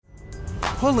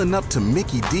Pulling up to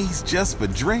Mickey D's just for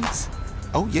drinks?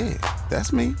 Oh yeah,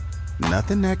 that's me.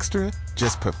 Nothing extra,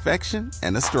 just perfection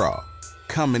and a straw.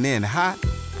 Coming in hot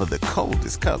for the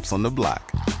coldest cups on the block.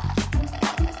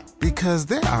 Because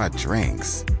there are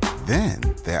drinks. Then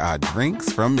there are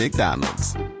drinks from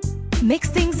McDonald's.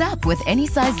 Mix things up with any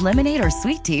size lemonade or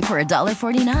sweet tea for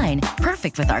 $1.49.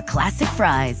 Perfect with our classic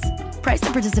fries. Price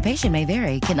and participation may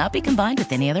vary. Cannot be combined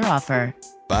with any other offer.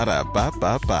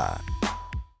 Ba-da-ba-ba-ba.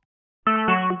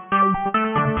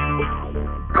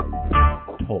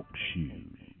 Talk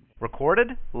shoes.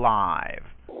 Recorded live.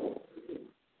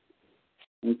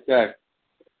 Okay.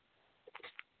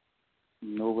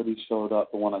 Nobody showed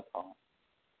up to want to talk.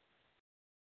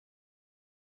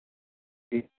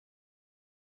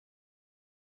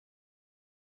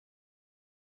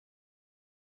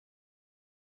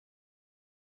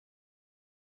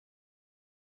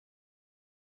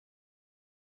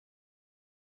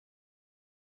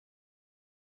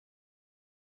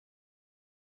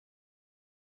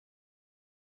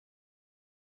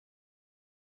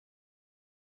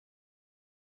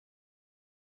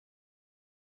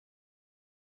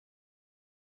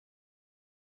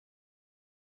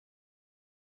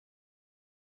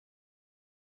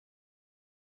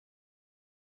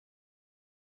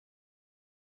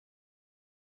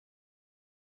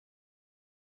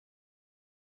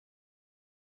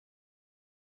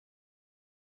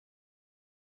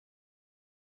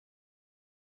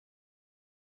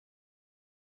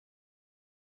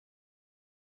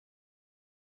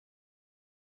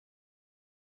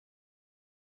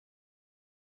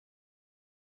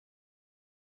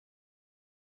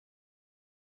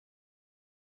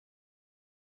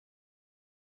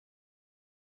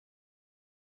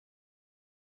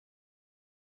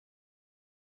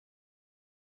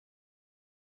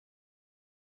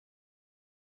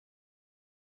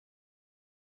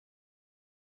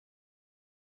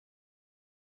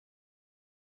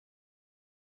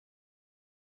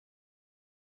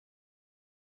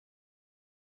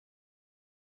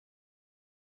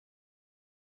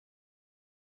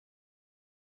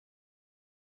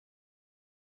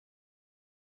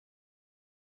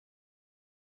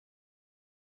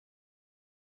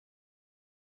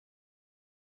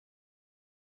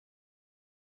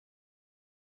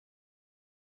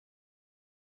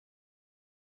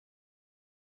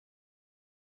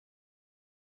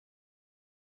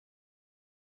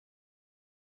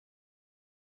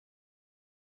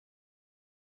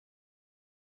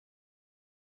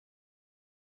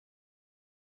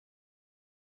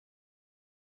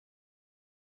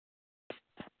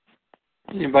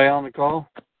 Anybody on the call?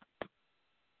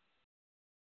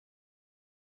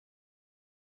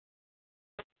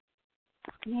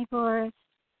 Hey, Boris.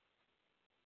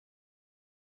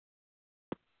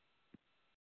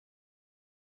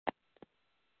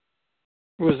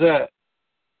 Who was that?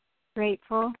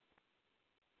 Grateful.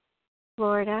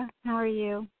 Florida. How are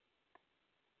you?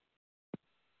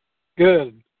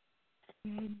 Good.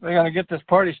 Good. They gonna get this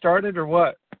party started or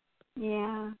what?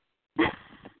 Yeah.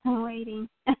 I'm waiting.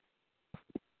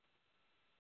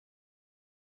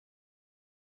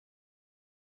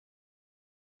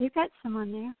 You've got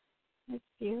someone there. That's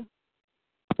you.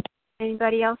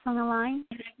 Anybody else on the line?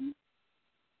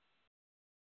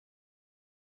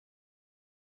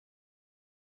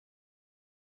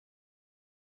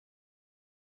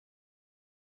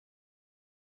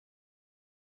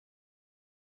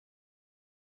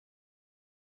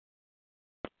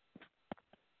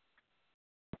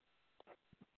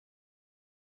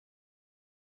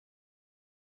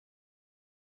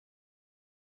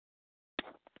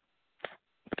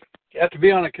 You have to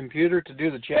be on a computer to do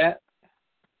the chat?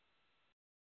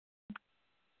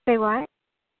 Say what?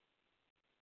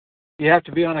 You have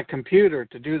to be on a computer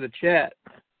to do the chat.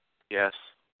 Yes.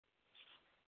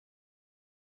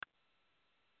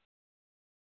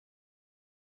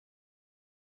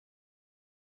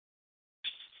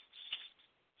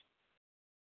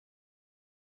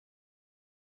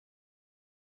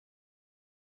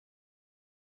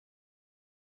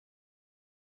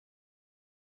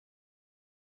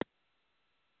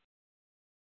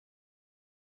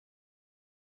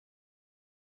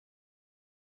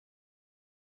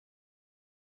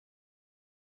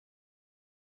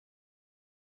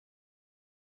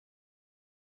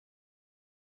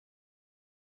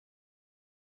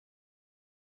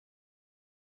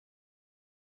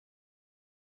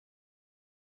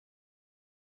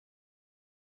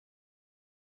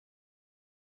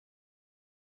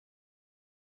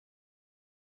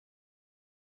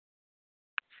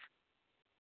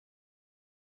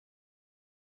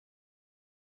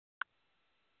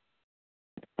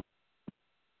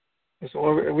 So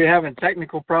are we having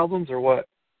technical problems or what?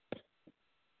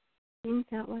 Seems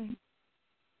that way.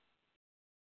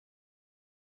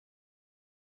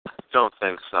 Don't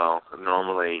think so.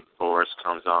 Normally, Boris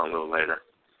comes on a little later.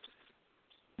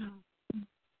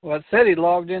 Well, it said he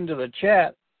logged into the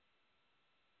chat.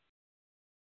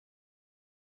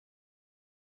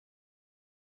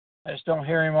 I just don't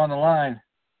hear him on the line.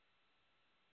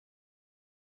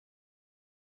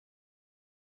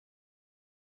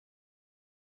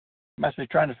 Must be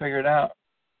trying to figure it out.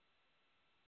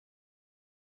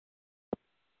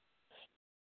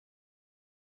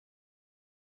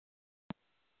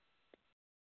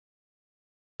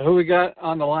 Who we got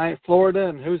on the line? Florida,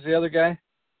 and who's the other guy?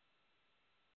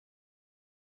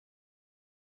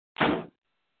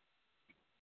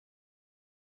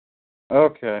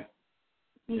 Okay.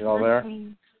 You all there?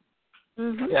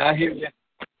 Mm-hmm. Yeah, I hear you.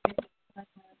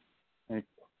 Hey,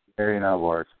 Gary, now,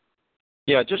 Boris.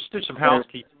 Yeah, just do some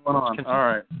housekeeping. What's going on? All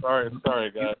right.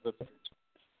 Sorry, guys. This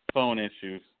phone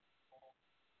issues.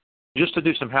 Just to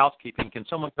do some housekeeping, can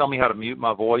someone tell me how to mute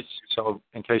my voice so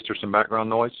in case there's some background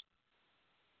noise?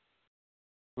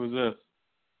 Who's this?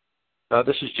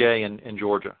 This is Jay in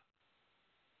Georgia.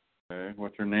 Okay.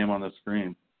 What's your name on the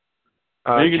screen?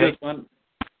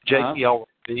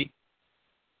 JPLB.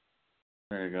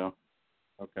 There you go.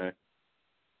 Okay.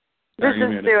 This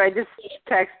is Sue. I just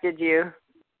texted you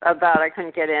about I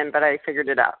couldn't get in, but I figured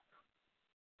it out.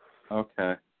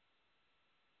 Okay.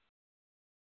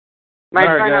 My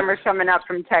phone number's coming up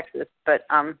from Texas, but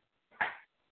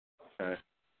okay.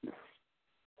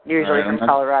 Usually from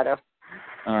Colorado.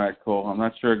 All right, cool. I'm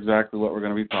not sure exactly what we're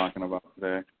going to be talking about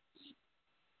today,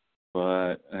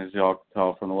 but as y'all can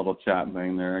tell from the little chat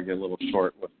thing there, I get a little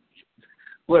short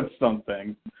with some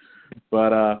things.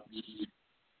 But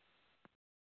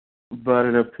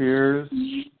it appears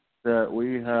that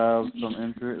we have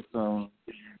some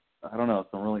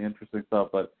really interesting stuff.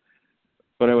 But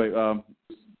anyway, the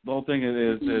whole thing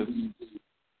is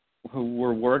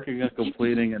we're working at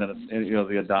completing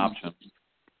the adoption,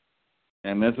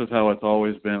 and this is how it's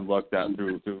always been looked at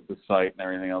through the site and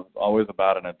everything else. It's always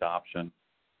about an adoption.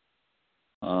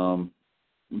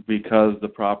 Because the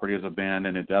property is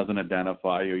abandoned, it doesn't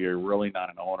identify you. You're really not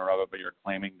an owner of it, but you're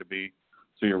claiming to be.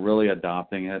 So you're really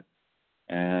adopting it.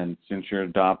 And since you're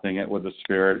adopting it with the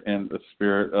spirit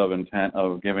of intent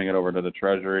of giving it over to the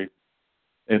Treasury,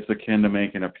 it's akin to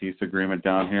making a peace agreement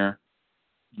down here.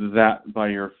 That by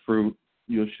your fruit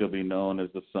you shall be known as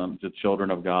the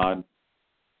children of God.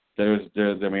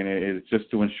 It's just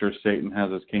to ensure Satan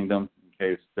has his kingdom. In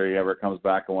case he ever comes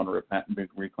back and want to repent and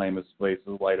reclaim his place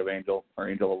as light of angel or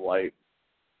angel of light.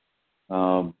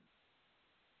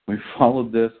 We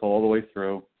followed this all the way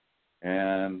through,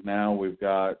 and now we've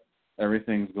got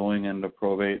everything's going into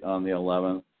probate on the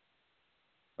 11th,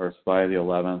 or by the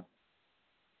 11th.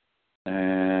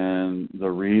 And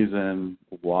the reason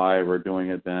why we're doing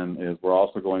it then is we're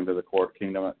also going to the court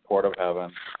of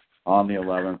heaven on the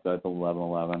 11th at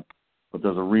 11/11. But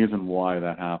there's a reason why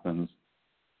that happens.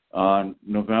 On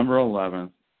November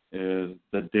 11th is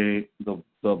the date the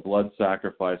blood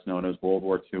sacrifice known as World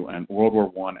War II and World War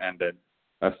I ended,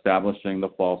 establishing the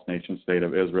false nation state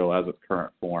of Israel as its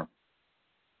current form.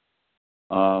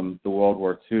 The World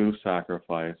War II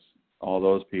sacrifice, all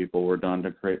those people were done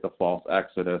to create the false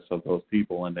exodus of those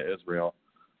people into Israel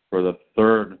for the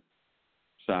third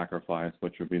sacrifice,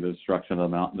 which would be the destruction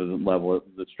of the mountain, the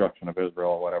destruction of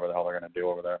Israel, or whatever the hell they're going to do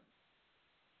over there.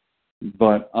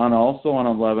 But also on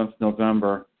 11th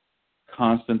November,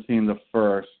 Constantine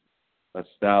I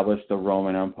established the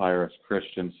Roman Empire as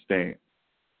Christian state.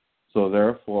 So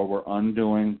therefore, we're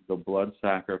undoing the blood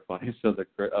sacrifice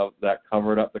that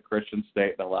covered up the Christian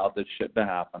state and allowed this shit to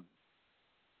happen.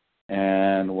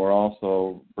 And we're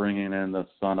also bringing in the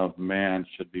Son of Man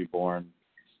should be born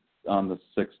on the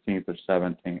 16th or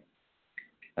 17th,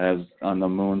 as on the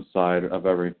moon side of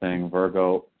everything.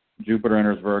 Virgo, Jupiter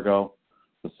enters Virgo.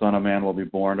 The Son of Man will be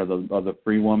born of the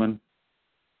free woman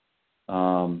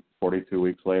 42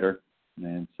 weeks later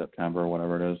in September,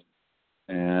 whatever it is.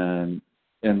 And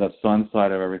in the sun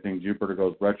side of everything, Jupiter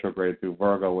goes retrograde through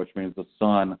Virgo, which means the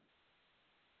Son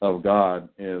of God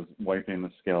is wiping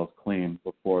the scales clean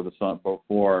before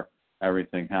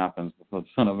everything happens, before the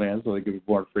Son of Man, so he can be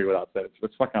born free without sin.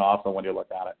 It's fucking awesome when you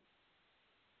look at it.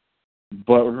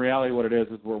 But in reality, what it is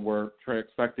we're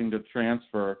expecting the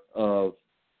transfer of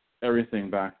everything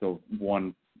back to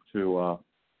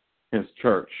his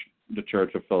church, the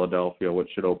Church of Philadelphia,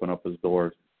 which should open up his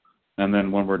doors. And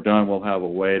then when we're done, we'll have a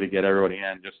way to get everybody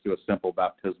in. Just do a simple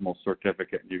baptismal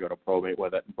certificate, and you go to probate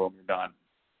with it, and boom, you're done.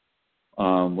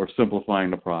 We're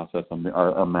simplifying the process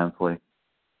immensely.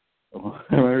 You're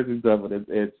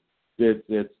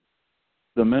it's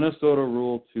the Minnesota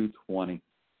Rule 220.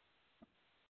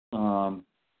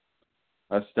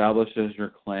 Establishes your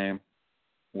claim.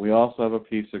 We also have a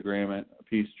peace agreement, a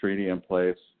peace treaty in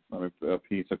place, a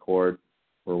peace accord,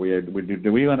 where we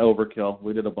went overkill.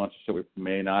 We did a bunch of shit we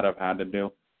may not have had to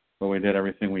do, but we did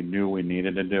everything we knew we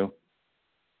needed to do.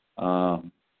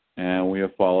 And we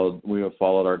have followed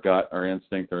our gut, our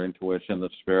instinct, our intuition, the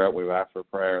spirit. We've asked for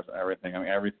prayers, everything. I mean,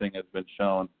 everything has been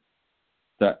shown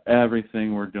that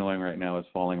everything we're doing right now is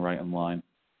falling right in line.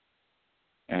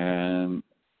 And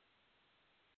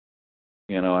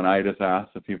and I just ask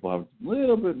if people have a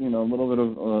little bit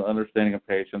of understanding and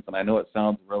patience. And I know it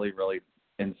sounds really, really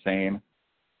insane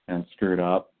and screwed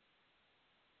up,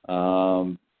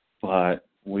 but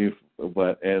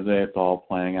it's all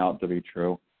playing out to be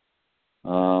true.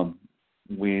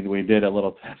 We did a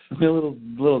little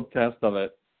test of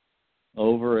it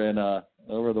over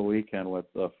the weekend with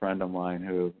a friend of mine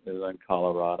who is in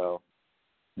Colorado,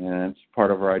 and it's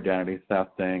part of our identity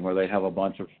theft thing where they have a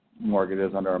bunch of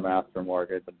mortgages under a master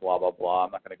mortgage and blah blah blah.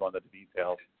 I'm not going to go into the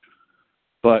details,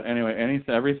 but anyway,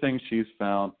 everything she's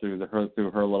found through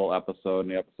her little episode and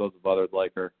the episodes of others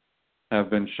like her have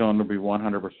been shown to be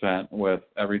 100% with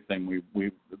everything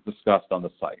we've discussed on the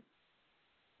site.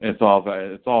 It's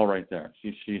all right there.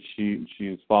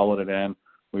 She's followed it in.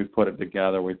 We've put it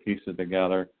together. We pieced it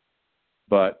together.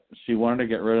 But she wanted to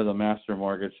get rid of the master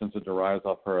mortgage since it derives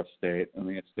off her estate and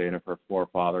the estate of her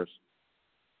forefathers,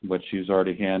 which she's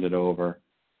already handed over.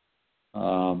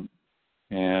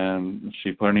 And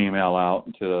she put an email out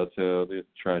to the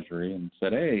Treasury and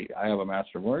said, hey, I have a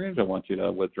master mortgage. I want you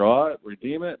to withdraw it,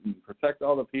 redeem it, and protect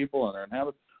all the people and their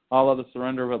inhabitants, all of the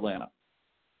surrender of Atlanta.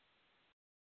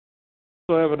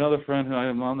 So I have another friend who I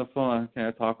am on the phone.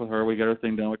 I talk with her. We get her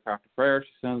thing done. We craft a prayer.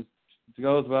 She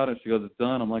goes about it. She goes, it's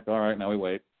done. I'm like, all right, now we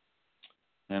wait.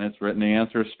 And it's written the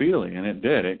answer speedily, and it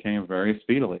did. It came very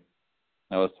speedily.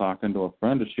 I was talking to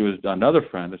another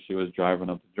friend as she was driving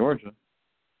up to Georgia,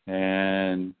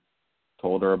 and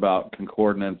told her about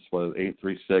concordance was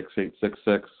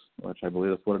 836-866, which I believe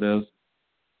that's what it is.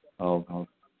 I'll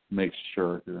make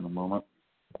sure here in a moment.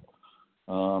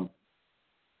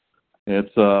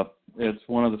 It's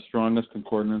one of the strongest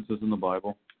concordances in the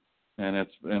Bible, and it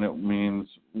means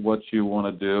what you want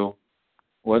to do.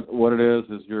 What it is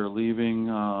you're leaving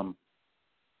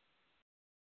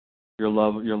your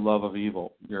love of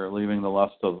evil. You're leaving the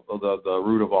lust of the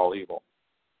root of all evil.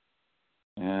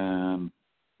 And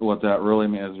what that really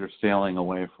means is you're sailing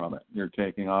away from it. You're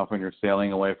taking off and you're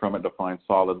sailing away from it to find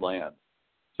solid land.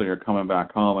 So you're coming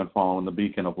back home and following the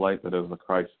beacon of light that is the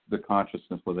Christ, the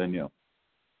consciousness within you.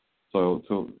 So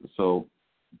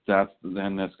that's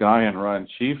then this guy in Russia.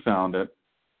 She found it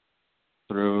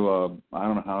through I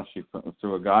don't know how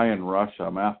through a guy in Russia,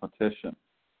 a mathematician,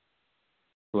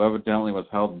 who evidently was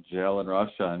held in jail in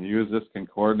Russia and used this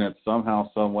concordance somehow,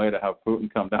 some way to have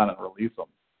Putin come down and release him.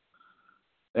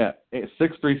 Yeah,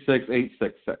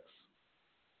 636-866.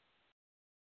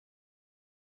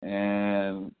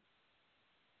 And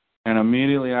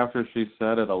immediately after she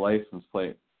said it, a license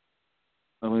plate.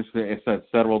 It said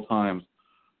several times,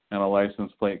 and a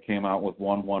license plate came out with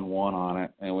 111 on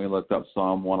it. And we looked up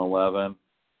Psalm 111,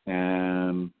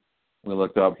 and we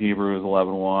looked up Hebrews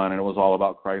 11:1, and it was all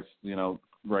about Christ,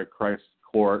 Christ's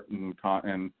court and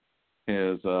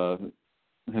his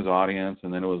audience.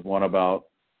 And then it was one about,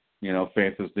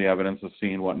 faith is the evidence of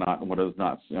seen, what is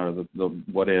not seen,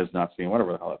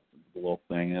 whatever the hell the little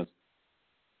thing is.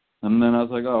 And then I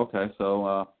was like, oh, okay.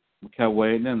 So we kept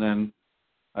waiting, and then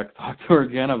I talked to her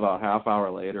again about half hour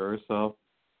later or so,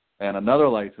 and another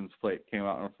license plate came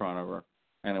out in front of her,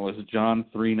 and it was John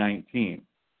 3:19.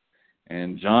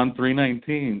 And John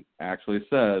 3:19 actually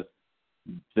says,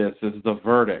 this is the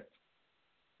verdict.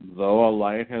 Though a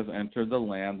light has entered the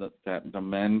land, that the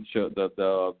men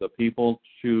the people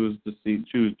choose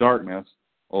darkness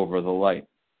over the light.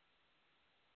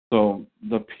 So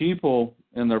the people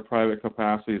in their private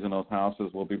capacities in those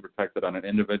houses will be protected on an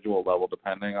individual level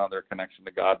depending on their connection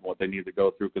to God and what they need to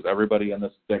go through, because everybody in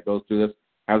this that goes through this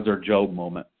has their Job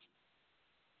moment.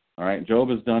 All right, Job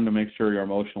is done to make sure you're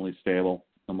emotionally stable,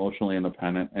 emotionally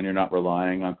independent, and you're not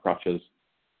relying on crutches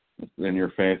in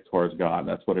your faith towards God.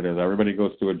 That's what it is. Everybody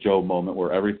goes through a Job moment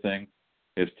where everything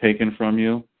is taken from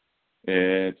you.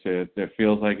 It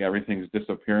feels like everything's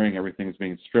disappearing, everything's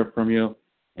being stripped from you,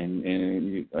 and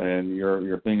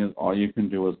your thing is all you can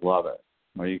do is love it.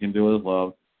 All you can do is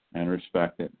love and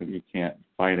respect it, but you can't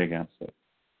fight against it.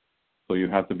 So you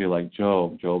have to be like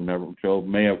Job. Job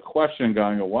may have questioned God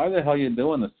and go, why the hell are you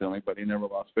doing this to me? But he never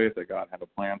lost faith that God had a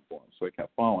plan for him, so he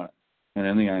kept following it. And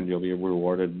in the end, you'll be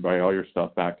rewarded by all your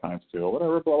stuff back times two, or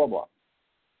whatever, blah, blah, blah.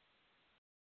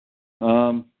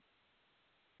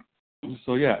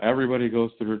 So yeah, everybody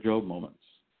goes through their Job moments.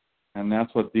 And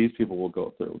that's what these people will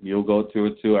go through. You'll go through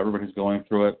it too. Everybody's going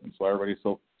through it. And so everybody's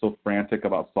so frantic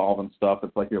about solving stuff.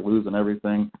 It's like you're losing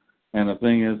everything. And the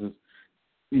thing is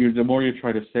the more you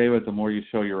try to save it, the more you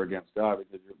show you're against God,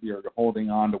 because you're holding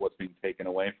on to what's being taken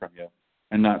away from you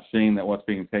and not seeing that what's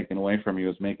being taken away from you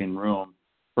is making room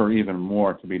for even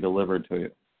more to be delivered to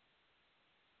you.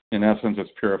 In essence,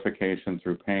 it's purification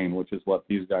through pain, which is what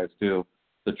these guys do,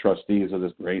 the trustees of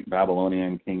this great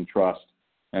Babylonian king trust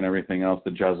and everything else,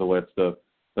 the Jesuits, the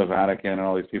Vatican, and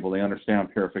all these people. They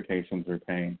understand purification through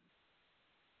pain.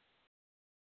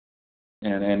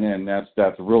 And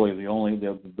that's really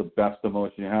the best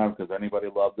emotion you have, because anybody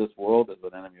love this world is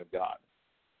an enemy of God.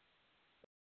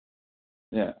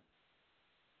 Yeah.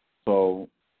 So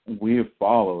we've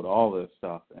followed all this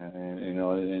stuff,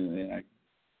 and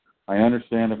I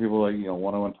understand that people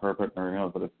want to interpret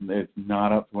or but it's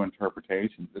not up to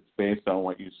interpretation. It's based on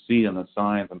what you see in the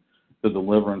signs and the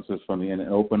deliverances from the end,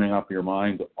 opening up your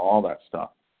mind to all that stuff.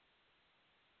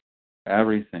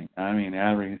 Everything. I mean,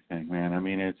 everything, man. I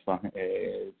mean, it's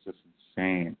just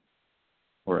insane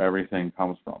where everything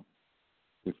comes from.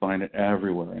 We find it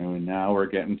everywhere. And now we're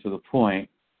getting to the point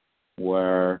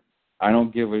where I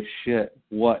don't give a shit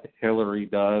what Hillary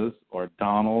does or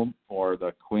Donald or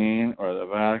the Queen or the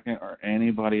Vatican or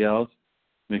anybody else,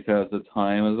 because the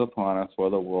time is upon us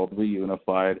where the world will be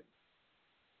unified.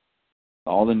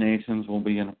 All the nations will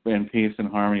be in peace and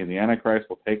harmony. The Antichrist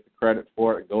will take the credit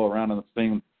for it and go around in the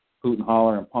same hoot and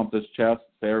holler and pump his chest,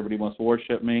 say everybody must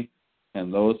worship me.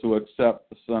 And those who accept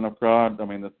the Son of God,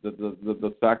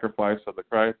 the sacrifice of the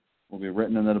Christ, will be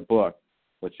written into the book.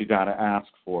 But you got to ask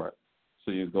for it.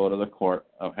 So you go to the court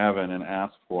of heaven and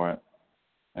ask for it.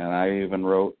 And I even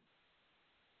wrote,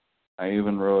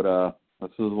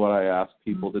 this is what I ask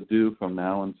people to do from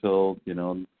now until,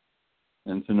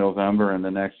 into November and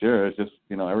the next year. Is just,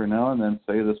 every now and then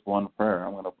say this one prayer.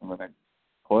 I'm gonna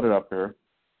put it up here,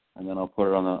 and then I'll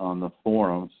put it on the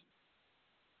forums.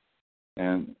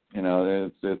 And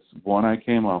it's one I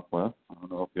came up with. I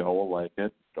don't know if y'all will like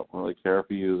it. Don't really care if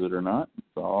you use it or not.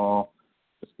 It's all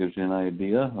just gives you an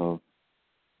idea of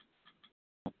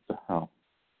what the hell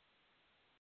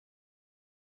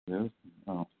it is.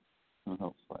 Oh, it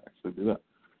helps if I actually do that.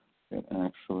 It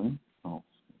actually helps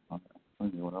if I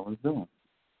knew what I was doing.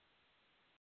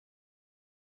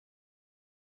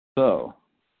 So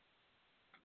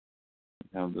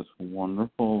we have this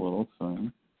wonderful little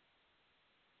thing.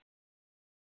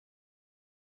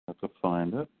 I have to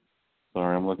find it.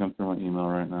 Sorry, I'm looking through my email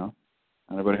right now.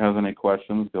 Anybody has any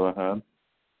questions, go ahead.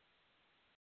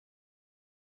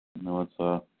 I know it's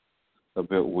a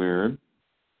bit weird.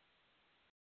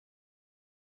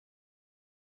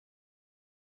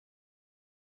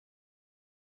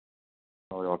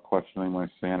 Probably all questioning my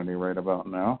sanity right about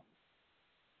now.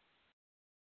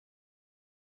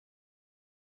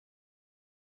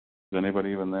 Is anybody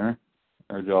even there?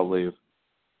 Or did y'all leave?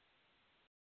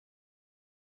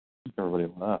 Everybody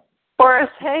left. Boris,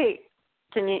 hey,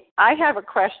 I have a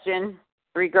question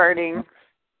regarding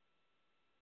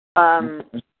the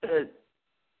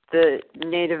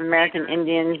Native American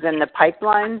Indians and the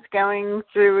pipelines going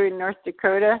through North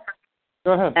Dakota.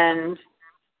 Go ahead.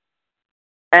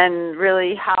 And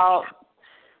really how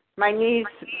my niece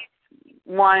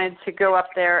wanted to go up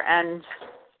there and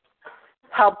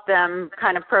help them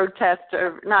kind of protest,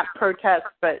 or not protest,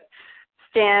 but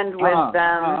stand with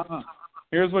them.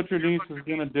 Here's what your niece is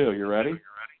going to do. You ready?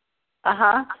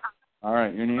 Uh-huh. All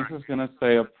right. Your niece is going to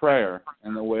say a prayer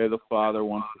in the way the Father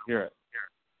wants to hear it.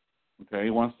 Okay?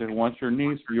 Your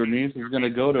niece is going to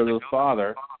go to the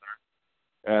Father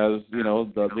as,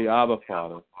 the Abba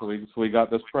Father. So we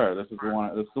got this prayer. This is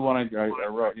the one I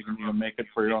wrote. You can make it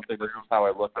for your own thing. This is how I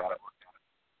look at it.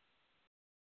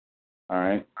 All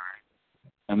right?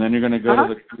 And then you're going to go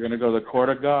to the court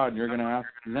of God, and you're going to ask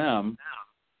them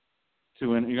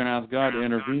you're going to ask God to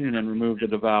intervene and remove the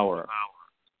devourer.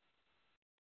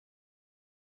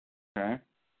 Okay?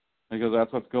 Because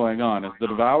that's what's going on. Is the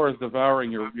devourer is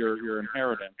devouring your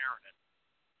inheritance,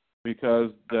 because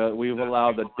we've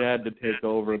allowed the dead to take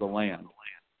over the land.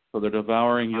 So they're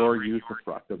devouring your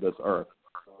usufruct of this earth.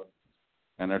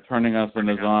 And they're turning us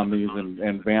into zombies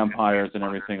and vampires and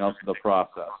everything else in the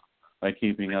process by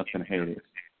keeping us in Hades.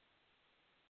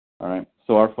 All right.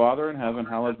 So our Father in heaven,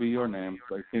 hallowed be your name.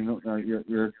 Your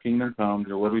kingdom come,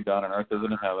 your will be done on earth as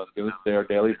in heaven. Give us today our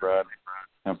daily bread,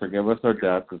 and forgive us our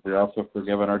debts, as we also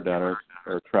forgiven our debtors,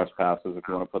 or trespasses, if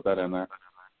you want to put that in there.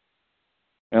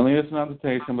 And lead us not into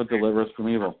temptation, but deliver us from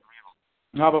evil.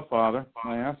 Abba, Father,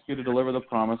 I ask you to deliver the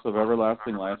promise of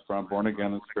everlasting life, for I'm born again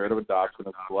in the spirit of adoption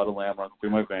as the blood of Lamb runs through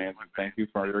my veins, and thank you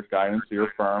for your guidance, your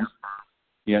firm,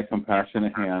 yet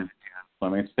compassionate hand. So I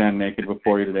may stand naked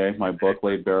before you today, my book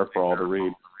laid bare for all to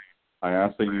read. I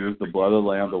ask that you use the blood of the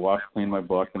Lamb to wash clean my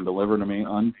book and deliver to me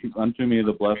unto me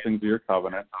the blessings of your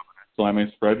covenant, so I may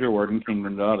spread your word and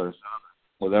kingdom to others,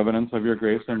 with evidence of your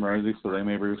grace and mercy, so they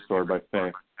may be restored by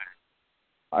faith.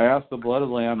 I ask the blood of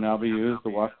the Lamb now be used to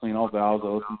wash clean all vows,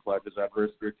 oaths, and pledges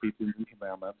adverse to your teachings and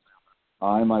commandments.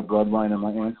 I, my bloodline, and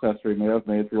my ancestry may have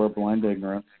made through our blind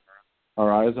ignorance. Our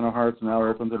eyes and our hearts now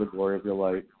open to the glory of your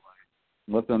light.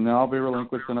 Let them now be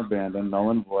relinquished and abandoned, null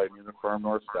and void, neither firm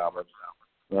nor established.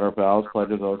 Let our vows,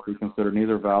 pledges, oaths be considered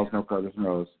neither vows nor pledges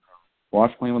nor oaths.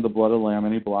 Wash clean with the blood of the Lamb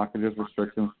any blockages,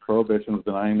 restrictions, prohibitions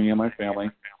denying me and my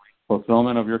family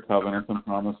fulfillment of your covenants and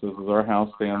promises as our house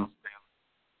stands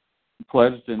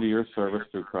pledged into your service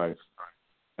through Christ.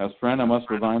 As friend, I must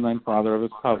remind thine Father of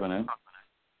his covenant,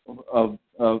 of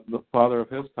the Father of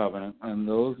his covenant, and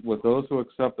those who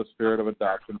accept the spirit of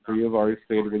adoption, for you have already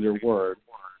stated with your word,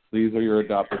 these are your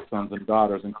adopted sons and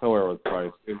daughters, and co-heir with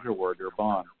Christ, is your word, your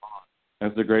bond.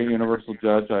 As the great universal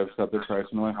judge, I have accepted Christ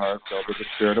into my heart, filled with the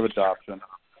spirit of adoption,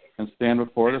 and stand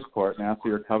before this court and ask that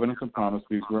your covenants and promises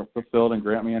be fulfilled and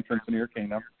grant me entrance into your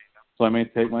kingdom, so I may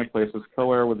take my place as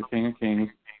co-heir with the King of Kings,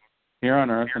 here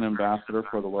on earth an ambassador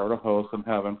for the Lord of hosts in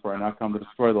heaven, for I not come to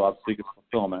destroy the law, to seek its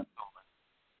fulfillment.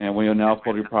 And we now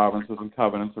hold your provinces and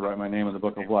covenants to write my name in the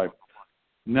book of life.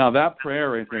 Now that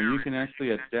prayer right there, you can actually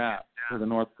adapt to the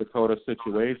North Dakota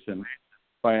situation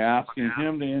by asking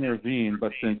him to intervene,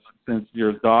 but since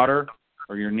your daughter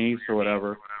or your niece or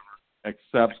whatever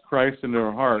accepts Christ into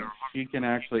her heart, she can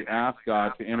actually ask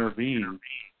God to intervene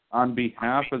on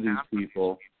behalf of these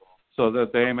people so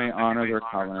that they may honor their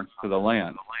covenants to the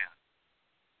land.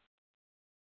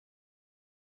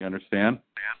 You understand?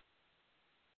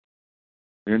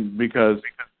 Because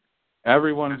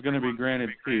everyone is going to be granted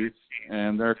peace,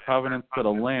 and their covenants to the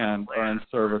land are in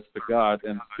service to God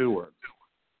and stewards.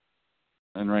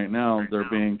 And right now, they're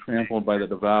being trampled by the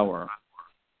devourer.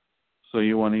 So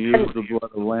you want to use the blood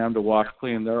of the Lamb to wash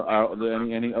clean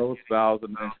any oaths, vows,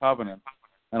 and covenants,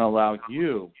 and allow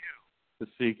you to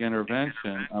seek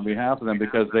intervention on behalf of them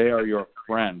because they are your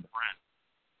friend.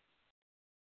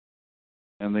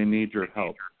 And they need your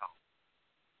help.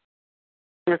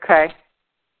 Okay.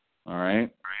 All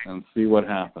right? And see what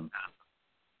happens.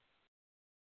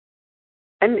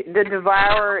 And the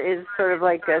devourer is sort of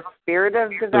like a spirit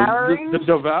of devouring? The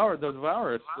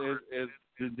devourer is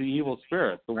the evil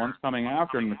spirit, the ones coming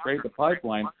after him to create the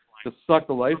pipeline to suck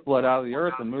the lifeblood out of the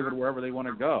earth and move it wherever they want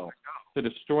to go, to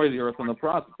destroy the earth in the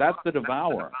process. That's the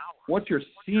devourer. What you're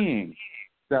seeing,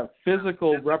 that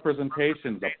physical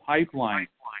representation, the pipeline,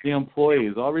 the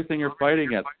employees, everything you're fighting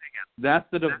against, that's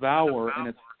the devourer in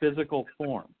its physical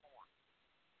form.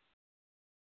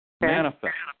 Okay.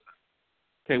 Manifest.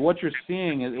 Okay, what you're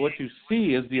seeing is what you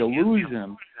see is the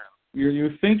illusion.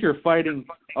 You think you're fighting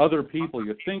other people.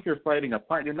 You think you're fighting a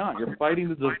fight. You're not. You're fighting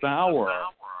the devourer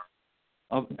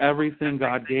of everything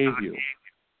God gave you.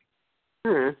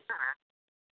 So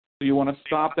you want to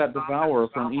stop that devourer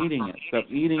from eating it. Stop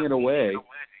eating it away,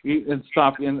 and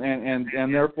stop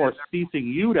and therefore ceasing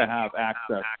you to have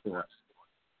access to it.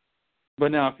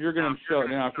 But now, if you're going to show,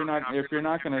 if you're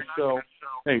not going to show,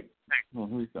 hey, well,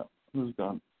 who's got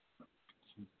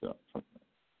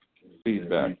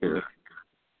feedback here?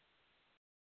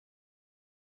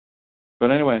 But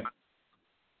anyway,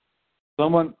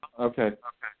 someone, okay.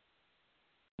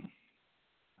 I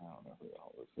don't know who the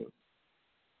hell this is.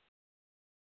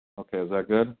 Okay, is that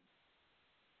good?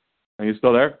 Are you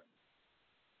still there?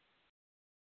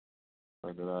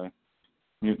 Or did I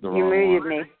mute the wrong one? You muted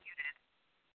me.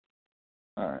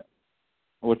 All right.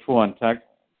 Which one? Tech?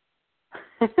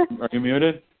 Are you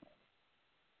muted?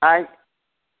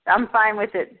 I'm fine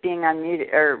with it being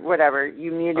unmuted or whatever.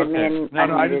 You muted me and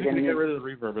no, I just need to get rid of the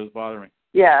reverb. It's bothering me.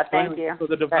 Yeah, thank you. So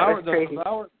the devourer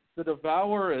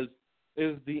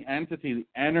is the entity, the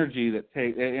energy that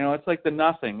takes. It's like the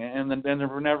nothing and the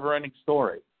never-ending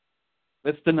story.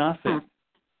 It's the nothing.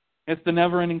 It's the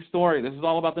never-ending story. This is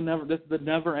all about This is the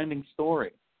never-ending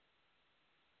story.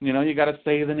 You got to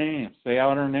say the name, say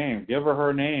out her name, give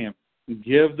her name,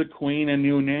 give the queen a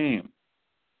new name.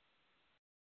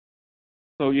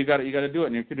 So you got to do it,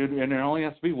 and you can do it, and there only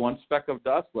has to be one speck of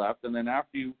dust left. And then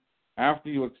after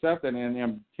you accept it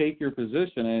and take your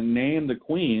position and name the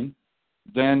queen,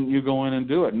 then you go in and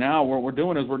do it. Now what we're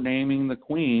doing is we're naming the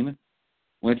queen,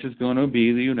 which is going to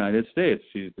be the United States.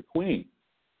 She's the queen.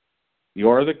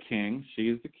 You're the king.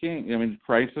 She's the king.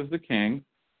 Christ is the king.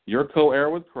 You're co-heir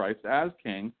with Christ as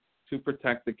king. to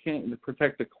protect the king, to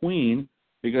protect the queen,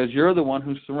 because you're the one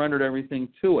who surrendered everything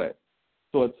to it.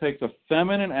 So it takes a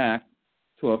feminine act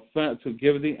to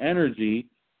give the energy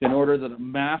in order that a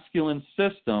masculine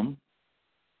system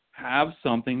have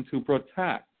something to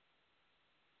protect.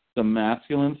 The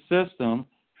masculine system,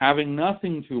 having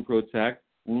nothing to protect,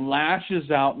 lashes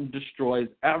out and destroys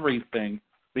everything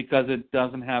because it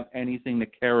doesn't have anything to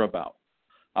care about.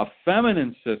 A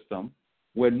feminine system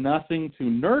with nothing to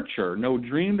nurture, no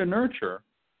dream to nurture,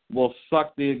 will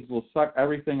suck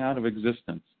everything out of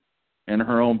existence in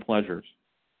her own pleasures.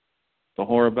 The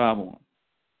whore of Babylon.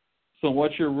 So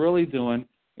what you're really doing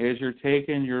is you're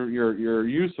taking your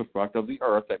usufruct of the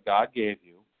earth that God gave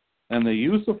you, and the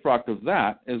usufruct of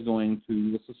that is going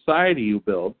to the society you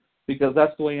build, because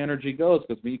that's the way energy goes,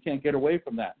 because you can't get away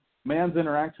from that. Man's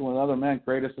interaction with other men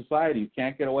create a society. You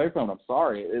can't get away from it. I'm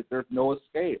sorry. There's no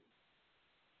escape.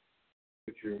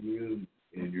 But you're immune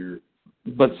and you're...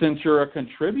 But since you're a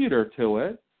contributor to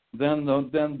it, then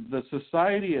the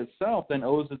society itself then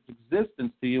owes its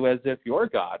existence to you as if you're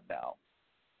God now.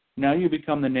 Now you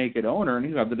become the naked owner and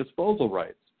you have the disposal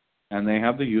rights. And they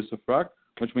have the usufruct,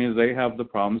 which means they have the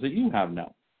problems that you have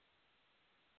now.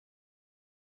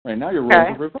 Right now your roles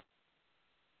are reversed.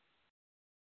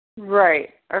 Right.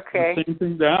 Okay. The same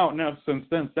thing now. Now, since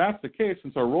that's the case,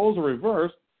 since our roles are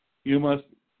reversed, you must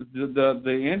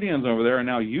the Indians over there are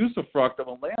now usufruct of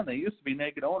a land they used to be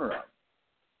naked owner of.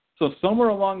 So somewhere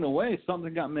along the way,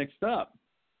 something got mixed up.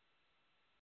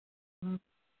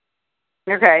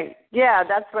 Okay. Yeah,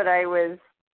 that's what I was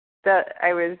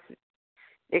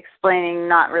explaining,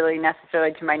 not really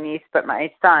necessarily to my niece, but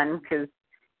my son, because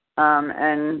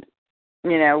and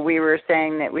you know, we were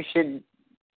saying that we should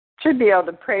be able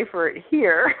to pray for it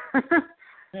here.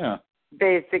 Yeah.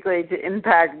 Basically to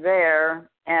impact there,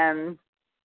 and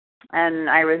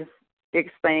I was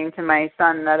explaining to my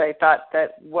son that I thought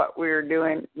that what we were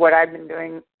doing, what I've been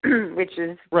doing, which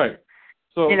is right.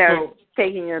 So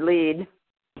taking your lead.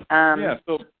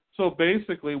 So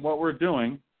basically, what we're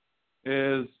doing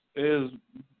is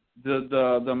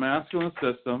the masculine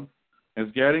system is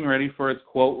getting ready for its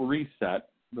quote reset.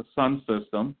 The sun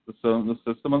system, the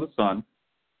system of the sun,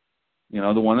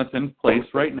 the one that's in place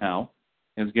right now,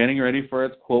 is getting ready for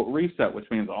its quote reset, which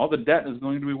means all the debt is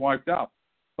going to be wiped out.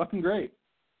 Fucking great.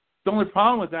 The only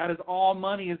problem with that is all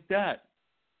money is debt.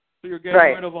 So you're getting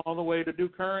rid of all the way to do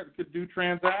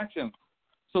transactions.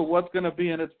 So what's going to be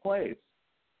in its place?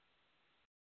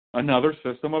 Another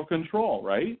system of control,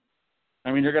 right?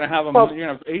 I mean, you're going to have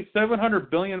 700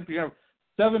 billion,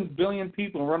 7 billion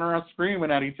people running around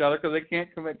screaming at each other because they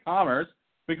can't commit commerce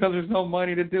because there's no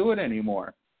money to do it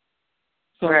anymore.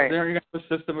 So there you have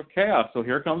a system of chaos. So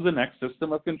here comes the next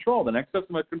system of control. The next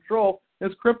system of control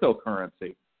is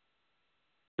cryptocurrency.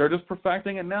 They're just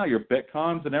perfecting it now. Your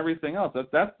Bitcoins and everything else.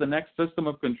 That's the next system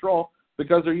of control,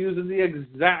 because they're using the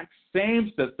exact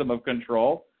same system of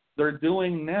control they're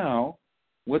doing now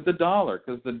with the dollar,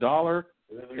 because the dollar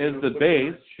is the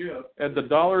base, and the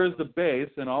dollar is the base,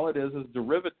 and all it is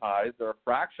derivatized or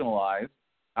fractionalized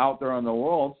out there in the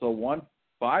world. So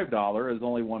 $5 is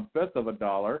only 1/5 of a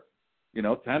dollar.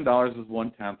 $10 is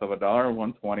 1/10 of a dollar,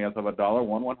 1/20th of a dollar,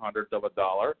 1/100th of a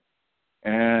dollar,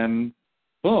 and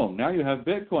boom! Now you have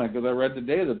Bitcoin, because I read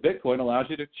today that Bitcoin allows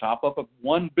you to chop up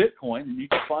one Bitcoin and you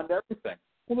can fund everything.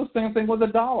 Well, the same thing with a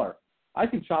dollar. I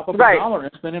can chop up a dollar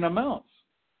in infinite amounts.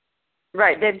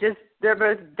 Right. They're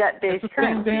both debt-based currencies. It's the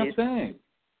same damn thing.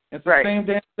 It's the same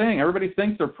damn thing. Everybody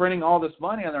thinks they're printing all this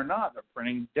money, and they're not. They're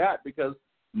printing debt because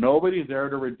nobody's there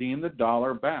to redeem the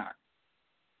dollar back,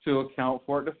 to account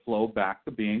for it to flow back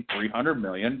to being $300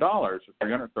 million or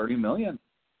 $330 million,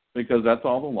 because that's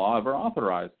all the law ever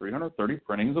authorized. 330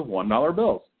 printings of $1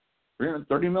 bills,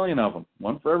 330 million of them,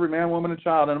 one for every man, woman, and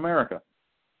child in America.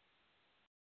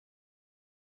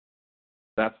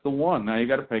 That's the one. Now you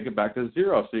got to take it back to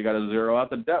zero. So you got to zero out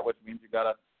the debt, which means you got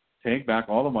to take back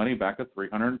all the money back to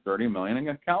 330 million and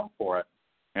account for it.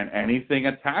 And anything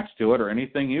attached to it or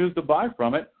anything used to buy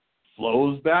from it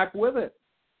flows back with it,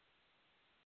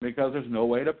 because there's no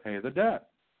way to pay the debt.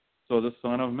 So the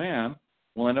Son of Man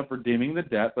will end up redeeming the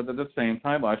debt, but at the same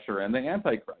time usher in the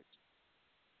Antichrist,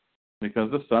 because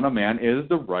the Son of Man is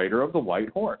the rider of the white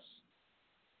horse,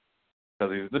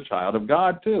 because he's the child of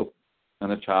God too. And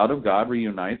the child of God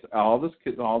reunites all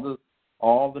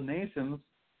the nations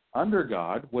under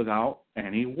God without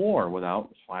any war,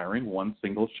 without firing one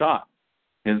single shot.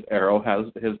 His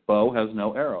bow has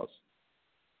no arrows.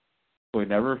 So he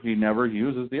never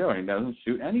uses the arrow. He doesn't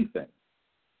shoot anything.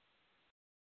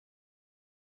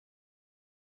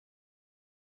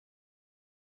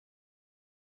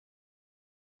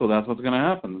 So that's what's going to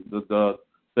happen.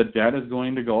 The debt is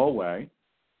going to go away.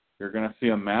 You're going to see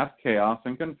a mass chaos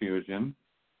and confusion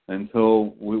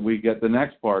until we get the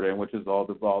next part in, which is all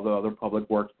the other public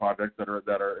works projects that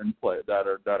are in play, that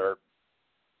are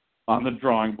on the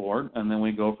drawing board, and then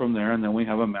we go from there, and then we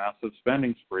have a massive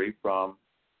spending spree from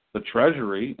the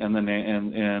Treasury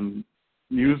and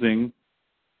using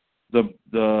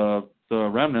the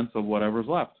remnants of whatever's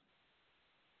left,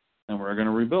 and we're going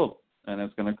to rebuild, and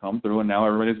it's going to come through, and now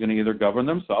everybody's going to either govern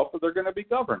themselves or they're going to be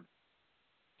governed.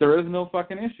 There is no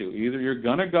fucking issue. Either you're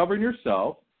going to govern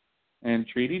yourself and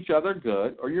treat each other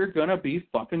good, or you're going to be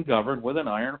fucking governed with an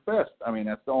iron fist. I mean,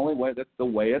 that's the only way. That's the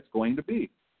way it's going to be.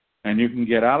 And you can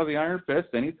get out of the iron fist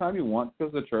anytime you want,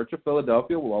 because the Church of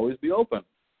Philadelphia will always be open.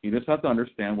 You just have to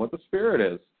understand what the Spirit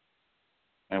is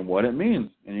and what it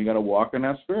means, and you got to walk in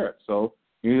that Spirit. So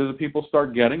either the people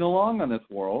start getting along in this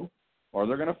world, or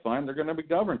they're going to find they're going to be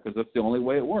governed, because that's the only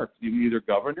way it works. You either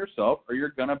govern yourself, or you're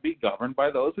going to be governed by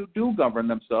those who do govern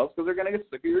themselves, because they're going to get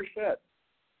sick of your shit.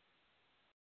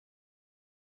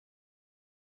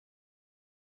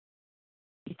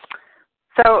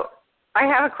 So I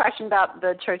have a question about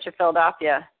the Church of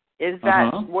Philadelphia. Is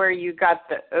that where you got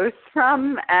the oath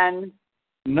from? And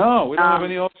no, we don't have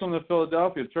any oaths from the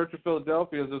Philadelphia. Church of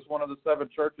Philadelphia is just one of the 7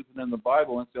 churches in the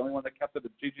Bible, and it's the only one that kept the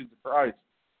teachings of Christ.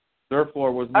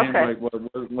 Therefore, was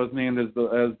named as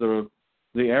the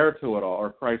heir to it all,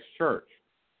 or Christ's church.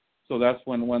 So that's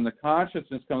when the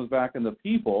consciousness comes back in the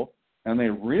people, and they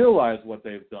realize what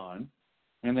they've done.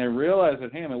 And they realize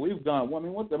that, hey, man, we've done.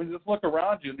 Just look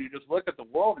around you, and you just look at the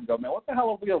world and go, man, what the hell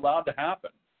have we allowed to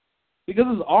happen? Because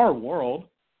it's our world,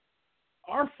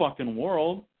 our fucking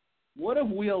world. What have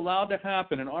we allowed to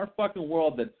happen in our fucking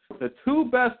world that the 2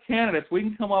 best candidates we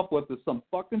can come up with is some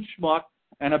fucking schmuck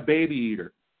and a baby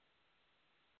eater?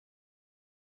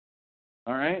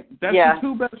 All right? That's the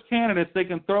 2 best candidates they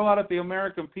can throw out at the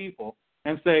American people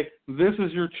and say, this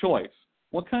is your choice.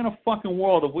 What kind of fucking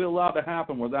world have we allowed to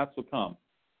happen where that's become?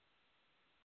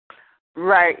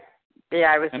 Right.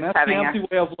 Yeah, I was and just that's having the empty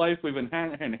way of life we've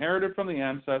inherited from the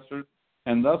ancestors,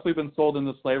 and thus we've been sold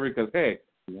into slavery because, hey,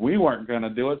 we weren't going to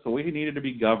do it, so we needed to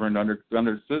be governed under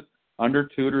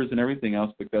tutors and everything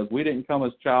else, because we didn't come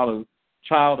as child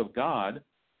of God.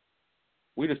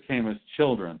 We just came as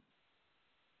children.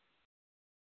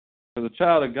 Because a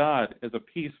child of God is a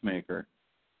peacemaker,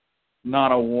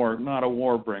 not a war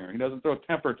bringer. He doesn't throw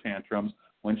temper tantrums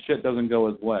when shit doesn't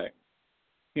go his way.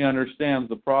 He understands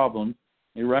the problem.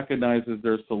 He recognizes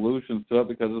there's solutions to it,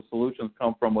 because the solutions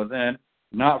come from within,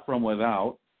 not from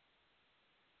without.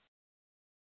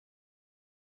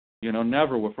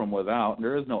 Never from without.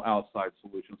 There is no outside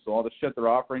solution. So all the shit they're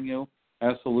offering you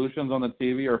as solutions on the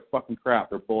TV are fucking crap.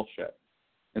 They're bullshit.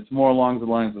 It's more along the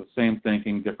lines of same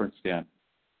thinking, different skin.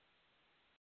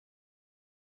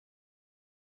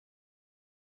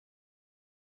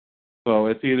 So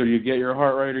it's either you get your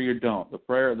heart right or you don't. The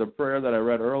prayer that I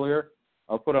read earlier,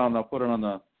 I'll put it on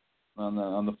the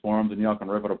forums, and y'all can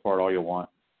rip it apart all you want.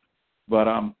 But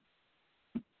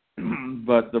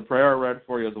but the prayer I read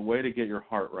for you is a way to get your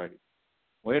heart right.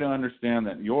 Way to understand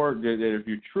that if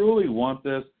you truly want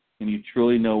this and you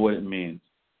truly know what it means,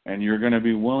 and you're going to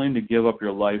be willing to give up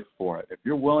your life for it. If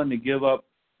you're willing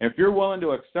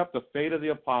to accept the fate of the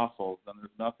apostles, then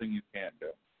there's nothing you can't do.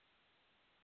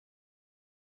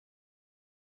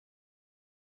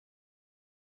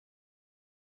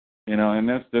 And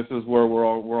this is where we're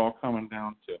all coming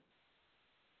down to.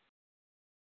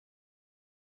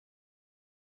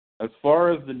 As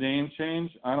far as the name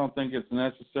change, I don't think it's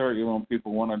necessary.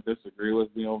 People want to disagree with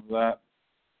me over that.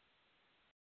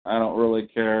 I don't really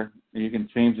care. You can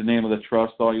change the name of the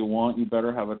trust all you want. You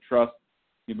better have a trust.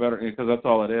 Because that's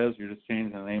all it is. You're just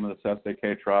changing the name of the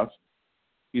SDK Trust.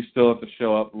 You still have to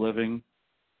show up living,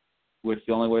 which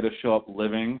the only way to show up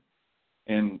living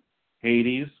in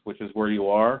Hades, which is where you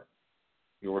are.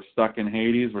 You were stuck in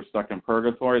Hades. We're stuck in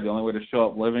purgatory. The only way to show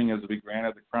up living is to be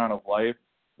granted the crown of life.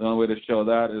 The only way to show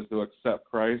that is to accept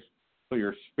Christ, so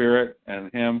your spirit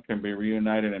and Him can be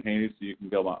reunited in Hades, so you can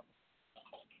go up.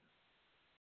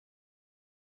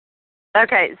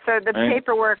 Okay, so the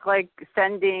paperwork, like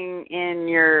sending in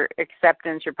your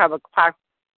acceptance, your public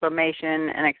proclamation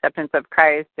and acceptance of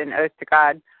Christ and oath to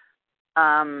God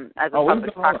as a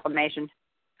public proclamation,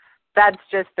 that's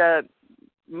just a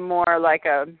more like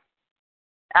a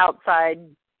outside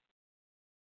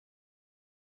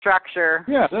structure,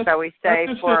 shall we say,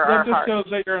 for our heart. That just shows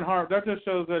that you're in heart. That just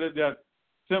shows that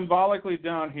symbolically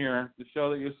down here, to show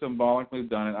that you've symbolically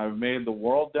done it, I've made the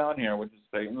world down here, which is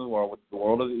Satan's world, which is the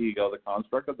world of the ego, the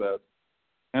construct of this,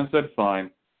 and said, fine,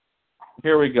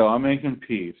 here we go, I'm making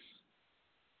peace.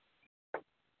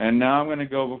 And now I'm going to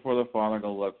go before the Father and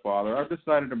go, look, Father, I've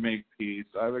decided to make peace.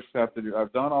 I've accepted you.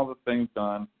 I've done all the things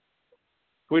done.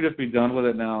 Can we just be done with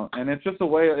it now? And it's just a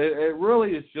way, it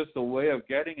really is just a way of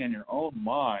getting in your own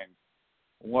mind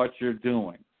what you're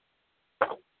doing.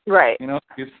 Right. You know,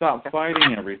 you stop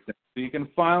fighting everything. So you can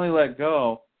finally let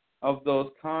go of those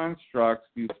constructs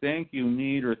you think you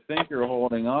need or think you're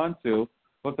holding on to,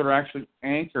 but they're actually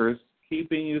anchors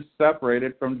keeping you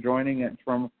separated from joining it,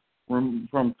 from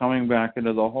coming back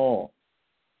into the whole.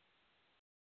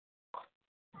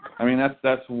 I mean,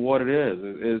 that's what it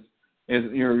is. Is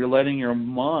you're letting your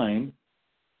mind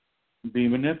be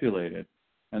manipulated,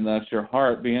 and that's your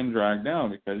heart being dragged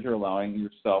down because you're allowing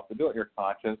yourself to do it. Your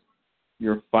conscience,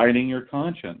 you're fighting your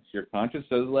conscience. Your conscience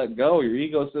says let go. Your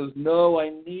ego says no, I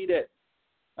need it.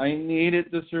 I need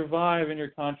it to survive, and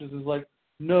your conscience is like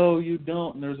no, you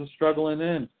don't. And there's a struggle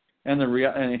in. And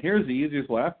here's the easiest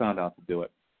way I found out to do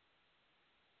it.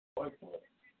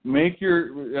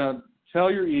 Tell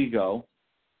your ego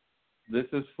this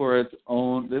is for its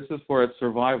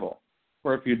survival.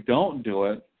 Or if you don't do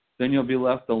it, then you'll be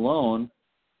left alone,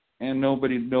 and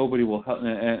nobody will help,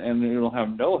 and you'll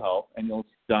have no help, and you'll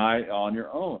die on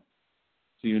your own.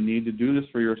 So you need to do this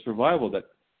for your survival. That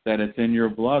it's in your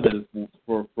blood. That it's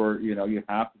for you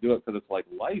have to do it because it's like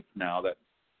life now that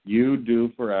you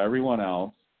do for everyone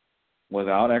else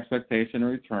without expectation or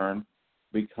return,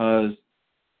 because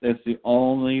it's the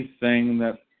only thing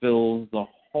that fills the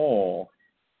hole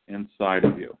inside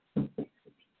of you.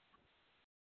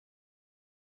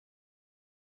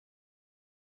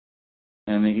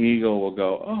 And the ego will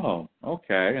go, oh,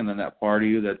 okay. And then that part of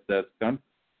you that's done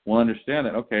will understand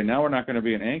that, okay, now we're not going to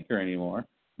be an anchor anymore.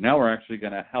 Now we're actually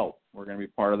going to help. We're going to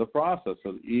be part of the process.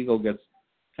 So the ego gets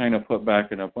kind of put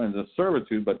back in a place of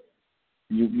servitude, but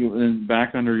you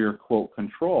back under your, quote,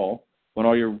 control, when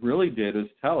all you really did is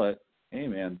tell it, hey,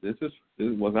 man, this is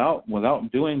without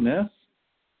doing this,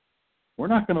 we're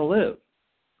not going to live.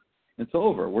 It's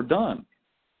over. We're done.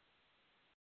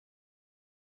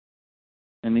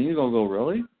 And the ego will go,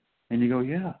 really? And you go,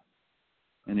 yeah.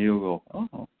 And the ego will go,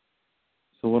 oh.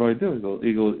 So what do I do?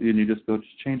 And you just go,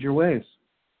 just change your ways.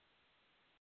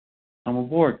 I'm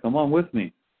aboard. Come on with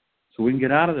me. So we can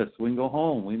get out of this. We can go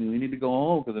home. We need to go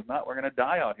home because if not, we're going to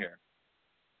die out here.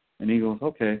 And the ego goes,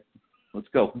 okay, let's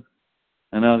go.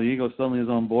 And now the ego suddenly is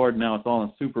on board. Now it's all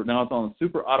in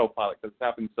super autopilot because it's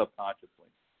happening subconsciously.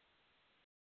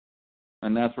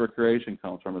 And that's where creation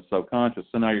comes from, it's subconscious.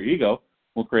 So now your ego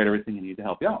will create everything you need to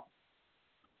help you out.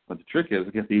 But the trick is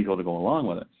to get the ego to go along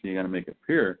with it. So you got to make it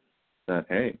clear that,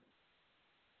 hey,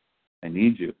 I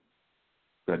need you.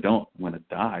 If I don't, I'm going to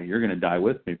die. You're going to die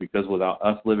with me because without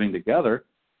us living together,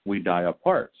 we die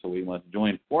apart. So we must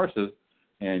join forces,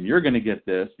 and you're going to get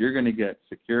this. You're going to get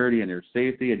security and your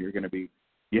safety, and you're going to be,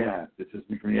 this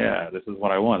is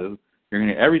what I want. You're going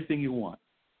to get everything you want.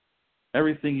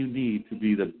 Everything you need to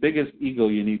be the biggest ego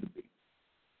you need to be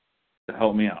to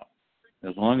help me out.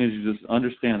 As long as you just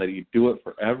understand that you do it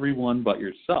for everyone but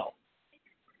yourself.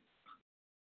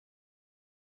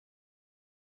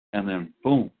 And then,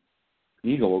 boom,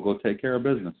 ego will go take care of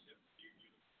business.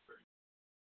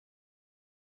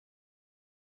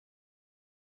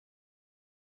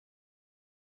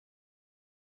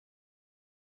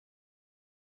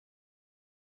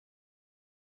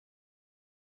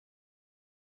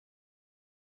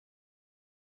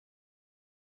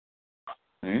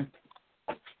 See?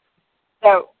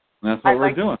 So and that's what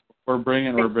we're doing. We're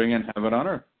bringing heaven on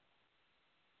earth.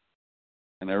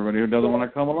 And everybody who doesn't want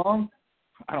to come along,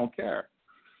 I don't care.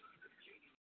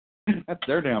 That's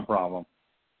their damn problem.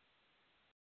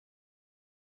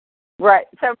 Right.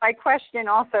 So my question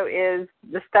also is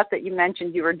the stuff that you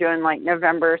mentioned you were doing, like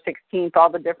November 16th, all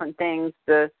the different things.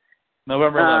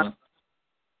 November 11th.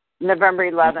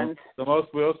 November 11th. The most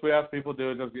we ask people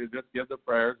to do is just give the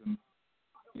prayers and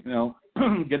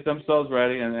get themselves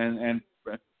ready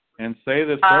and say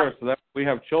this prayer so that we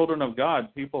have children of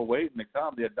God, people waiting to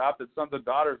come, the adopted sons and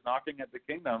daughters knocking at the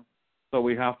kingdom. So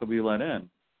we have to be let in.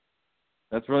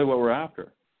 That's really what we're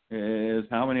after. Is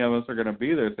how many of us are going to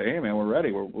be there and say, hey, man, we're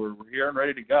ready. We're here and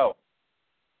ready to go.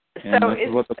 And so this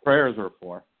is what the prayers are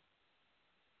for.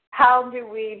 How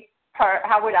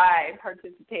would I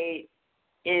participate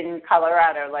in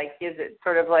Colorado? Like, is it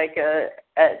sort of like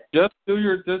just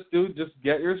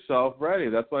get yourself ready.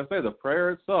 That's why I say the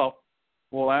prayer itself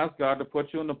will ask God to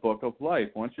put you in the book of life.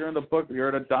 Once you're in the book, you're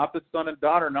an adopted son and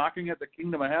daughter knocking at the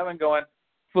kingdom of heaven going,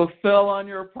 fulfill on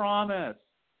your promise.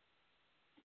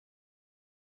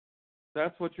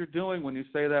 That's what you're doing when you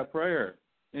say that prayer,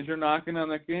 is you're knocking on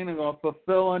the kingdom going,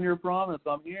 fulfill on your promise,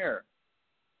 I'm here.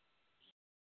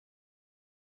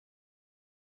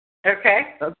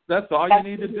 Okay. That's all you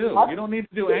need to do. You don't need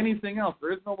to do anything else.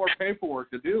 There is no more paperwork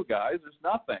to do, guys. There's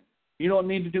nothing. You don't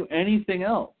need to do anything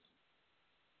else.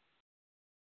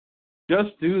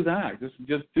 Just do that.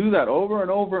 Just do that over and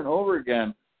over and over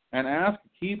again, and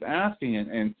keep asking it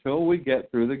until we get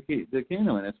through the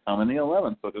kingdom, and it's coming the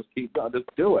 11th. So just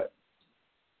do it.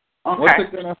 Okay. What's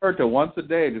it going to hurt to once a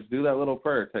day just do that little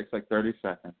prayer? It takes like 30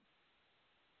 seconds,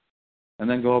 and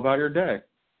then go about your day,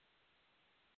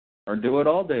 or do it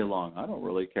all day long. I don't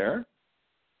really care.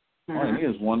 Mm-hmm. All you need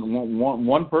is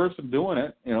one person doing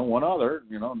it. One other.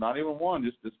 Not even one.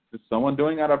 Just someone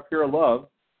doing it out of pure love.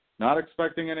 Not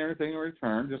expecting anything in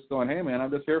return, just going, hey, man, I'm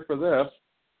just here for this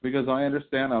because I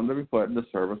understand I'm to be put in the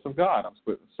service of God. I'm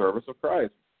put in the service of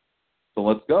Christ. So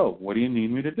let's go. What do you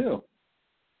need me to do?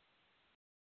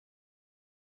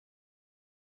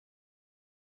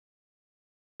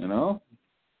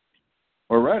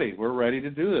 We're ready. We're ready to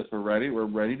do this. We're ready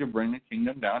to bring the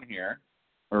kingdom down here.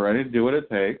 We're ready to do what it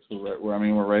takes.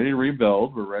 We're ready to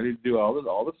rebuild. We're ready to do all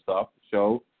the stuff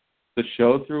to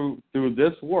show through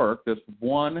this work, this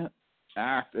one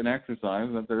act and exercise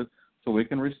so we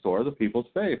can restore the people's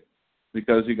faith.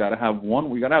 Because we got to have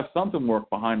something work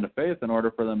behind the faith in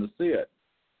order for them to see it,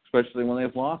 especially when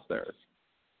they've lost theirs.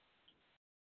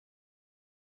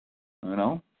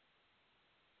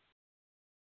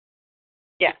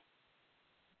 Yeah.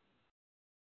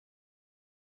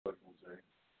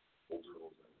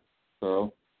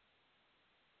 So,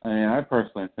 I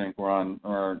personally think we're going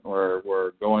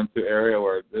to an area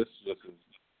where this just is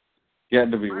getting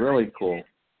to be really cool.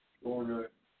 Going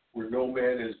where no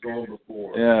man has gone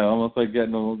before. Yeah, almost like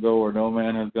getting to go where no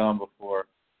man has gone before.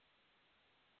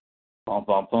 Bum,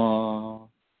 bum, bum. Are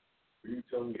you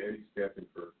telling me Eddie's Captain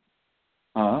Kirk?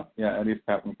 Huh? Yeah, Eddie's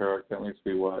Captain Kirk. That makes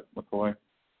me what? McCoy?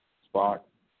 Spock?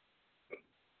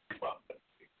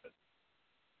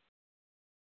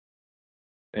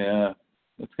 Yeah.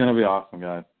 It's going to be awesome,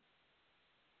 guys.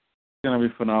 It's going to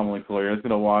be phenomenally cool. You're just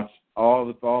going to watch all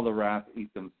the rats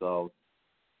eat themselves.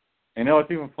 And you know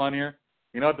what's even funnier?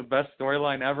 You know what the best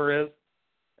storyline ever is?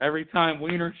 Every time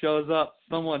Wiener shows up,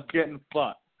 someone's getting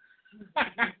fucked.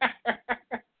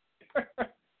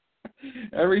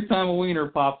 Every time a Wiener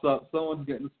pops up, someone's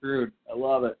getting screwed. I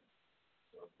love it.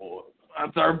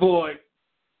 That's our boy.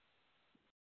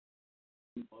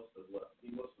 He must have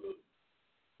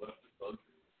left the country.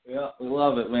 Yeah, we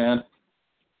love it, man.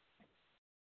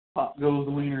 Pop goes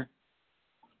the Wiener.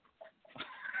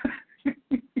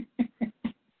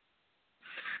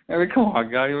 Come on,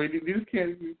 guys. You just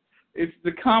can't. It's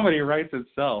the comedy writes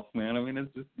itself, man.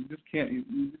 It's just you just can't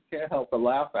help but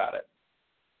laugh at it.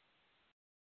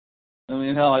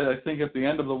 Hell, I think if the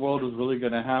end of the world was really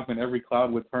going to happen, every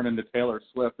cloud would turn into Taylor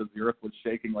Swift as the earth was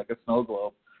shaking like a snow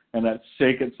globe, and that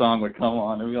 "Shake It" song would come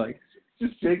on and be like,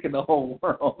 just shaking the whole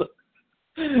world.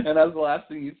 And that's the last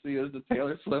thing you see is the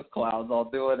Taylor Swift clouds all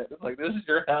doing it. It's like, this is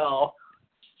your hell.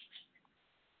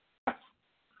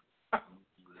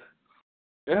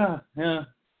 Yeah.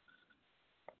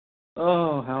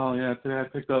 Oh, hell yeah.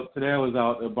 Today I was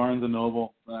out at Barnes &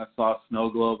 Noble, and I saw a snow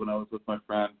globe, and I was with my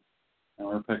friend, and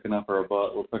we're picking up a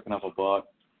book.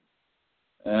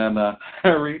 And I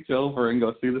reach over and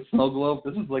go, see the snow globe?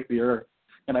 This is like the earth.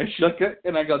 And I shook it,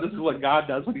 and I go, this is what God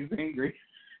does when he's angry.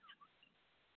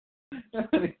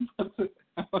 And he puts it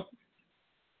down.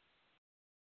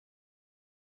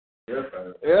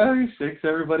 Yeah, he shakes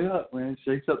everybody up, man.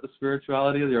 He shakes up the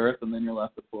spirituality of the earth, and then you're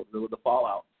left with the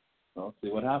fallout. So let's see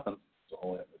what happens. It's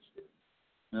all atmosphere.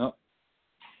 Yep.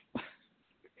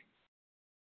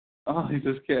 Oh, you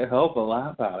just can't help but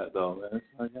laugh at it, though, man.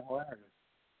 It's like hilarious.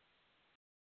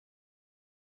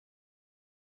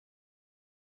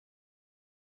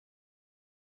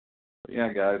 But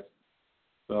yeah, guys.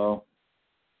 So.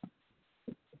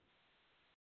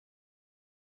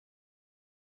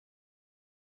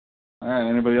 All right.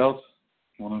 Anybody else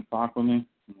want to talk with me?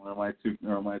 Or am I too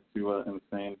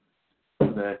insane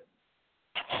today?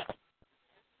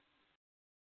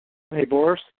 Hey,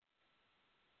 Boris.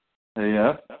 Hey,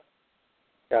 yeah.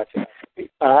 Gotcha.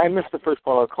 I missed the first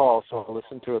part of the call, so I'll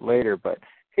listen to it later. But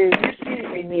hey, have you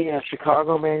seen in the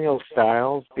Chicago Manual of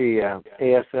Styles, the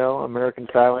ASL, American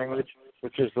Sign Language,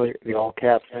 which is the all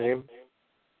caps name?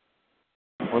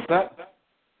 What's that?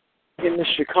 In the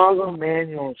Chicago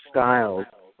Manual of Styles,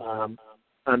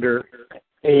 under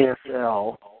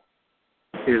ASL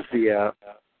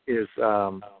is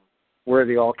where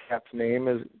the all caps name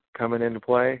is coming into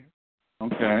play.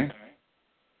 Okay.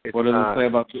 What does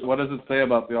it say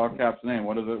about the all caps name?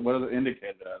 What does it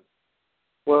indicate it as?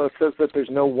 Well, it says that there's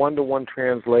no one-to-one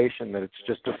translation, that it's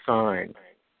just a sign.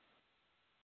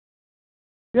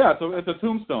 Yeah, it's a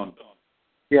tombstone.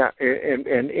 Yeah,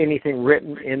 and anything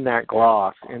written in that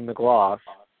gloss,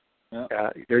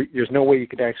 there's no way you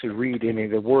could actually read any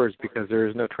of the words because there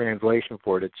is no translation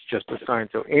for it. It's just a sign.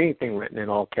 So anything written in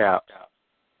all caps.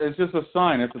 It's just a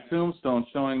sign. It's a tombstone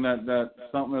showing that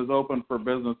something is open for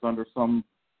business under some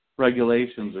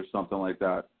regulations or something like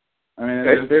that. I mean,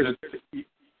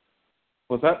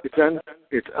 what's that?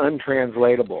 It's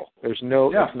untranslatable. There's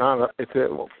no. Yeah. It's not. It's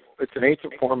an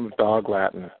ancient form of Dog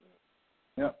Latin.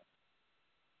 Yep.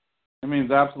 It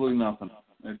means absolutely nothing.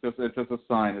 It's just a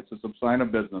sign. It's just a sign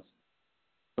of business.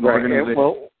 Right. And,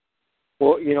 well,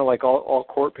 you know, like all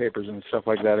court papers and stuff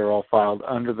like that are all filed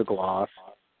under the gloss,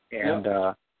 and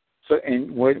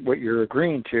what you're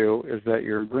agreeing to is that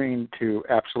you're agreeing to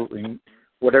absolutely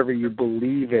whatever you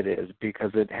believe it is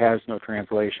because it has no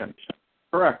translation.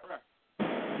 Correct.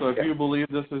 So if you believe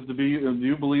this is to be, if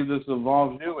you believe this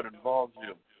involves you, it involves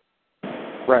you.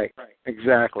 Right.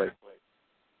 Exactly.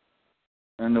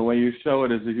 And the way you show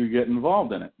it is that you get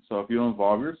involved in it. So if you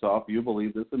involve yourself, you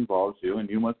believe this involves you, and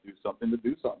you must do something to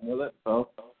do something with it. So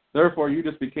therefore, you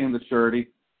just became the surety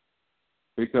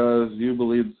because you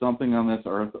believe something on this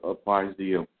earth applies to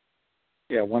you.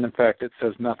 Yeah, when in fact it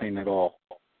says nothing at all.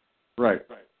 Right.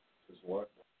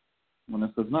 What? When it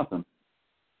says nothing,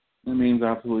 it means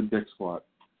absolute dick squat.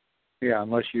 Yeah,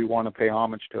 unless you want to pay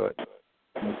homage to it.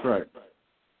 That's right.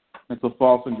 It's a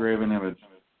false and graven image.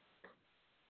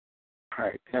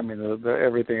 Right. I mean,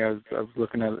 everything I was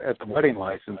looking at the wedding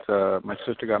license. My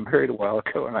sister got married a while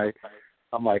ago, and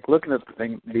I'm like looking at the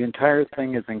thing. The entire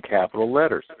thing is in capital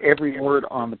letters. Every word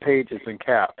on the page is in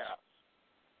caps.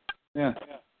 Yeah.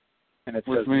 And it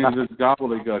which says means nothing. it's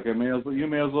gobbledygook. You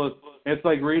may as well. It's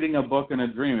like reading a book in a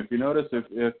dream. If you notice,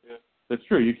 if it's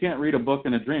true, you can't read a book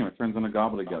in a dream. It turns into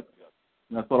gobbledygook.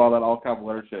 That's what all capital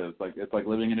letter shit is. It's like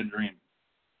living in a dream.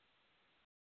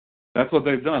 That's what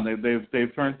they've done.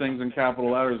 They've turned things in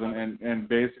capital letters and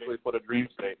basically put a dream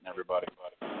state in everybody.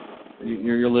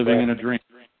 You're living in a dream.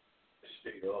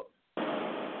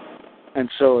 And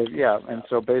so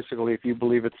basically, if you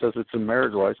believe it says it's a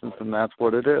marriage license, then that's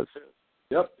what it is.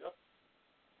 Yep.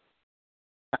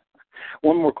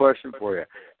 One more question for you.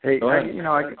 Hey,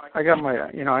 I got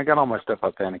all my stuff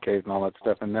authenticated and all that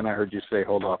stuff, and then I heard you say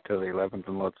hold off till the 11th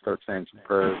and let's start saying some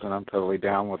prayers, and I'm totally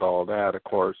down with all of that, of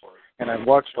course. And I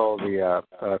watched all the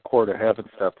Court of Heaven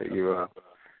stuff that you.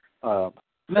 Isn't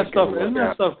that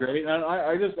stuff great? And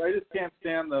I just can't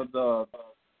stand the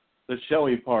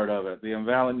showy part of it, the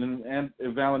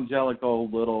evangelical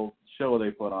little show they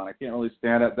put on. I can't really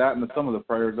stand it. That and some of the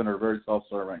prayers that are very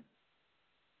self-serving.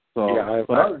 So,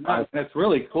 it's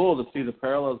really cool to see the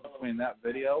parallels between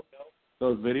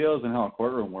those videos, and how a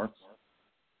courtroom works.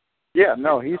 Yeah,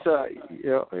 no, he's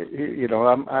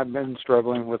I've been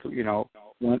struggling with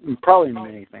probably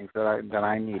many things that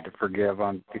I need to forgive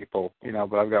on people,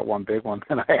 but I've got one big one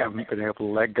that I haven't been able to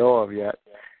let go of yet,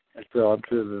 and so I'm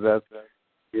sure that's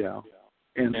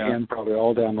and probably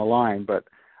all down the line. But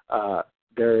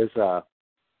there is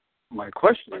my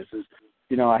question is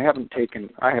I haven't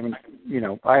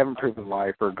proven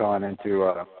life or gone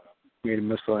into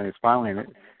miscellaneous filing.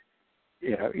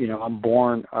 I'm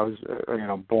born. I was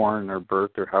born or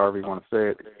birthed or however you want to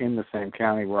say it in the same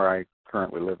county where I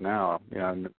currently live now.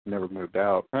 I never moved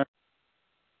out.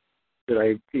 Should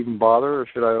I even bother, or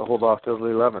should I hold off till the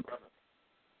 11th?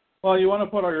 Well, you want to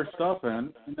put all your stuff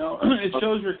in. It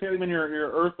shows you're getting in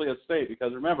your earthly estate,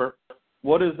 because remember,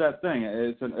 what is that thing?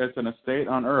 It's an estate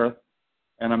on earth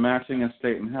and a matching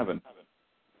estate in heaven.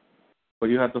 But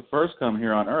you have to first come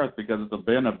here on earth because it's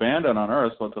been abandoned on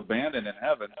earth, so it's abandoned in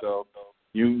heaven. So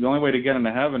the only way to get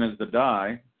into heaven is to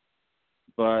die,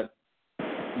 but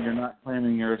you're not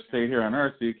claiming your estate here on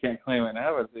earth, so you can't claim it in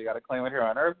heaven. So you got to claim it here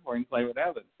on earth before you can claim it in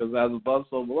heaven. Because as above,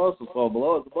 so below, so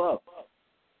below is above.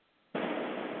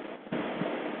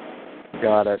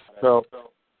 Got it. So,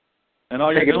 and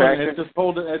all you're doing is it's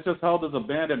just held as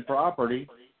abandoned property.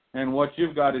 And what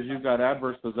you've got is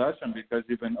adverse possession because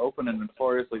you've been open and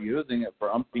notoriously using it for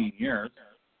umpteen years.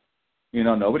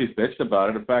 Nobody's bitched about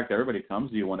it. In fact, everybody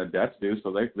comes to you when a debt's due,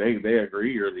 so they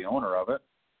agree you're the owner of it.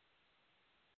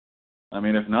 I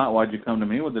mean, if not, why'd you come to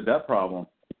me with the debt problem?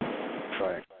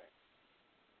 Right.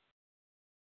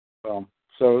 Well,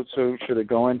 so should it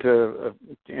go into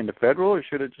federal, or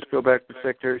should it just go back to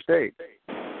Secretary of State?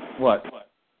 What?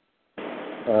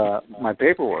 My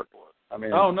paperwork. I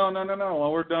mean. Oh no!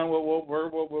 Well, we're done.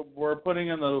 We're putting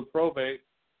in the probate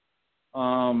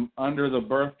under the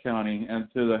birth county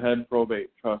and to the head probate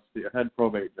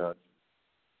judge.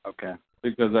 Okay.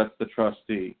 Because that's the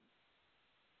trustee,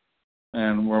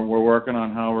 and we're working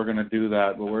on how we're going to do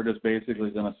that. But we're just basically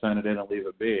going to send it in and leave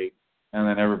it be. and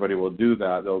then everybody will do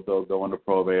that. They'll go into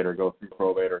probate or go through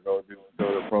probate or go to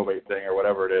the probate thing or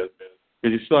whatever it is,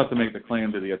 because you still have to make the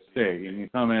claim to the estate. And you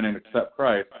come in and accept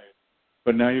Christ,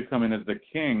 but now you come in as the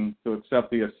king to accept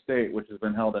the estate, which has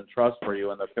been held in trust for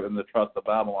you in the trust of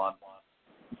Babylon,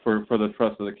 for the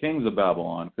trust of the kings of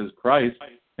Babylon, because Christ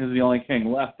is the only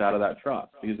king left out of that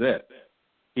trust. He's it.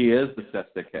 He is the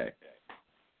Sestake.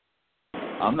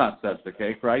 I'm not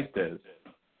Sestake. Christ is.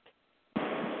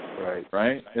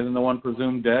 Right? Isn't the one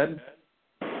presumed dead?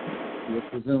 He was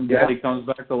presumed dead. He comes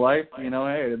back to life. Hey,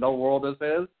 the whole world is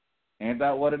his. Ain't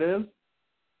that what it is?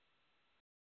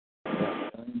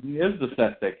 He is the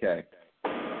Sestake.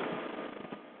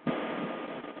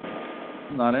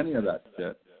 Not any of that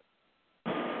shit.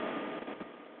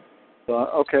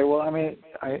 Okay, well, I mean,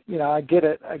 I get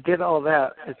it. I get all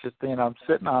that. It's just, I'm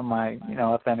sitting on my,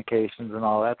 authentications and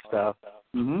all that stuff,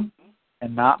 and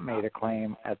not made a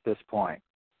claim at this point.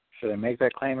 Should I make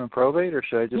that claim in probate, or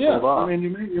should I just hold off? I mean,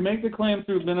 you make the claim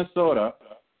through Minnesota,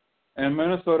 and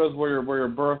Minnesota is where your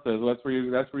birth is. That's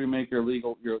where you make your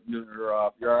legal your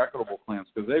equitable claims,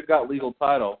 because they've got legal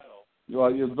title.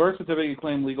 Your birth certificate you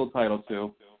claim legal title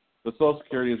to. The Social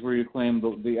Security is where you claim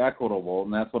the equitable,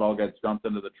 and that's what all gets dumped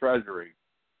into the Treasury.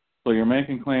 So you're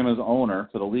making claim as owner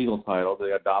to the legal title,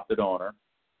 the adopted owner.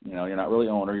 You're not really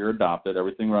owner, you're adopted.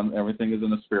 Everything is in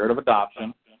the spirit of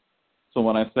adoption. So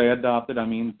when I say adopted, I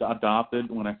mean adopted.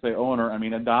 When I say owner, I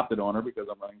mean adopted owner, because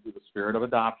I'm running through the spirit of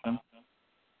adoption.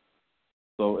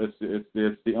 So it's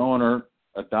the owner,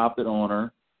 adopted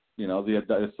owner,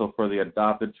 so for the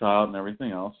adopted child and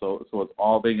everything else. So it's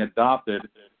all being adopted,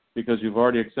 because you've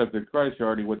already accepted Christ. You're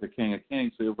already with the King of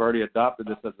Kings, so you've already adopted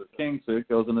this as a king, so it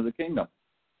goes into the kingdom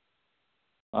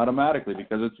automatically,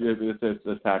 because it's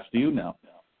attached to you now.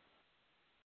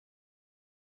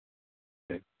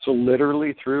 Okay. So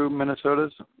literally through Minnesota?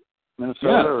 Here's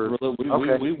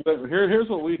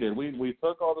what we did. We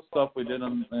took all the stuff we did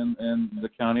in the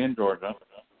county in Georgia,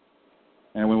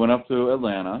 and we went up to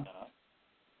Atlanta,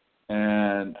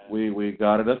 and we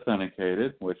got it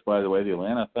authenticated, which, by the way, the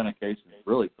Atlanta authentication is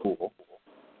really cool.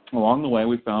 Along the way,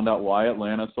 we found out why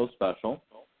Atlanta is so special,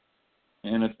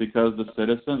 and it's because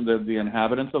the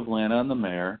inhabitants of Atlanta and the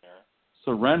mayor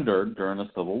surrendered during the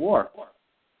Civil War.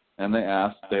 And they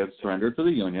had surrendered to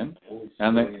the Union,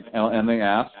 and they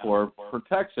asked for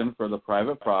protection for the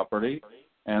private property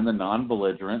and the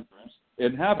non-belligerent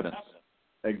inhabitants.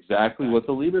 Exactly what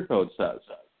the Lieber Code says.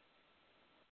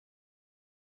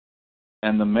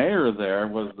 And the mayor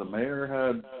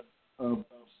had a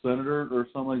senator or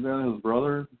something like that, his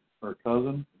brother or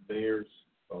cousin. Mayor's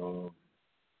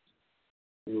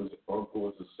his uncle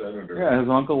was a senator. Yeah, his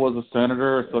uncle was a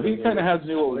senator, so he kind of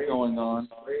knew what was going on.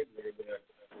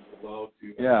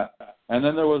 Yeah, and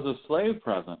then there was a slave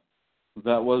present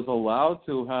that was allowed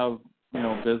to have,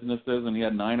 businesses, and he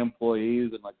had 9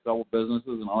 employees and several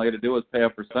businesses, and all he had to do was pay a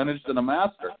percentage to the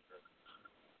master.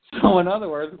 So in other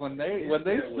words, when they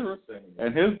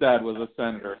and his dad was a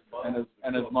senator, and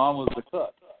his mom was the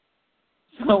cook.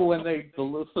 So when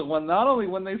not only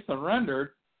when they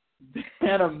surrendered, they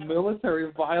had a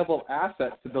military viable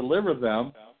asset to deliver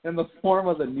them in the form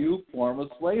of the new form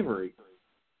of slavery.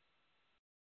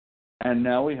 And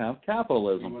now we have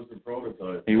capitalism.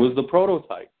 He was the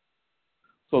prototype.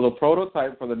 So the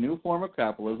prototype for the new form of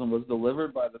capitalism was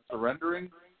delivered by the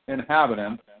surrendering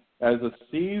inhabitant as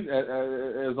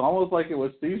almost like it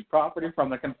was seized property from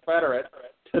the Confederate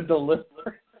to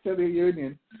deliver to the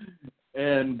Union.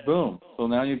 And boom. So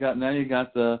now you have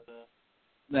the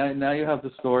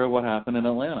story of what happened in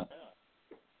Atlanta.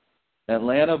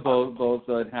 Atlanta, both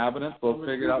the inhabitants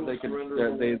figured out they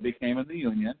became in the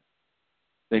Union.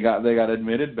 They got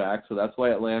admitted back, so that's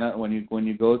why Atlanta. When you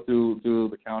go to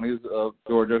the counties of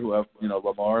Georgia who have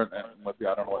Lamar and I don't know what the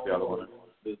other one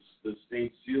is. The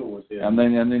state seal was hidden.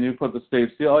 And then you put the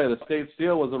state seal. Oh yeah, the state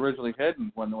seal was originally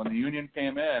hidden when the Union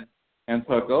came in and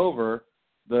took over.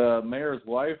 The mayor's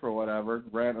wife or whatever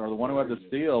or the one who had the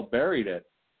seal buried it.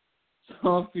 So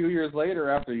a few years later,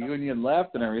 after the Union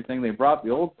left and everything, they brought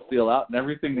the old seal out, and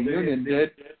everything the Union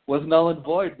did was null and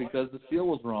void because the seal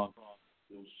was wrong.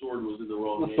 The sword was in the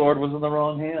wrong hand. The sword was in the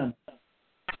wrong hand.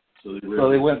 So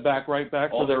they went right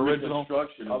back to their original.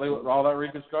 All that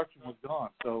reconstruction was gone.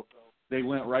 So they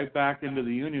went right back into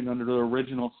the Union under the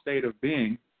original state of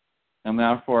being. And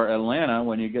now for Atlanta,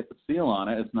 when you get the seal on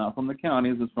it, it's not from the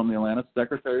counties, it's from the Atlanta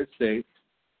Secretary of State.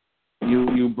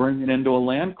 You bring it into a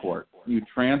land court. You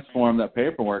transform that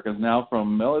paperwork as now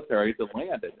from military to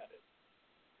landed.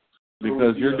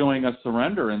 Because you're doing a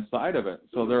surrender inside of it.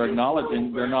 So they're not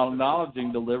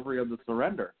acknowledging delivery of the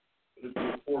surrender. It's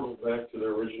a portal back to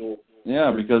their original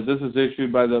Yeah, because this is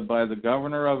issued by the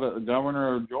governor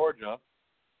of Georgia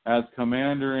as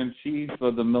commander-in-chief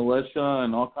of the militia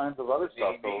and all kinds of other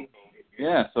stuff. So,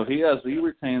 yeah, so he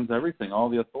retains everything, all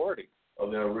the authority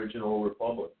of the original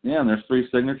republic. Yeah, and there's 3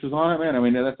 signatures on it, man. I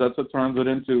mean, that's what turns it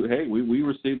into, hey, we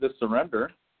received this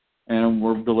surrender, and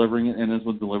we're delivering it, and it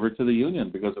was delivered to the Union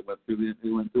because it went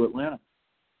through Atlanta.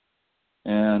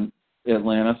 And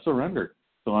Atlanta surrendered.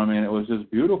 So, I mean, it was just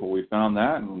beautiful. We found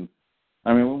that, and,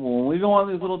 I mean, when we go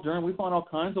on these little journeys, we find all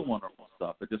kinds of wonderful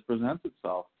stuff. It just presents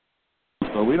itself.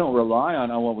 So we don't rely on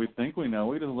what we think we know.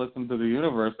 We just listen to the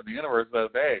universe, and the universe says,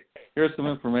 hey, here's some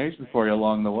information for you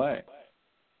along the way.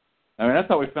 I mean, that's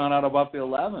how we found out about the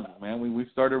 11s, man. We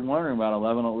started wondering about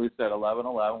 11. We said 11.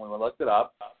 We looked it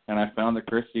up, and I found that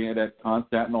Christianity at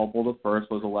Constantinople I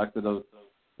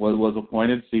was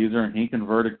appointed Caesar, and he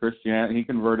converted Christianity. He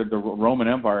converted the Roman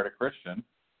Empire to Christian,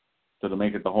 to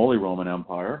make it the Holy Roman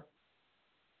Empire.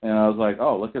 And I was like,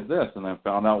 oh, look at this. And I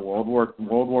found out World War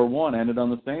I ended on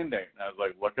the same date. And I was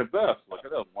like, look at this. Look at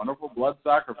this. Wonderful blood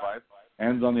sacrifice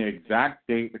ends on the exact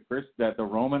date that the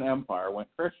Roman Empire went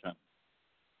Christian.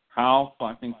 How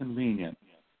fucking convenient.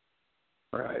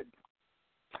 Right.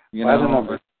 You know, the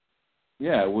numbers.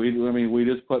 Yeah, we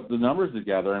just put the numbers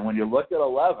together. And when you look at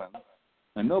 11,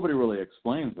 and nobody really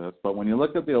explains this, but when you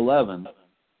look at the 11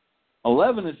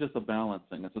 is just a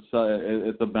balancing.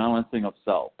 It's a balancing of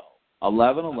self.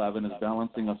 11 is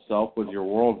balancing of self with your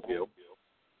worldview.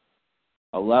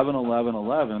 11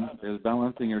 is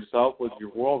balancing yourself with your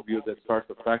worldview that starts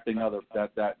affecting other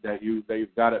that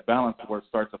you've got it balanced where it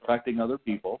starts affecting other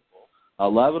people.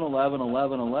 11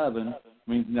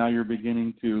 means now you're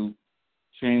beginning to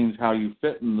change how you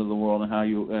fit into the world and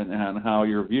how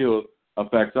your view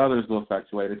affects others to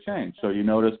effectuate a change. So you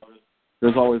notice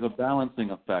there's always a balancing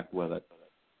effect with it.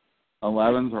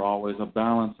 11s are always a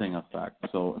balancing effect.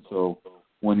 So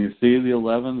when you see the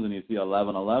 11s and you see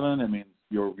 11, it means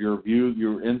your view,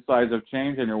 your insides have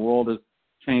changed, and your world has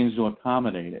changed to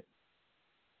accommodate it.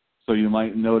 So you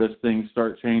might notice things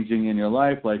start changing in your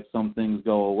life, like some things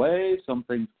go away, some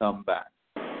things come back,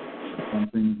 some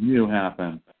things new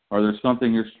happen, or there's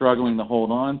something you're struggling to hold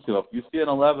on to. If you see an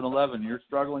 11, you're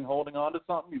struggling holding on to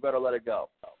something, you better let it go,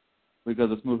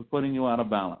 because it's putting you out of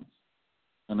balance.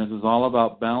 And this is all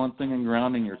about balancing and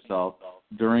grounding yourself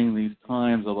during these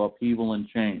times of upheaval and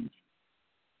change.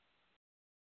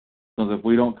 Because if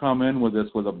we don't come in with this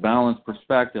with a balanced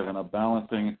perspective and a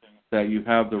balancing that you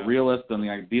have the realist and the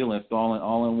idealist all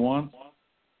in one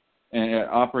and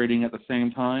operating at the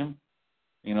same time,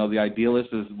 you know, the idealist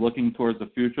is looking towards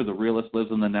the future, the realist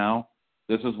lives in the now.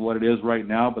 This is what it is right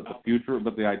now, but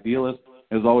the idealist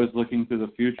is always looking to the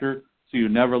future. So you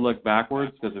never look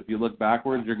backwards, because if you look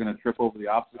backwards, you're going to trip over the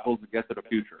obstacles to get to the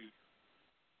future.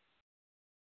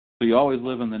 So you always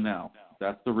live in the now.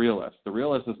 That's the realist. The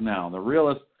realist is now. The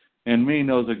realist in me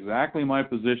knows exactly my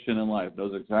position in life,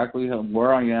 knows exactly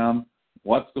where I am,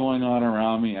 what's going on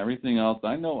around me, everything else.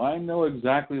 I know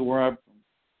exactly where I'm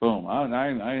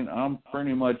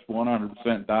pretty much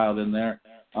 100% dialed in there.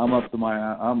 I'm up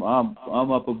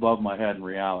above my head in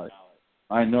reality.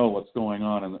 I know what's going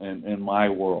on in my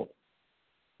world.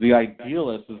 The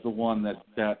idealist is the one that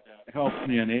helps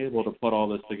me and able to put all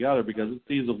this together, because it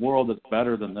sees a world that's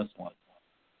better than this one.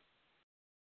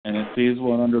 And it sees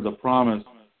one under the promise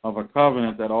of a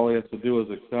covenant that all he has to do is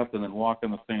accept and then walk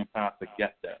in the same path to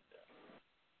get there.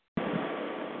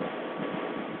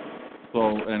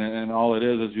 So, and all it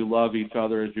is you love each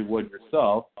other as you would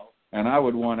yourself. And I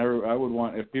would want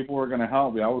if people were going to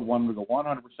help me, I would want them to go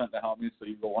 100% to help me. So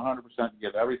you go 100% to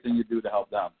give everything you do to help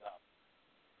them.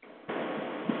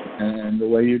 And the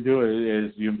way you do it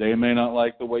is they may not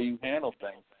like the way you handle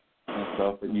things and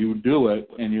stuff, but you do it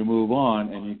and you move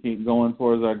on and you keep going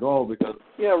towards that goal, because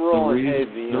rolling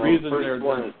heavy. The first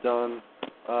one is done.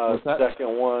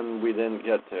 Second one we didn't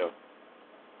get to.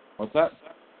 What's that?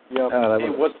 Yeah.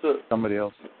 What's somebody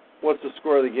else? What's the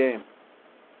score of the game?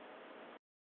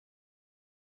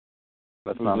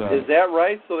 That's not Is that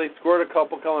right? So they scored a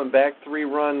couple coming back,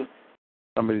 3-run.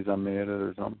 Somebody's unmuted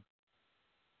or something.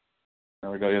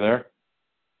 There we go. You there?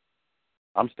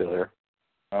 I'm still here.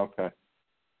 Okay.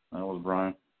 That was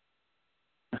Brian.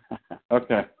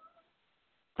 Okay.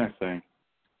 I think.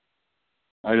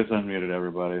 I just unmuted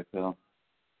everybody, so.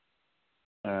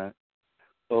 All right.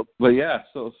 Well, but yeah,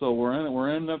 so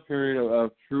we're in a period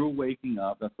of true waking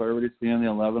up. That's why everybody's seeing the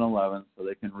 11, so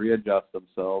they can readjust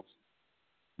themselves.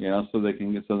 You know, so they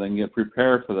can get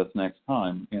prepared for this next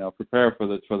time. You know, prepare for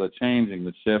the changing,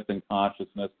 the shift in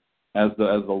consciousness as the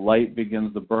light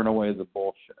begins to burn away the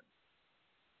bullshit.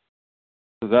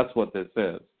 Because that's what this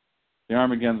is. The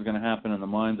Armageddon's going to happen in the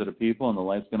minds of the people, and the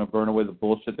light's going to burn away the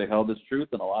bullshit they held as truth,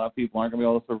 and a lot of people aren't going to be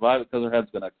able to survive it because their head's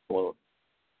going to explode.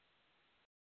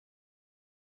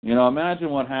 You know, imagine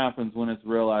what happens when it's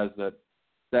realized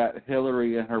that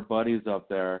Hillary and her buddies up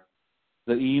there,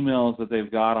 the emails that they've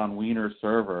got on Wiener's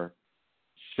server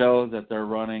show that they're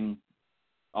running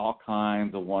all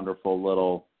kinds of wonderful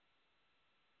little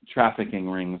trafficking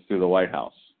rings through the White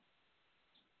House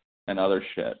and other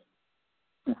shit.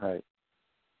 Right.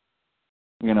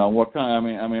 You know, what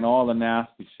kind? I mean, all the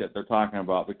nasty shit they're talking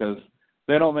about, because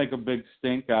they don't make a big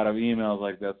stink out of emails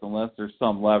like this unless there's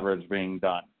some leverage being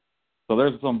done. So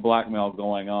there's some blackmail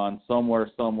going on somewhere,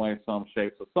 some way, some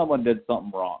shape. So someone did something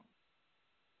wrong.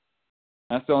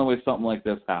 That's the only way something like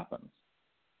this happens.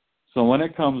 So when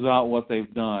it comes out what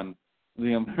they've done,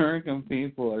 the American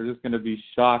people are just going to be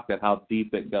shocked at how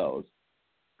deep it goes,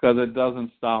 because it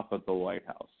doesn't stop at the White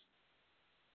House.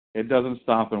 It doesn't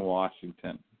stop in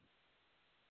Washington.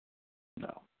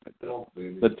 No, it don't.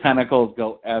 The tentacles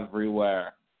go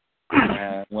everywhere.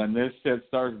 And when this shit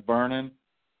starts burning,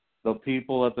 the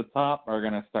people at the top are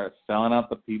going to start selling out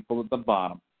the people at the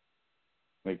bottom,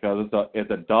 because it's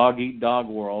a dog-eat-dog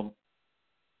world,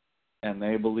 and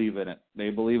they believe in it. They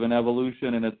believe in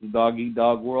evolution, and it's a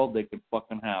dog-eat-dog world. They can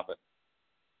fucking have it.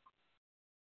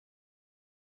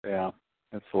 Yeah,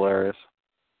 it's hilarious.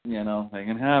 You know, they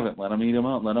can have it. Let them eat them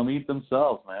out. Let them eat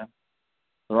themselves, man.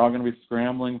 They're all going to be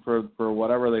scrambling for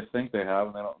whatever they think they have,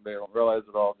 and they don't realize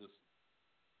it all. Just,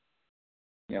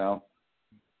 you know,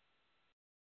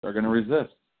 they're going to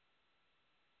resist.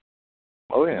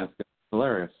 Oh yeah, and it's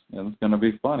hilarious, and it's going to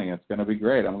be funny. It's going to be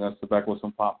great. I'm going to sit back with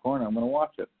some popcorn, and I'm going to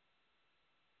watch it.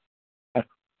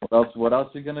 What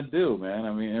else are you going to do, man?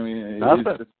 I mean,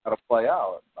 it's just got to play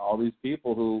out. All these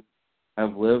people who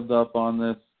have lived up on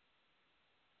this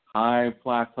high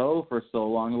plateau for so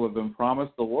long, who have been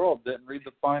promised the world, didn't read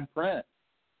the fine print.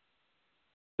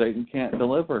 Satan can't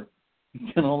deliver.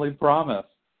 He can only promise.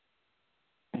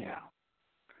 Yeah.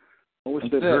 I wish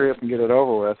they'd hurry up and get it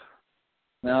over with.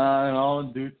 Nah, and all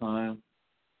in due time.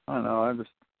 I don't know.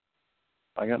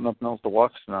 I got nothing else to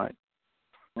watch tonight.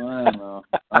 I don't know.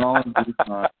 All in due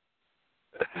time.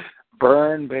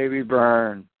 Burn, baby,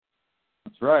 burn.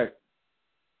 That's right.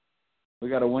 We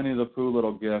got a Winnie the Pooh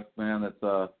little gift, man.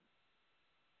 That's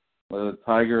where the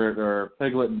tiger or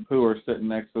Piglet and Pooh are sitting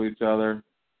next to each other,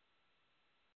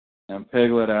 and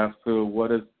Piglet asks Pooh,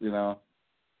 "What is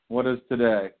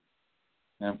today?"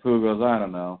 And Pooh goes, "I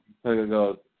don't know." Piglet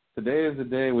goes, "Today is the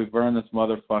day we burn this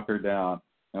motherfucker down."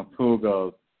 And Pooh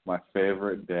goes, "My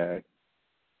favorite day."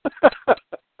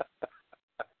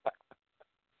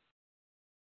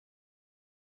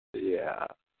 Yeah.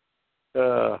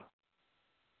 Go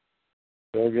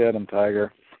get him,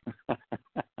 Tiger.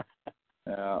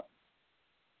 Yeah.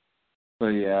 But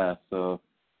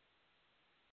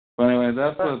anyway,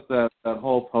 that's what that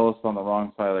whole post on the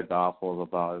wrong side of the gospel is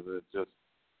about. Is it's just,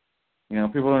 you know,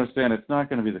 people understand it's not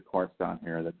going to be the courts down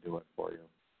here that do it for you.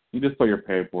 You just put your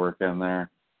paperwork in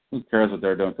there. Who cares what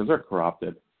they're doing? Because they're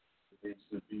corrupted.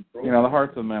 You know, the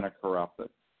hearts of men are corrupted.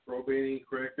 Probating,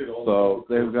 corrected. So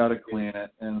they've got to clean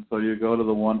it, and so you go to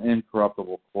the one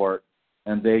incorruptible court,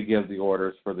 and they give the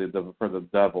orders for the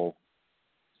devil,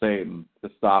 Satan, to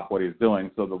stop what he's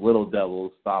doing. So the little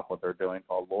devils stop what they're doing,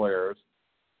 called lawyers,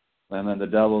 and then the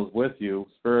devil's with you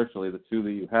spiritually. The two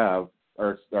that you have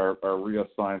are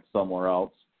reassigned somewhere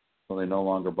else, so they no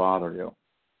longer bother you.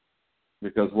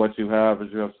 Because what you have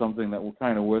is you have something that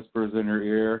kind of whispers in your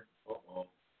ear. Uh-oh.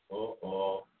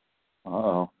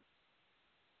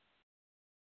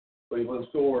 Cleveland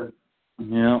scored.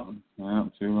 Yeah,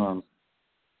 2 runs.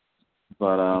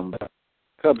 But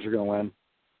Cubs are going to win.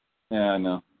 Yeah, I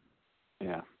know.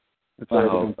 Yeah. It's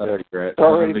that'd be great. It's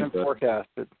already been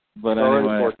forecasted. But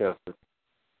anyway, forecasted.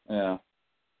 Yeah.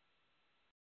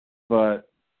 But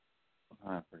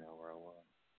I forgot where I was.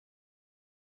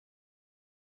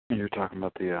 You're talking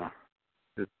about the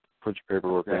put your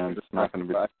paperwork in. It's not going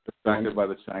to be distracted by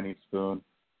the Chinese spoon.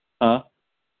 Huh?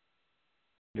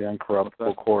 The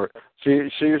incorruptible court. So you're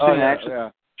saying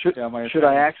should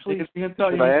I actually? You can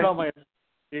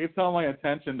tell my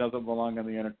attention doesn't belong in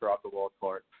the incorruptible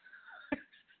court.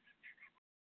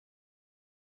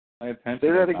 My attention.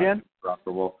 Say that again.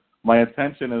 Incorruptible. My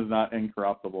attention is not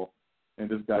incorruptible. It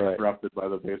just got corrupted by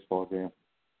the baseball game.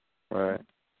 Right.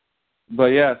 But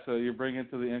yeah, so you bring it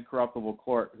to the incorruptible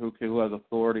court, who has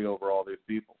authority over all these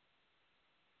people.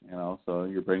 You know, so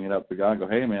you bring it up to God and go,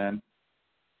 "Hey, man,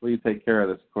 will you take care of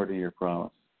this according to your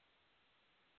promise?"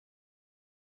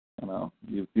 You know,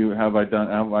 have I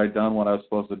done what I was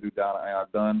supposed to do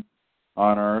I've done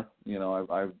on earth? You know,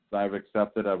 I've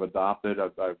accepted, I've adopted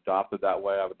that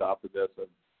way. I've adopted this.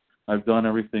 I've done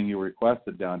everything you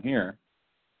requested down here.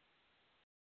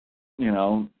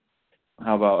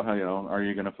 How about, are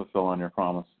you going to fulfill on your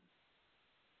promise?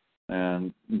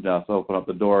 And just open up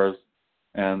the doors,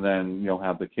 and then you'll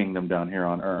have the kingdom down here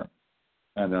on earth.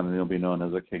 And then you'll be known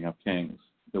as the King of Kings.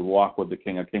 You'll walk with the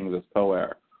King of Kings as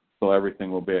co-heir. So everything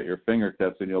will be at your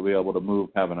fingertips, and you'll be able to move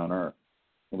heaven on earth.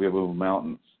 You'll be able to move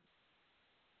mountains.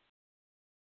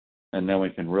 And then we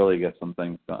can really get some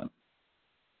things done.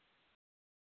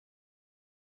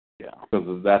 Yeah.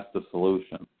 Because that's the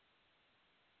solution.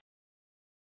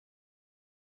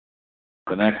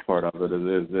 The next part of it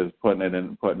is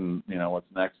putting what's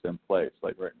next in place.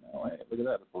 Like right now, hey, look at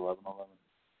that, it's 11:11.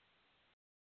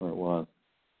 Where it was.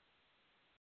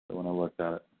 So when I looked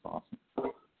at it, it's awesome.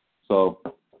 So,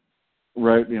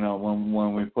 right,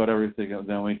 when we put everything,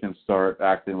 then we can start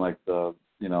acting like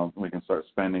we can start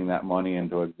spending that money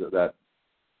into that,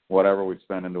 whatever we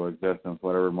spend into existence,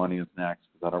 whatever money is next.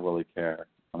 Because I don't really care.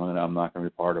 I'm not going to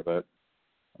be part of it.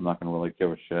 I'm not going to really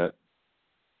give a shit.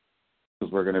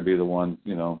 Because we're going to be the ones,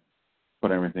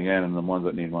 put everything in, and the ones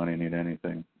that need money need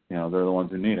anything. They're the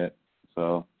ones who need it.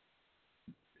 So,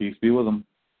 peace be with them.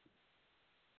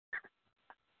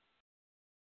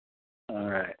 All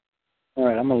right.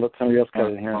 I'm going to let somebody else get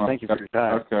in here. And thank you for your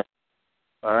time. Okay.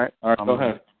 All right. Go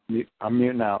ahead. I'm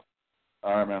muting out.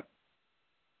 All right, man.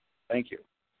 Thank you.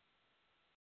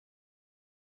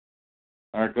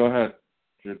 All right, go ahead.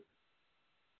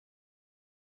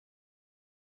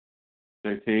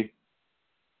 JT.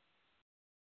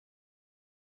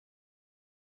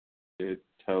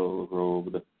 Toe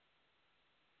robed.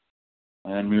 I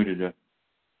unmuted you.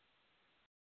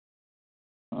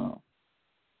 Oh.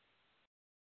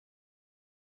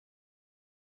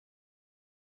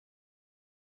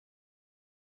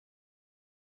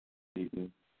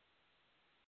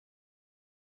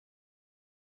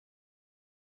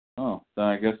 Oh, then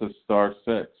I guess it's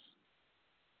 *6.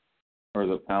 Or is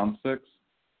it #6? I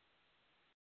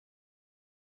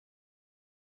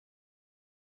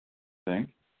think.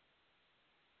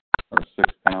 Or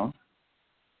 £6.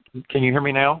 Can you hear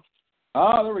me now?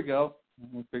 Oh, there we go.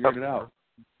 We figured it out.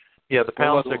 Yeah, the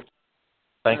 #6.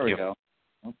 Thank you. There we go.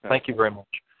 Okay. Thank you very much.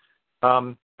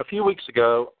 A few weeks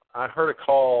ago, I heard a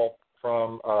call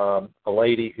from a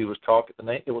lady who was talking.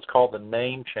 It was called the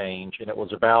name change, and it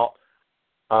was about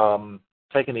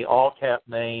taking the all-cap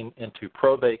name into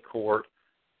probate court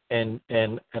and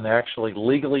actually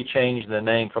legally changing the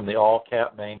name from the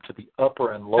all-cap name to the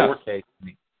upper and lowercase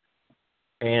name.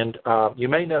 And you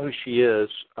may know who she is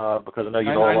because I know you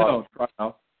know a lot. I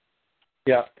know.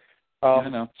 Yeah. I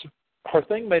know. Her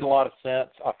thing made a lot of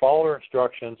sense. I followed her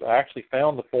instructions. I actually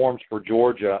found the forms for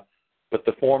Georgia, but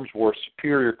the forms were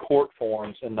superior court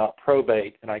forms and not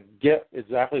probate. And I get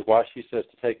exactly why she says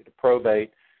to take it to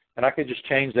probate. And I could just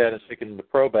change that and stick it into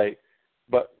probate.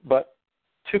 But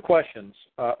two questions,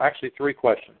 actually three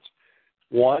questions.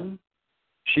 One,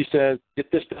 she says,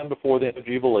 get this done before the end of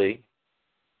Jubilee.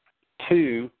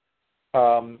 Two,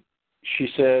 she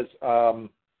says,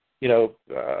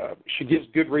 she gives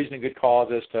good reason and good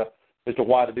cause as to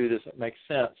why to do this. It makes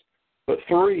sense. But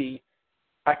three,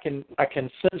 I can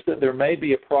sense that there may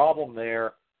be a problem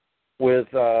there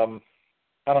with being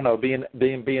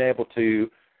able to.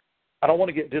 I don't want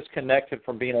to get disconnected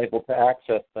from being able to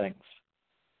access things.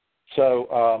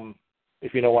 So,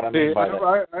 if you know what I mean by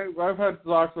that. I've had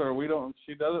talks with her.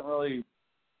 She doesn't really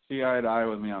see eye to eye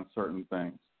with me on certain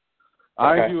things.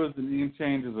 Okay. I view as the name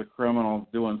change as a criminal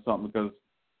doing something because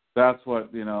that's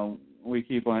what, we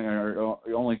keep on,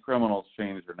 only criminals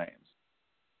change their names.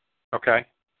 Okay.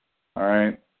 All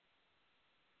right.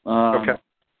 Okay.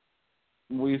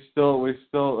 We still,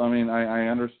 I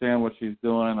understand what she's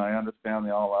doing. I understand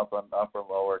the all upper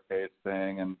lowercase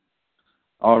thing and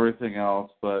everything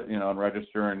else, but, and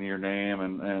registering your name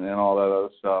and all that other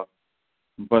stuff.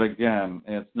 But again,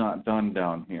 it's not done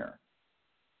down here.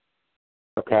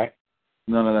 Okay.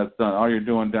 None of that's done. All you're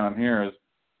doing down here is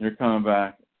you're coming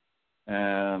back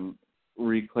and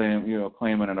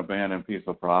claiming an abandoned piece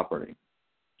of property.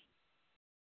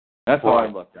 That's how I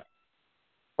look at it.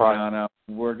 Right. Now,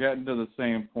 we're getting to the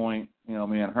same point, me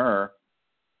and her,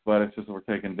 but it's just we're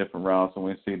taking different routes and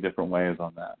we see different ways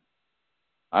on that.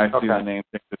 I see the name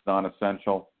change as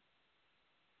non-essential.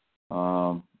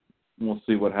 We'll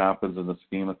see what happens in the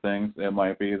scheme of things. It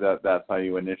might be that's how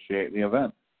you initiate the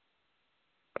event.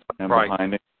 And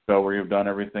behind it, show where you've done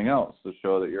everything else to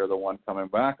show that you're the one coming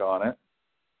back on it,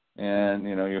 and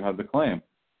you have the claim.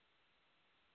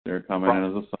 You're coming in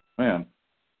as a son of man,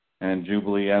 and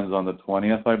Jubilee ends on the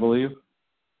 20th, I believe.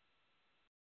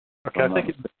 Okay, I think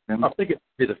it'd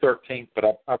be the 13th,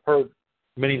 but I've heard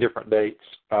many different dates.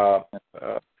 I've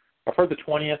heard the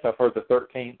 20th. I've heard the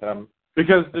 13th.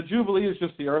 Because the Jubilee is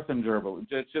just the earthen Jubilee.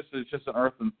 It's just an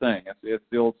earthen thing. It's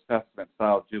the Old Testament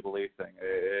style Jubilee thing.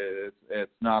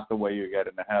 It's not the way you get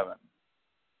into heaven.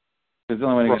 Because the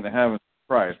only way to get into heaven is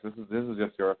Christ. This is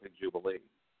just the earthly Jubilee.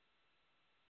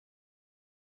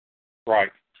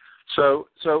 Right. So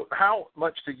how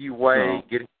much do you weigh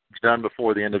getting done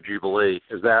before the end of Jubilee?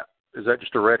 Is that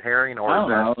just a red herring, or I don't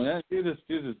know. Yeah, you just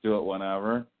do it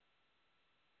whenever.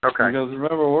 Okay. Because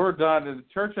remember, we're done. The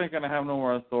church ain't going to have no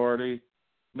more authority.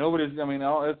 Nobody's. I mean,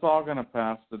 it's all going to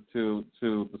pass to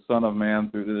the Son of Man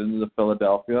through the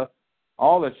Philadelphia.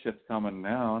 All this shit's coming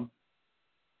down.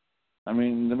 I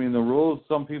mean, the rules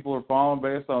some people are following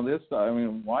based on this. I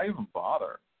mean, why even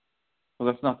bother?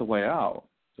 Well, that's not the way out.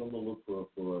 Someone look for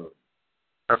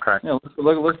Okay. Yeah,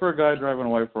 look for a guy driving a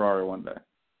white Ferrari one day.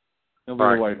 He'll be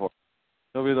the white horse.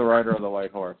 He'll be the rider of the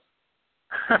white horse.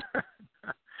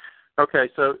 Okay,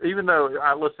 so even though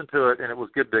I listened to it and it was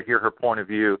good to hear her point of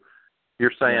view,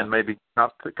 you're saying maybe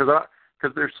not because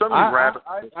there's so many rabbits.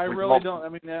 I really don't. I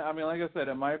mean, like I said,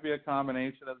 it might be a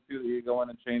combination of the two that you go in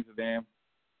and change the name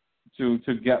to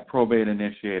get probate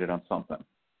initiated on something.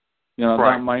 You know,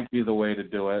 that might be the way to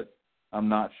do it. I'm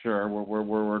not sure. We're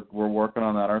working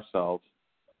on that ourselves.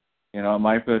 You know, it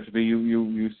might be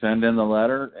you send in the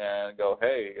letter and go,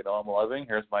 hey, you know, I'm living.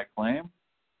 Here's my claim.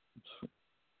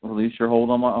 Release your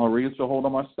hold on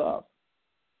my stuff.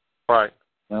 Right.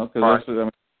 You know, because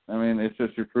I mean, it's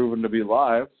just you're proven to be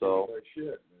live. So give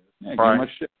me my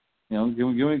shit. You know,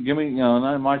 give me. You know,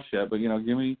 not my shit, but you know,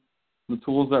 give me the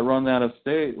tools that run that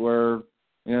estate where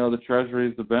you know the Treasury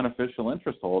is the beneficial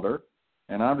interest holder,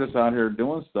 and I'm just out here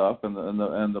doing stuff, and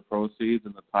the proceeds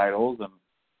and the titles and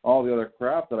all the other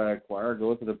crap that I acquire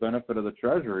go to the benefit of the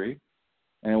Treasury.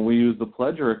 And we use the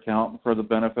pledger account for the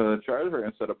benefit of the Treasury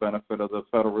instead of benefit of the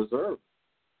Federal Reserve.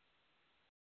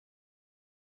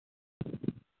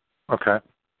 Okay.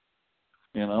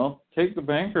 You know, take the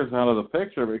bankers out of the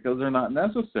picture because they're not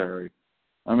necessary.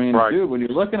 I mean, dude, when you're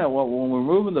looking at when we're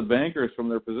moving the bankers from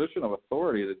their position of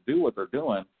authority to do what they're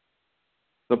doing,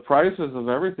 the prices of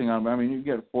everything I mean, you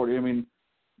get 40. I mean,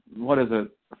 what is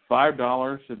it?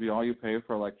 $5 should be all you pay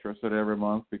for electricity every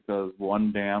month because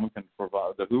one dam can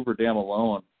provide, the Hoover Dam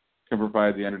alone can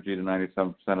provide the energy to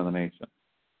 97% of the nation.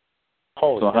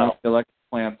 Holy so how many electric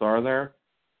plants are there?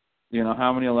 You know,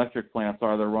 how many electric plants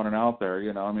are there running out there?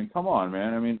 You know, I mean, come on,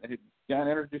 man. I mean,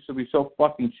 energy should be so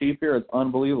fucking cheap here, it's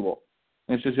unbelievable.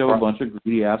 And it's just you have a bunch of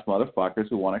greedy-ass motherfuckers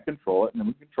who want to control it, and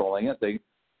in controlling it, they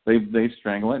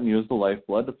strangle it and use the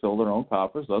lifeblood to fill their own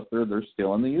coffers. Thus, they're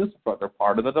stealing the use. They're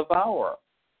part of the devourer.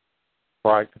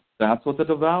 Right. That's what the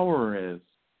devourer is.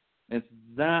 It's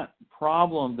that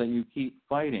problem that you keep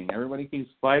fighting. Everybody keeps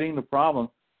fighting the problem,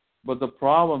 but the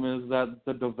problem is that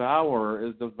the devourer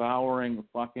is devouring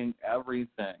fucking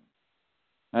everything.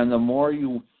 And the more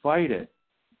you fight it,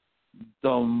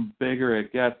 the bigger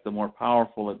it gets, the more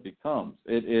powerful it becomes.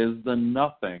 It is the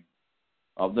nothing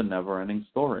of the never-ending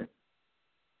story.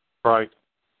 Right.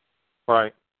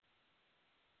 Right.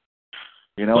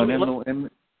 You know,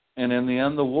 and in the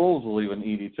end, the wolves will even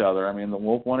eat each other. I mean, the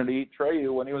wolf wanted to eat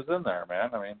Treyu when he was in there, man.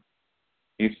 I mean,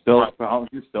 he still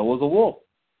was a wolf,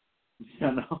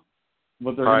 you know.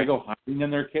 But they're going to go hiding in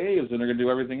their caves, and they're going to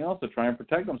do everything else to try and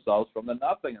protect themselves from the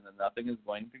nothing, and the nothing is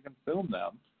going to consume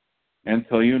them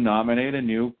until you nominate a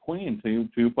new queen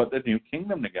to put the new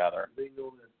kingdom together. They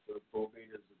know that probate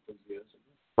is ecclesiastical.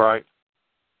 Right.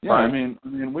 Yeah, I mean,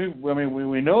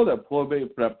 we know that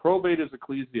probate is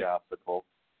ecclesiastical,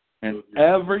 and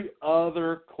every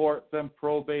other court than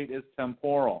probate is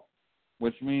temporal,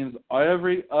 which means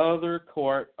every other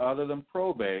court other than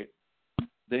probate,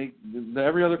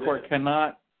 every other court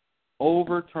cannot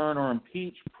overturn or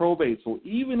impeach probate. So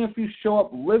even if you show up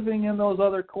living in those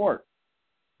other courts,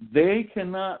 they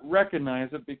cannot recognize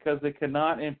it because they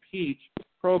cannot impeach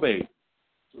probate.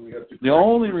 So the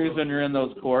only reason you're in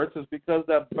those courts is because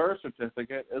that birth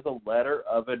certificate is a letter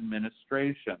of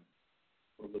administration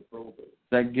from the probate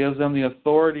that gives them the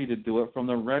authority to do it from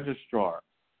the registrar,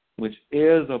 which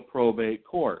is a probate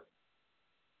court.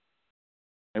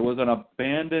 It was an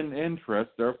abandoned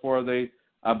interest, therefore they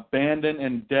abandoned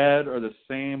and dead are the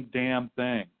same damn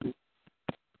thing.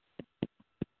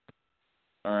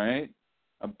 All right?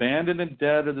 Abandoned and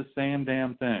dead are the same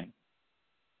damn thing.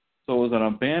 So it was an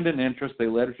abandoned interest they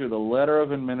let you the letter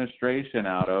of administration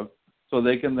out of so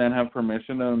they can then have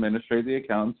permission to administrate the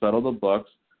account and settle the books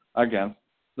against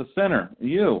the sinner,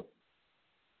 you,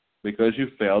 because you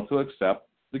failed to accept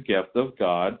the gift of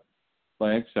God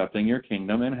by accepting your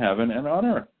kingdom in heaven and on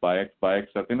earth, by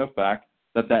accepting the fact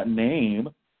that name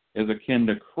is akin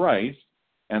to Christ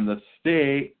and the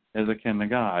state is akin to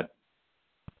God.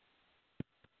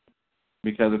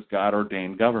 because it's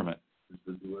God-ordained government. It's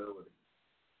the duality.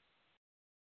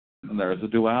 And there is a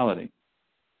duality.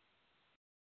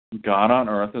 God on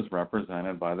earth is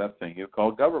represented by that thing you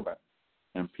call government.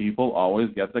 And people always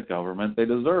get the government they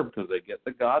deserve because they get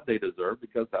the God they deserve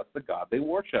because that's the God they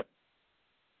worship.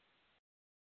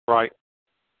 Right.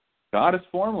 God is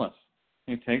formless.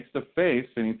 He takes the face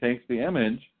and he takes the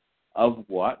image of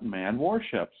what man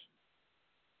worships.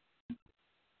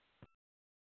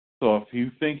 So if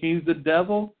you think he's the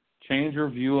devil, change your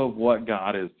view of what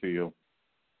God is to you.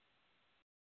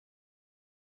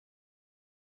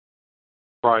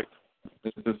 Right.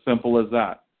 It's as simple as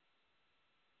that.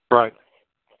 Right.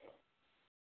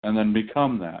 And then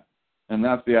become that. And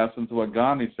that's the essence of what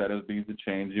Gandhi said, is be the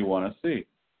change you want to see.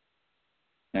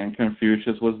 And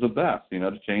Confucius was the best.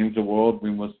 To change the world,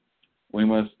 to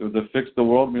fix the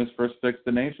world, we must first fix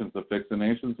the nations. To fix the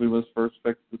nations, we must first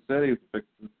fix the cities,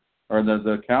 or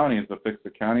the counties. To fix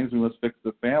the counties, we must fix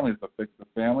the families. To fix the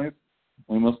families,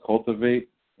 we must cultivate,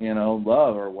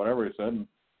 love, or whatever he said. And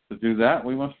to do that,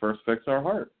 we must first fix our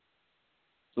heart.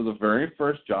 So the very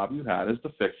first job you had is to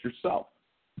fix yourself.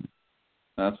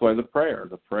 That's why the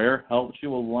prayer helps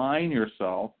you align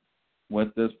yourself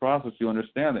with this process. You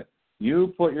understand it.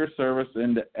 You put your service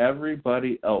into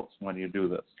everybody else when you do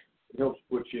this. It helps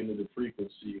put you into the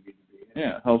frequency you need to be in.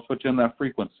 Yeah, it helps put you in that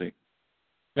frequency.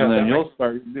 Yeah, and then you'll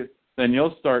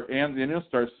start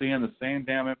seeing the same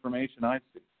damn information I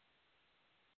see.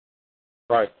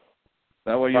 Right.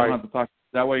 That way you don't have to talk.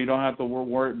 That way you don't have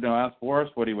to ask Boris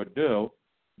what he would do.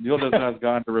 You'll just ask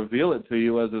God to reveal it to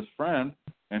you as his friend,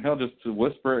 and he'll just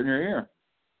whisper it in your ear.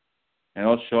 And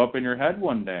it'll show up in your head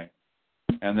one day.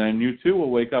 And then you too will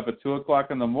wake up at 2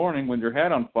 o'clock in the morning with your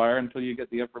head on fire until you get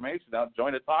the information out,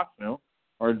 join a talk show,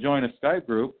 or join a Skype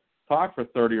group, talk for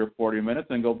 30 or 40 minutes,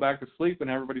 and go back to sleep, and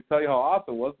everybody tell you how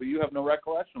awesome it was, but you have no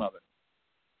recollection of it.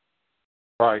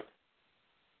 Right.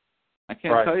 I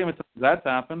can't tell you until that's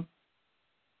happened.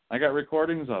 I got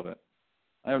recordings of it.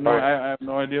 I have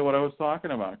no idea what I was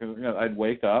talking about, because I'd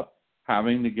wake up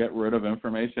having to get rid of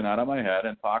information out of my head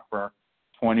and talk for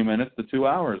 20 minutes to 2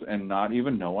 hours and not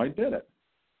even know I did it.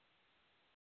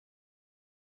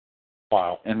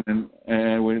 Wow. And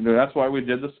that's why we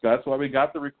did this. That's why we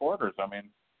got the recorders. I mean,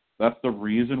 that's the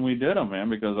reason we did them, man,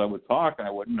 because I would talk and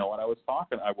I wouldn't know what I was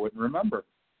talking. I wouldn't remember.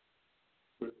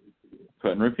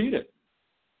 Couldn't repeat it.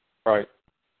 Right.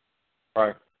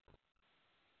 Right.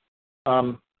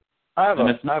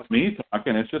 It's not me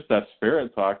talking. It's just that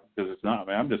spirit talking, because it's not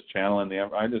me. I'm just channeling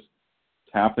I just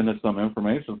tapped into some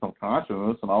information, some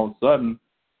consciousness, and all of a sudden,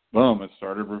 boom, it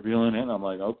started revealing it. I'm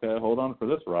like, okay, hold on for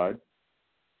this ride.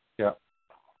 Yeah.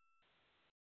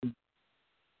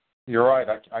 You're right.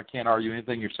 I can't argue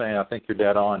anything you're saying. I think you're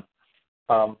dead on.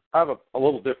 I have a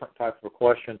little different type of a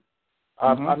question.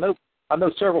 I know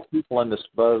several people in this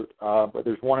boat, but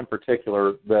there's one in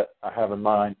particular that I have in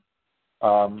mind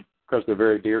because they're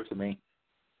very dear to me.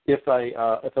 If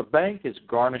a bank is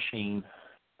garnishing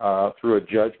through a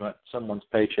judgment someone's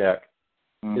paycheck,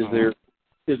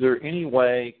 is there any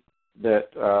way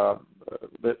that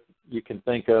that you can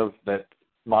think of that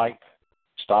might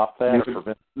stop that?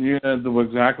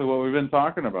 Exactly what we've been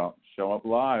talking about. Show up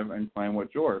live and claim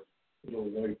what's yours.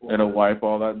 It'll wipe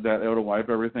all that debt. It'll wipe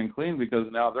everything clean, because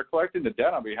now they're collecting the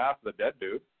debt on behalf of the dead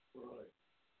dude. Right.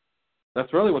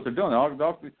 That's really what they're doing.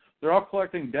 They're all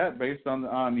collecting debt based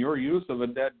on your use of a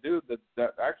dead dude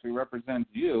that actually represents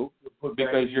you,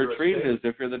 because you're treated as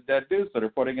if you're the dead dude. So they're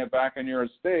putting it back in your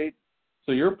estate.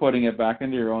 So you're putting it back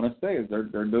into your own estate. So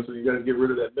you got to get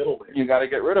rid of that middleman. You got to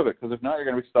get rid of it, because if not, you're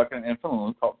going to be stuck in an infinite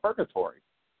loop called purgatory.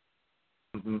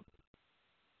 Mm-hmm.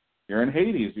 You're in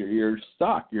Hades. You're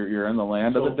stuck. You're in the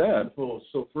land of the dead.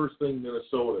 So first thing,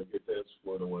 Minnesota, get that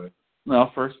squared away.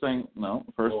 First thing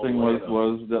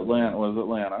was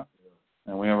Atlanta,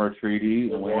 and we have our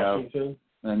treaty, and we Washington.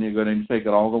 And you're going to take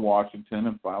it all to Washington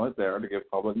and file it there to give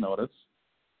public notice.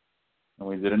 And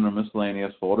we did it in a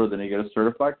miscellaneous folder. Then you get a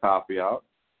certified copy out.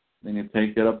 Then you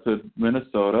take it up to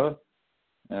Minnesota,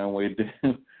 and we did.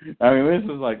 I mean, this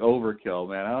is like overkill,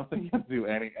 man. I don't think you have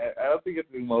to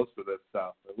do most of this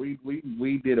stuff. But we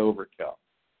did overkill.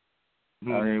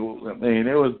 Mm-hmm. I mean,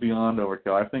 it was beyond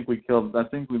overkill. I think we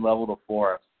leveled a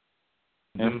forest.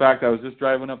 Mm-hmm. In fact, I was just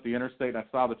driving up the interstate, and I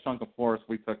saw the chunk of forest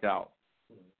we took out.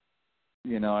 I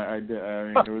did. I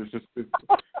mean, it was just.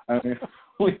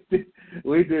 We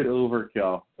did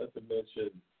overkill. Not to mention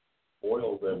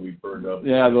oil that we burned up.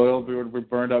 Yeah, the oil we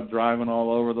burned up driving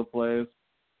all over the place.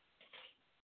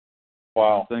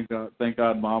 Wow. Thank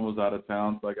God Mom was out of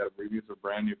town, so I got to use a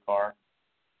brand new car.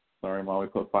 Sorry, Mom, we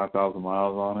put 5,000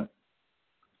 miles on it.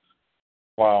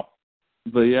 Wow.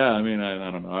 But yeah, I mean,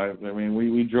 I don't know. I mean,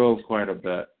 we drove quite a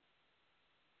bit.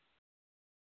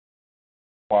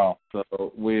 Wow.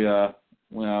 So we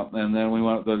and then we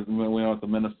went to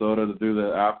Minnesota to do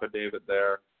the affidavit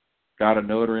there. Got a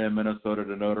notary in Minnesota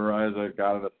to notarize it.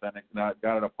 Got it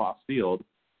apostilled,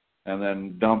 and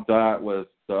then dumped that with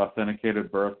the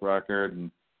authenticated birth record.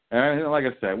 And like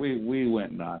I said, we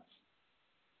went nuts.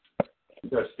 You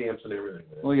got stamps and everything.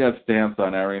 Man. We got stamps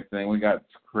on everything. We got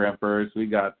crimpers. We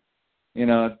got, we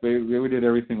did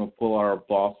everything with pull our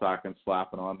ball sack and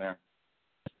slap it on there.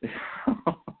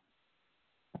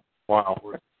 Wow.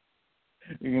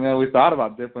 We thought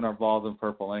about dipping our balls in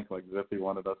purple ink like Zippy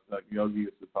wanted us, like Yogi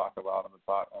used to talk about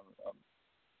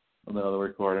on the other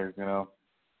recordings,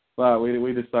 But we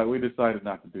decided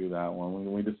not to do that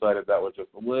one. We decided that was just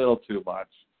a little too much.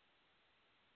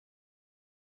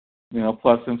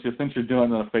 Plus since you're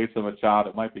doing it in the face of a child,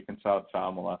 it might be child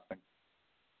molesting.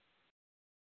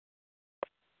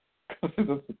 That's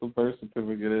what the birth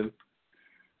certificate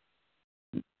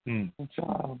is. A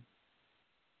child.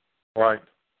 Right.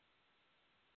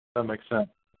 That makes sense.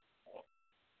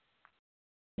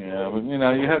 Yeah, but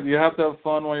you have to have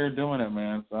fun while you're doing it,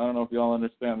 man. So I don't know if y'all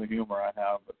understand the humor I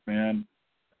have, but man,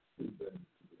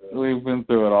 we've been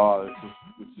through it all.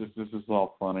 It's just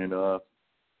all funny to us.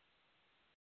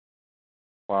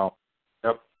 Wow.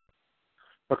 Yep.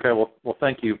 Okay. Well,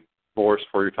 thank you, Boris,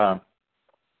 for your time.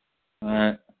 All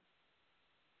right.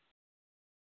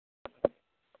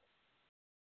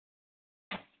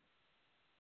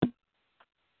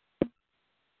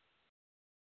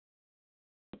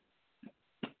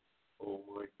 Oh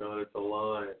my God, it's a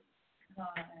lie.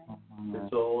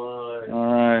 It's a lie.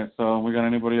 All right. So we got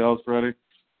anybody else ready?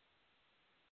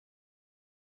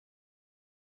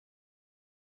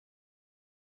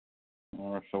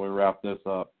 Or shall we wrap this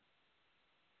up?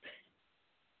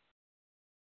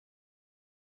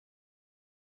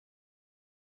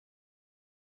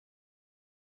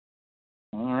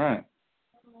 All right.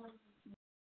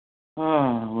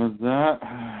 With that,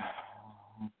 I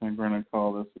think we're going to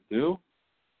call this a do.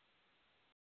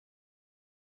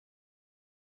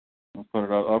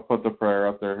 I'll put the prayer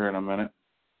up there here in a minute.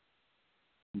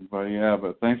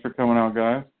 But thanks for coming out,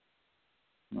 guys.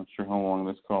 Not sure how long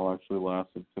this call actually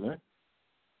lasted today.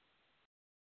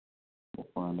 We'll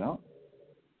find out.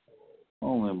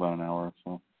 Only about an hour or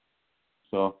so.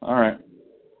 So, all right.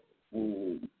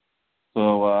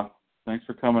 So, thanks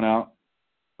for coming out.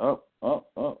 Someone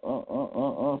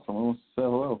wants to say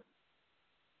hello.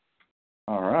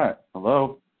 All right.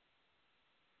 Hello.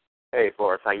 Hey,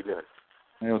 Boris, how you doing?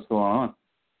 Hey, what's going on?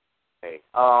 Hey,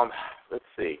 let's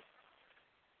see.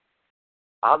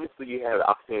 Obviously, you had the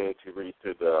opportunity to read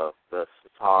through the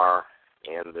Sitar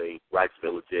and the Rights of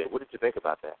Illegit. What did you think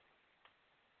about that?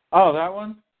 Oh, that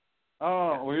one?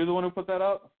 Oh, were you the one who put that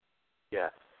up? Yeah.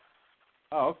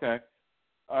 Oh, okay.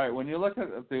 All right. When you look at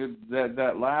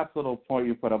that last little point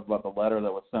you put up about the letter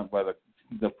that was sent by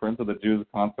the Prince of the Jews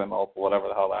of Constantinople, whatever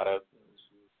the hell that is.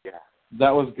 Yeah.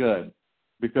 That was good.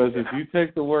 Because if you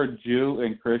take the word Jew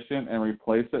and Christian and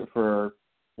replace it for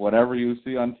whatever you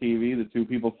see on TV, the two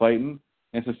people fighting,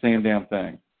 it's the same damn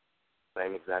thing.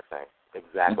 Same exact thing.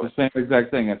 Exactly. It's the same exact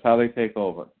thing. It's how they take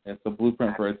over. It's the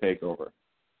blueprint for a takeover.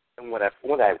 And what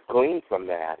I've gleaned from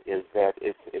that is that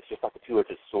it's just like a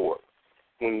two-edged sword.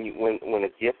 When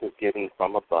a gift is given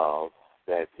from above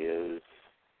that is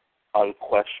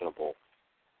unquestionable,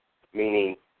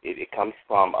 meaning it comes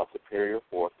from a superior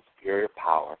force, a superior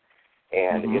power,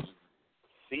 and if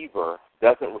the receiver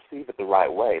doesn't receive it the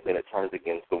right way, then it turns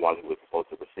against the one who was supposed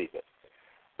to receive it.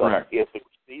 But Correct. if the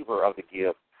receiver of the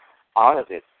gift honors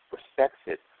it, respects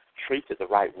it, treats it the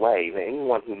right way, then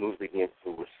anyone who moves against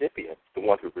the recipient, the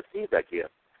one who received that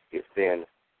gift, is then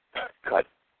cut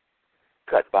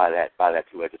by that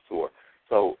two-edged sword.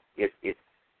 So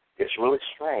it's really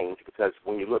strange because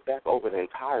when you look back over the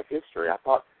entire history, I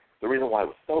thought the reason why it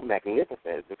was so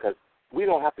magnificent is because we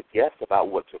don't have to guess about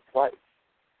what took place.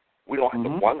 We don't have to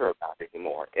wonder about it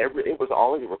anymore. It was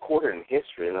already recorded in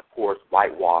history and, of course,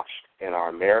 whitewashed in our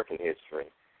American history,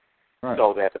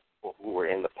 so that the people who were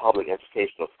in the public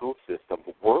educational school system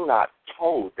were not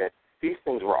told that these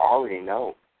things were already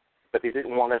known, but they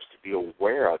didn't want us to be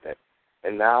aware of it.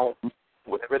 And now,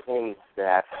 with everything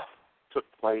that took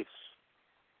place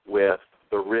with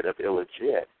the writ of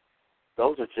illegit,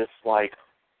 those are just like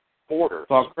borders.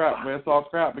 It's all crap. It's all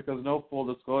crap because no full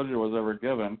disclosure was ever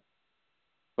given.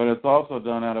 But it's also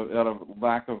done out of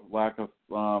lack of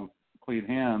clean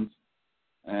hands,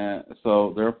 and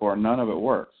so therefore none of it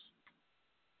works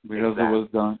because it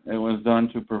was done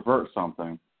to pervert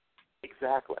something.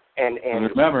 Exactly. And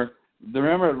remember the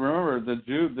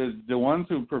ones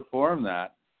who performed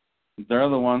that they're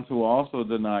the ones who also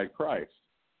deny Christ.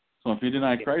 So if you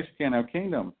deny Christ, you can't have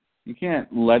kingdom. You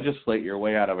can't legislate your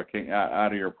way out of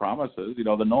your promises. You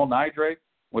know, the null nitrate,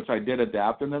 which I did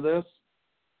adapt into this.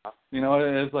 You know,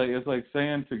 it's like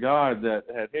saying to God that,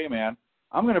 hey man,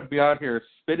 I'm going to be out here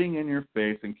spitting in your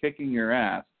face and kicking your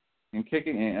ass and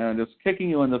kicking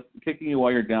you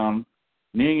while you're down,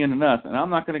 kneeing in the nuts, and I'm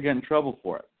not going to get in trouble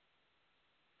for it.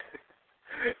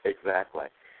 Exactly.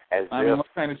 What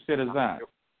kind of shit is that?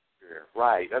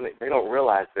 Right. I mean, they don't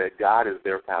realize that God is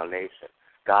their foundation.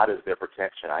 God is their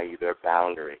protection, i.e. their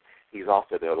boundary. He's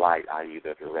also their light, i.e.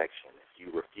 their direction. If you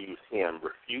refute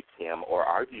him, or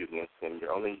argue against him,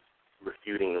 you're only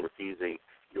refuting and refusing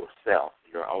yourself,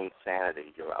 your own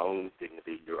sanity, your own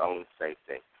dignity, your own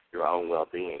safety, your own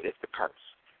well-being. It's the curse.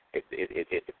 It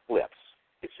flips.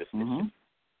 It's just you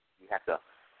have to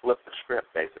flip the script,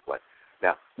 basically.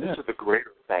 Now, this is the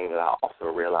greater thing that I also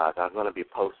realized. I'm going to be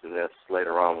posting this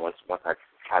later on once I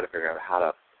try to figure out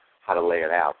how to lay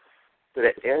it out, so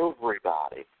that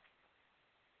everybody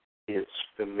is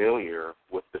familiar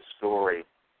with the story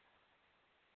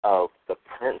of the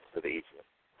prince of Egypt,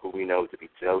 who we know to be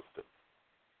Joseph.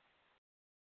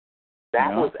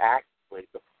 That was actually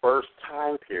the first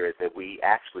time period that we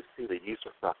actually see the use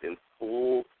of stuff in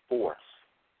full force.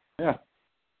 Yeah.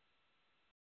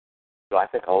 So I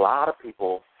think a lot of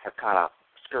people have kind of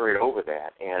scurried over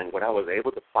that, and what I was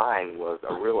able to find was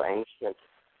a real ancient,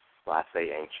 well, I say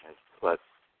ancient, but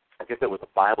I guess it was a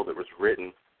Bible that was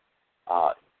written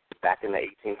back in the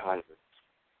 1800s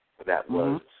that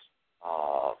was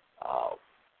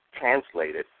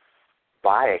translated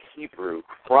by a Hebrew,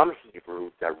 from Hebrew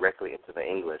directly into the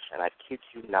English. And I kid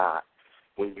you not,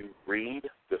 when you read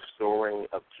the story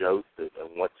of Joseph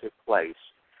and what took place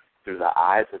through the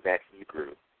eyes of that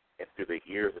Hebrew and through the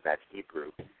ears of that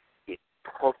Hebrew, it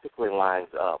perfectly lines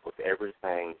up with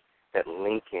everything that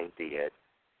Lincoln did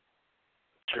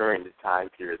during the time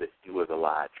period that he was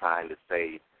alive, trying to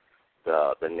save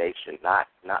the nation, not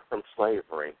from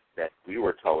slavery that we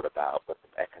were told about, but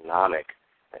from economic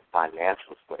and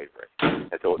financial slavery.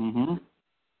 And so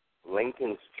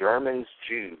Lincoln's German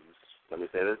Jews, let me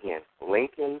say this again,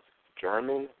 Lincoln's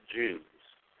German Jews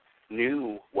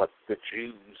knew what the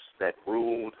Jews that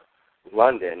ruled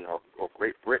London or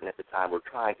Great Britain at the time were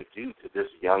trying to do to this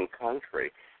young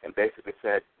country, and basically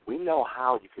said, we know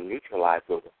how you can neutralize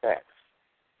those effects.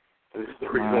 And this is the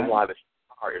reason why the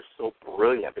Shah is so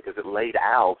brilliant, because it laid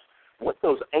out what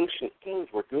those ancient kings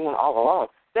were doing all along.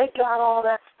 They got all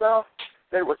that stuff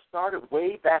that was started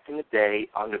way back in the day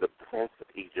under the Prince of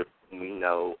Egypt, whom we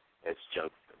know as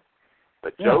Joseph.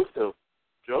 But Joseph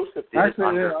did actually,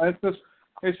 it under...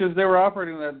 it's just they were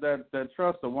operating that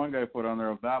trust that one guy put on there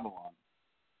of Babylon.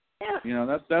 Yeah. You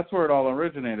know, that's where it all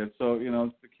originated. So, you know,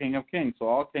 it's the King of Kings. So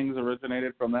all kings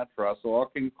originated from that trust. So all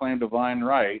kings claim divine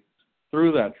right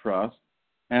through that trust.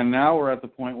 And now we're at the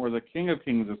point where the King of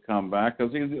Kings has come back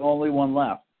because he's the only one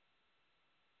left.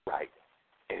 Right.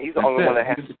 And he's the only one that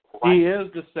has... He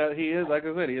is, like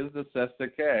I said, he is the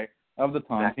Sestake of the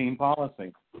Tontine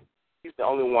policy. He's the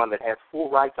only one that has full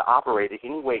right to operate it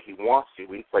any way he wants to.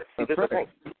 But see, this is the thing.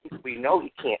 We know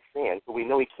he can't sin, so we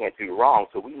know he can't do wrong,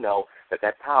 so we know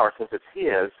that power, since it's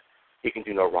his, he can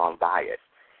do no wrong by it.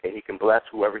 And he can bless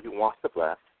whoever he wants to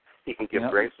bless. He can give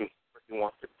grace to whoever he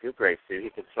wants to give grace to.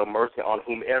 He can show mercy on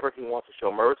whomever he wants to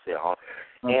show mercy on.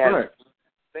 The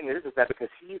thing is that because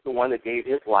he's the one that gave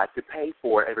his life to pay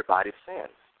for everybody's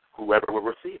sins, whoever will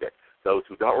receive it. Those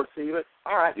who don't receive it,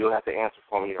 all right, you'll have to answer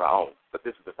for your own. But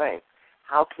this is the thing.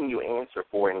 How can you answer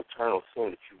for an eternal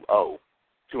sin that you owe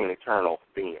to an eternal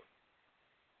being?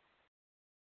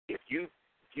 If you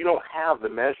don't have the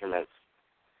measurements,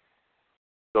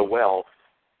 the wealth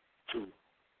to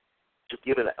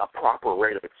give it a proper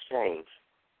rate of exchange,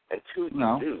 until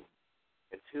you do.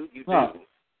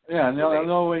 Yeah, and the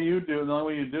only way you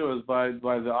do is by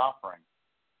the offering.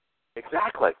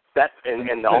 Exactly. That's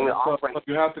and the only offering. So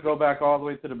you have to go back all the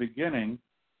way to the beginning,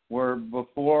 where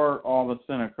before all the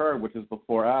sin occurred, which is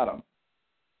before Adam.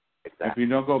 Exactly. If you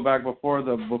don't go back before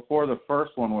the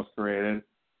first one was created,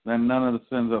 then none of the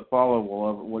sins that follow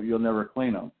you'll never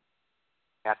clean them.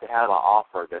 You have to have an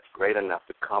offer that's great enough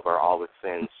to cover all the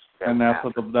sins. And that's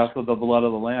what the blood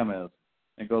of the Lamb is.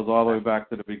 It goes all the way back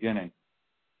to the beginning.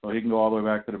 So you can go all the way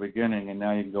back to the beginning, and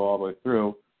now you can go all the way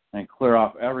through and clear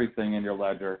off everything in your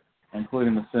ledger,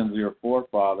 including the sins of your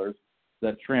forefathers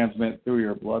that transmit through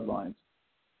your bloodlines.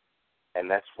 And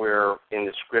that's where, in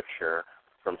the Scripture,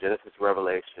 from Genesis to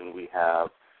Revelation, we have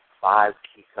 5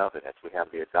 key covenants. We have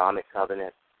the Adamic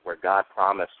covenant, where God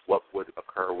promised what would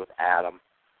occur with Adam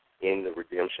in the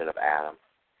redemption of Adam.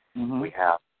 We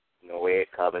have the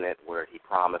Noahic covenant, where he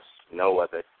promised Noah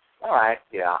that all right,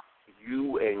 yeah,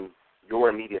 you and your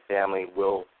immediate family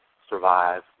will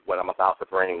survive what I'm about to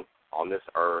bring on this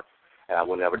earth, and I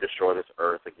will never destroy this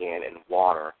earth again in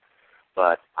water,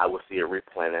 but I will see it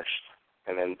replenished.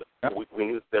 And then we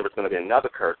knew there was going to be another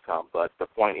curse come, but the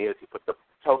point is he put the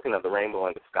token of the rainbow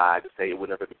in the sky to say it would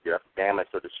never be damaged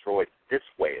or destroyed this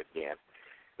way again.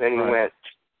 Then he went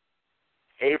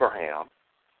to Abraham,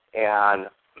 and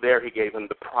there he gave him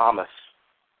the promise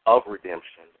of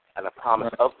redemption and the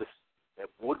promise of the that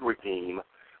would redeem,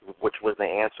 which was the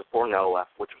answer for Noah,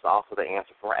 which was also the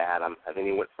answer for Adam. And then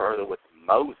he went further with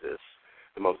Moses,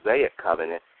 the Mosaic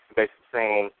covenant, basically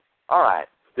saying, all right,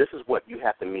 this is what you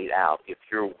have to meet out if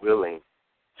you're willing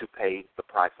to pay the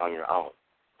price on your own.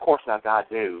 Of course, now God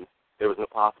knew there was no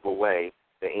possible way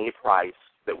that any price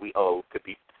that we owe could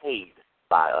be paid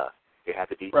by us. It had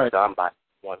to be done by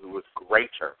one who was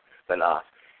greater than us.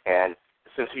 And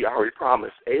since he already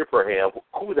promised Abraham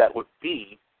who that would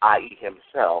be, i.e.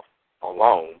 himself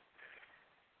alone,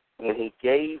 when he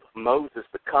gave Moses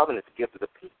the covenant to give to the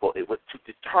people, it was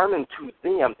to determine to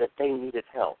them that they needed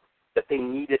help, that they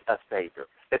needed a Savior,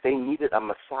 that they needed a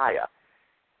Messiah.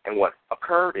 And what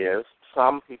occurred is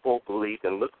some people believed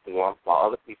and looked for him, while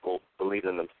other people believed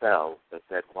in themselves and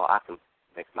said, well, I can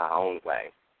make my own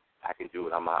way. I can do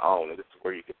it on my own. And this is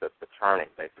where you get the turning,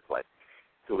 basically,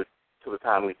 to the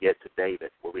time we get to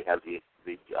David, where we have the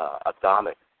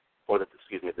Adamic, or the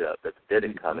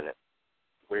Davidic covenant,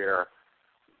 where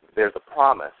there's a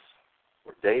promise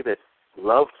where David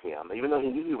loved him. Even though he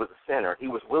knew he was a sinner, he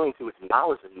was willing to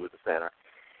acknowledge that he was a sinner.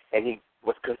 And he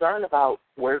was concerned about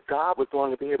where God was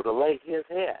going to be able to lay his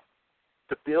head,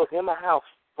 to build him a house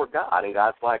for God. And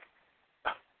God's like,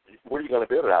 what are you going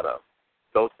to build it out of?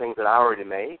 Those things that I already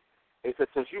made? He said,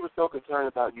 since you were so concerned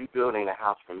about you building a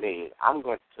house for me, I'm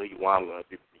going to tell you what I'm going to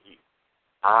do for you.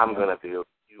 I'm going to build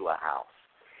you a house.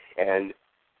 And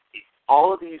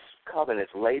all of these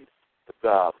covenants laid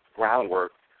the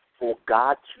groundwork for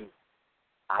God to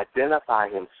identify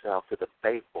himself to the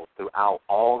faithful throughout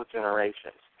all the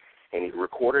generations. And he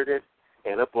recorded it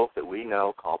in a book that we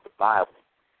know called the Bible.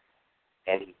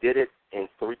 And he did it in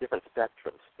three different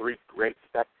spectrums, three great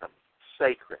spectrums: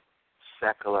 sacred,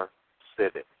 secular,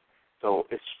 civic. So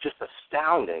it's just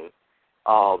astounding.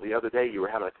 The other day you were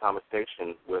having a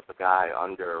conversation with a guy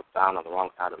bound on the wrong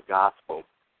side of the gospel,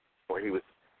 where he was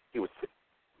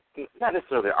not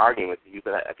necessarily arguing with you,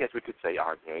 but I guess we could say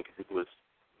arguing, because he was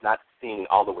not seeing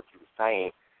all of what you were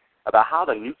saying about how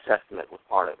the New Testament was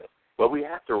part of it. What we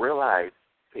have to realize,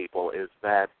 people, is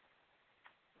that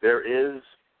there is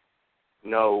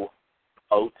no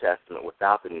Old Testament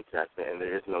without the New Testament, and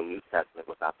there is no New Testament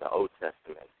without the Old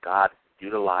Testament. God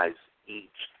utilized each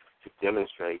to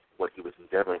demonstrate what he was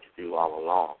endeavoring to do all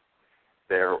along.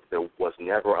 There was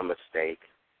never a mistake.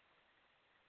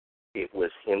 It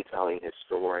was him telling his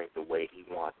story the way he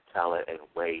wanted to tell it, in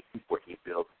a way where he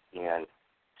built in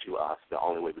to us the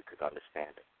only way we could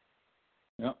understand it.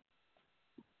 Yep.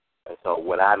 And so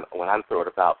what I'm thrilled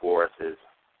about, Boris, is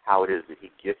how it is that he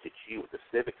gifted you with the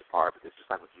civics part, because just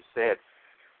like what you said,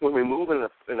 when we move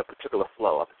in a particular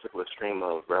flow, a particular stream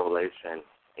of revelation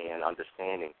and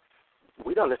understanding,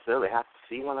 we don't necessarily have to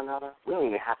see one another. We don't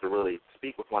even have to really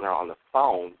speak with one another on the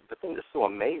phone. The thing that's so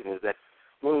amazing is that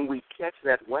when we catch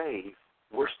that wave,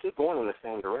 we're still going in the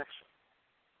same direction.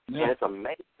 Yeah. And it's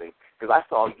amazing, because I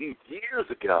saw you years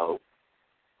ago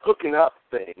hooking up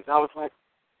things. I was like,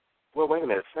 well, wait a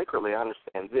minute, sacredly I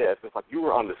understand this. It's like you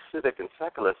were on the civic and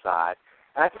secular side,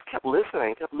 and I just kept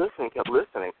listening.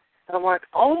 And I'm like,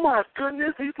 oh, my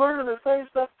goodness, he's learning the same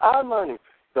stuff I'm learning.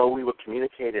 So we would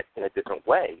communicate it in a different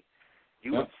way.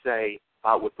 You would say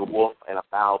about with the wolf and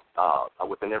about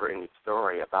with the never-ending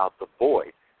story about the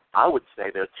void. I would say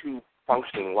there are two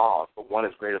functioning laws, but one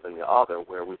is greater than the other,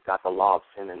 where we've got the law of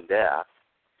sin and death,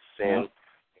 sin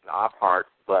in our part,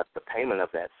 but the payment of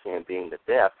that sin being the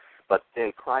death. But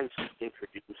then Christ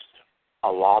introduced a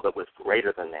law that was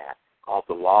greater than that, called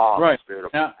the law of the Spirit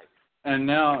of life. And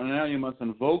now you must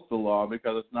invoke the law,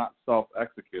 because it's not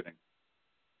self-executing.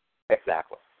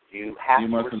 Exactly. You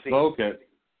must invoke it.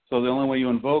 So the only way you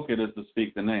invoke it is to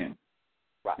speak the name,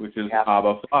 which is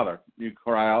Abba, Father. You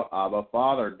cry out, Abba,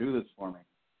 Father, do this for me.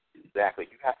 Exactly.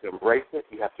 You have to embrace it.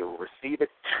 You have to receive it,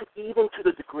 even to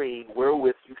the degree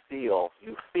wherewith you feel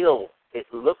it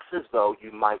looks as though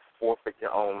you might forfeit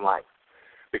your own life.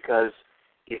 Because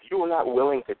if you are not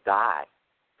willing to die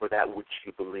for that which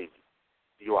you believe,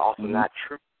 you are also not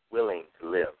truly willing to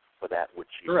live for that which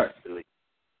you believe.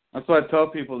 That's why I tell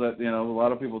people that, a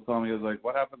lot of people tell me, is like,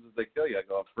 what happens if they kill you? I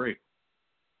go, I'm free.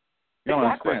 You don't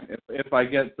understand. If I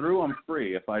get through, I'm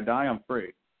free. If I die, I'm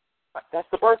free. That's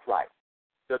the birthright.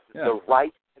 The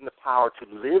right given the power to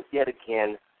live yet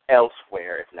again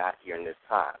elsewhere, if not here in this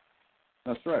time.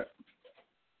 That's right.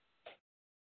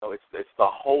 So it's the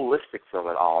holistics of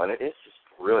it all, and it is just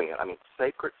brilliant. I mean,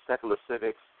 sacred secular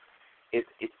civics, it's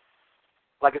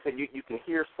like I said, you can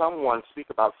hear someone speak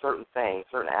about certain things,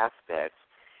 certain aspects,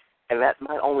 and that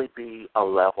might only be a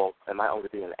level, it might only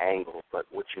be an angle, but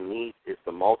what you need is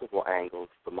the multiple angles,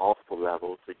 the multiple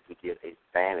levels, so you can get a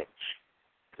vantage,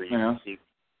 so you can see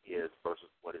what is versus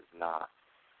what is not.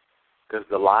 Because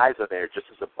the lies are there just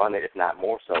as abundant, if not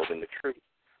more so, than the truth.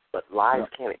 But lies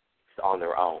can't exist on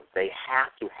their own. They have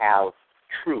to have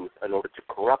truth in order to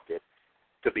corrupt it,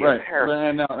 to be apparent.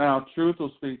 And now truth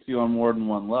will speak to you on more than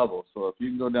one level. So if you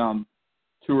can go down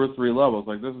 2 or 3 levels,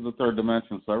 like this is the third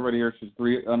dimension, so everybody here should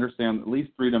understand at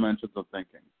least 3 dimensions of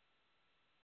thinking.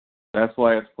 That's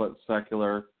why it's split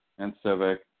secular and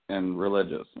civic and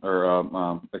religious,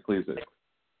 or ecclesiastic.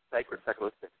 Sacred,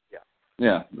 secular, yeah.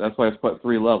 Yeah, that's why it's put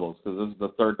 3 levels, because this is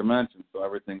the third dimension, so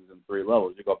everything's in 3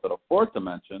 levels. You go up to the 4th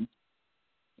dimension,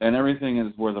 and everything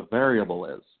is where the variable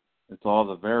is. It's all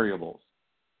the variables.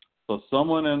 So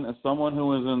someone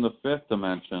who is in the 5th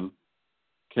dimension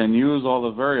can use all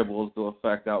the variables to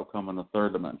affect outcome in the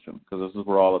 3rd dimension, because this is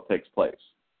where all it takes place.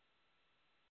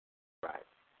 Right.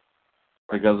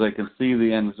 Because they can see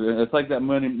the end. It's like that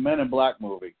Men in Black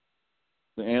movie.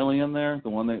 The alien there,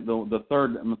 the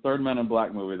third Men in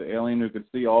Black movie, the alien who could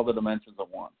see all the dimensions at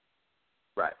once.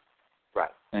 Right.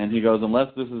 And he goes,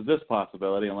 unless this is this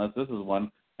possibility, unless this is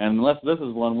one, and unless this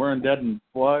is one, we're dead in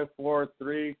 5, 4,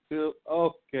 3, 2.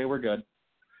 Okay, we're good.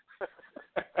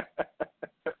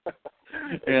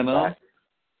 You know?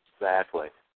 Exactly.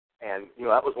 And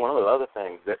that was one of the other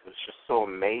things that was just so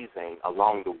amazing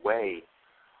along the way.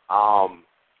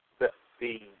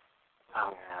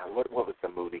 What was the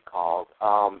movie called?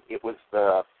 It was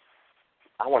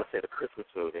I want to say the Christmas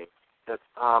movie. That's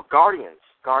Guardians.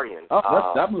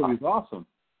 Oh, that movie's awesome.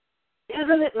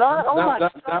 Isn't it not? Oh my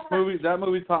God. That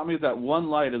movie taught me that one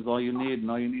light is all you need, and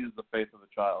all you need is the faith of a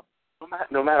child.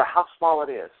 No matter how small it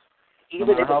is. No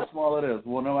matter how small it is.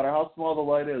 Well, no matter how small the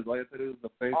light is, all you have to do is the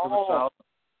faith of a child,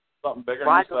 something bigger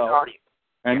than yourself.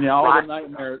 And all the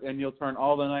nightmares, and you'll turn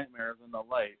all the nightmares into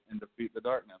light and defeat the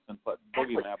darkness and put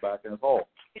Boogeyman back in his hole.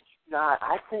 It's not.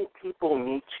 I think people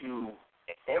need to,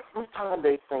 every time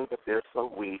they think that they're so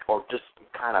weak or just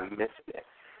kind of missed it,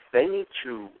 they need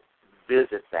to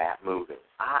visit that movie.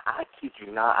 I kid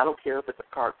you not. I don't care if it's a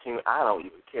cartoon. I don't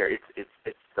even care. It's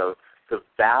the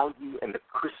value and the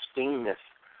pristineness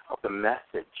of the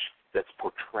message that's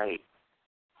portrayed.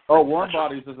 Oh, Warm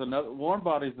Bodies is another. Warm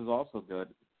Bodies is also good.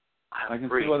 I can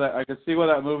see why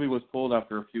that movie was pulled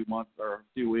after a few months or a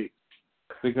few weeks,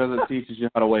 because it teaches you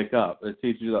how to wake up. It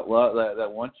teaches you that that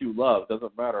once you love,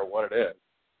 doesn't matter what it is,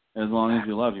 as long as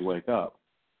you love, you wake up.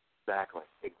 Exactly.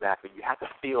 You have to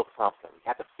feel something. You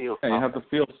have to feel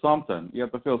something,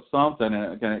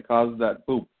 and it causes that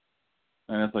boom.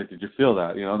 And it's like, did you feel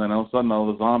that? And then all of a sudden, all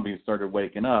the zombies started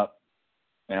waking up,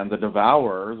 and the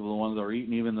devourers, the ones that were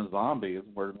eating even the zombies,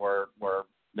 were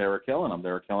they were killing them.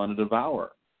 They were killing the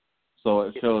devourer. So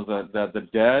it shows that the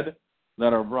dead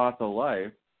that are brought to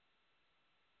life,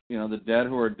 the dead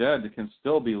who are dead can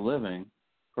still be living,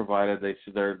 provided they're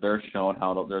shown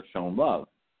they're shown love.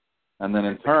 And then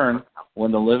in turn,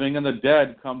 when the living and the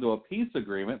dead come to a peace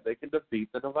agreement, they can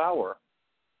defeat the devourer.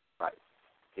 Right.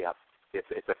 Yeah.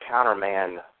 It's a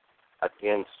counterman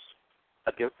against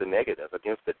the negative,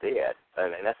 against the dead,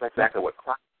 and that's exactly what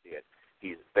Christ did.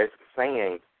 He's basically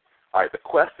saying, all right, the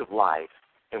quest of life.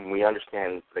 And we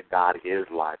understand that God is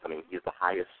life. I mean, He's the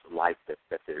highest life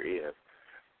that there is.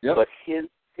 Yep. But his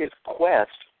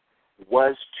quest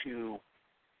was towards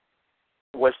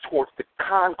the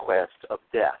conquest of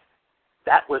death.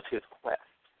 That was His quest.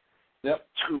 Yep.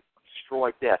 To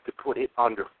destroy death, to put it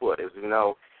underfoot. As we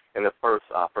know in the First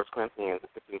Corinthians, the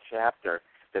 15th chapter,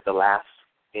 that the last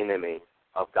enemy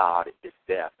of God is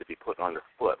death, to be put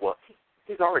underfoot. Well,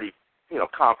 He's already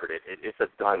conquered it. It's a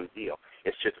done deal.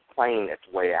 It's just playing its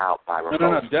way out by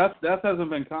remote. No. Death hasn't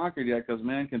been conquered yet, because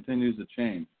man continues to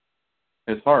change.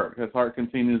 His heart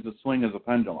continues to swing as a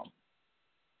pendulum.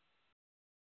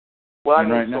 Well,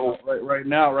 and right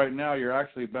now, you're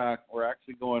actually back. We're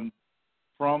actually going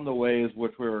from the ways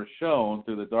which we were shown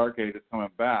through the Dark Ages, coming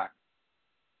back.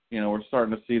 We're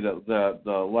starting to see the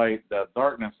light, the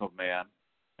darkness of man,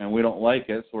 and we don't like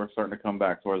it, so we're starting to come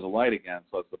back towards the light again.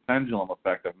 So it's the pendulum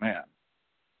effect of man.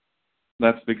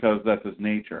 That's because that's his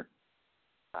nature.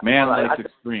 Man likes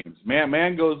extremes.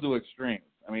 Man goes to extremes.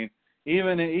 I mean,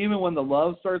 even when the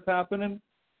love starts happening,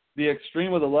 the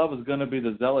extreme of the love is going to be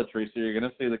the zealotry, so you're going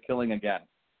to see the killing again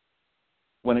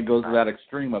when it goes to that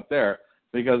extreme up there,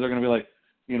 because they're going to be like,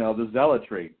 the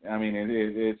zealotry. I mean,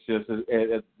 it's just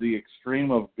the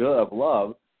extreme of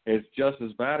love is just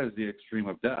as bad as the extreme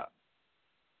of death.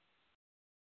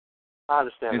 I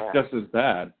understand that. It's just as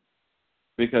bad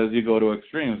because you go to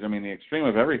extremes. I mean, the extreme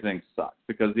of everything sucks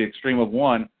because the extreme of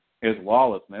one is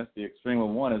lawlessness. The extreme of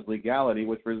one is legality,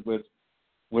 which resorts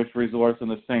in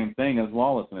the same thing as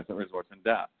lawlessness. It resorts in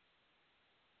death.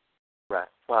 Right.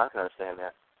 Well, I can understand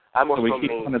that. So we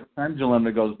keep on this pendulum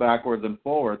that goes backwards and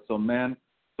forwards.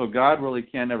 So God really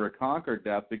can never conquer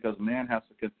death because man has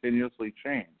to continuously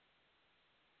change.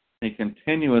 He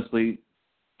continuously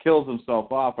kills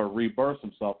himself off or rebirths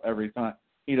himself every time.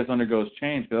 He just undergoes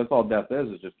change because that's all death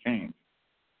is just change.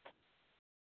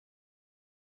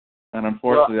 And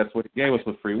unfortunately, that's what he gave us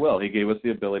with free will. He gave us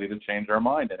the ability to change our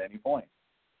mind at any point.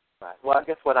 Right. Well, I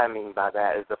guess what I mean by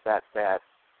that is the fact that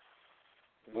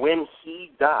when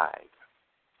he died,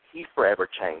 he forever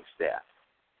changed death.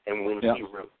 And when he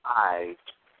revived,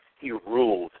 he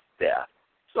ruled death.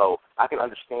 So I can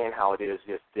understand how it is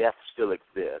if death still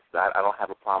exists. I don't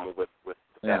have a problem with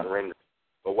that rendering.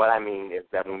 But what I mean is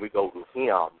that when we go to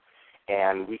him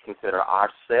and we consider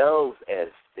ourselves as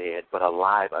dead but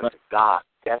alive unto God,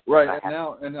 that's right.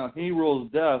 And now he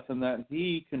rules death, and that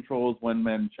he controls when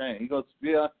men change. He goes,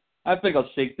 I think I'll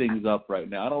shake things up right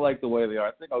now. I don't like the way they are.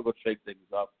 I think I'll go shake things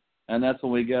up. And that's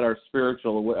when we get our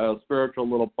spiritual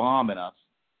little bomb in us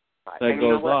that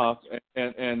goes off,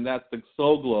 and that's the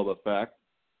soul globe effect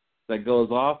that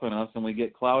goes off in us, and we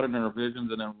get clouded in our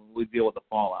visions, and then we deal with the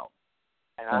fallout.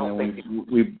 And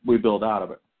then we build out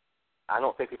of it. I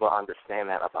don't think people understand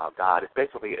that about God. It's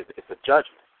basically it's a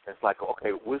judgment. It's like,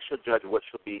 okay, we should judge what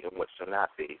should be and what should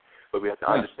not be, but we have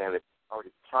to understand that it's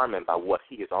already determined by what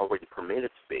he is already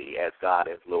permitted to be as God,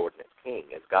 as Lord, and as King.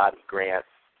 As God, he grants.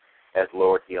 As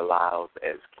Lord, he allows.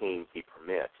 As King, he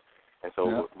permits. And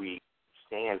so if we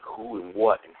understand who and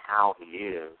what and how he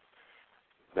is,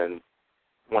 then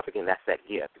once again, that's that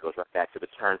gift. It goes right back to the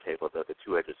turntable, the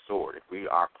two-edged sword. If we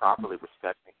are properly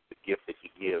respecting the gift that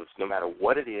he gives, no matter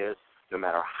what it is, no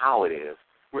matter how it is,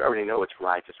 we already know it's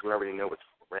righteous. We already know it's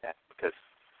correct because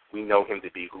we know him to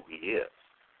be who he is.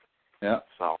 Yeah.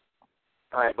 So,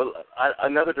 all right, but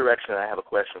another direction I have a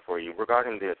question for you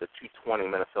regarding the 220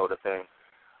 Minnesota thing.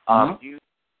 You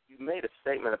made a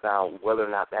statement about whether or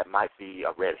not that might be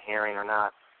a red herring or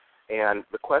not, and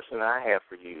the question I have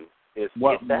for you is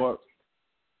what go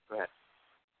ahead.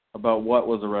 About what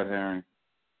was a red herring?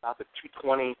 About the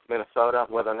 220 Minnesota,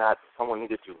 whether or not someone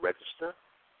needed to register,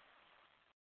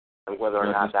 and whether or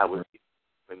not that would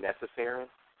be necessary.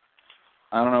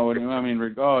 I don't know what you mean. I mean,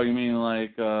 you mean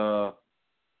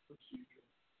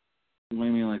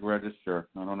like register?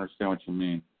 I don't understand what you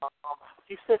mean.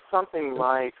 You said something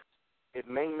like it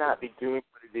may not be doing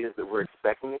what it is that we're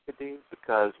expecting it to do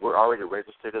because we're already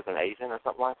registered as an agent or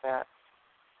something like that.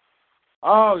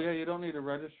 Oh, yeah, you don't need to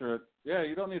register it. Yeah,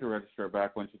 you don't need to register it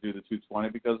back once you do the 220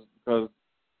 because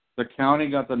the county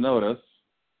got the notice.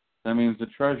 That means the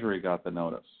Treasury got the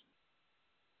notice.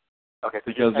 Okay, so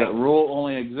because that rule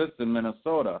only exists in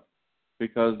Minnesota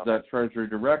because that Treasury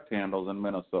Direct handles in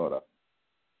Minnesota.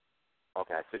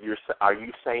 Okay, so are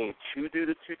you saying to do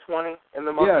the 220 in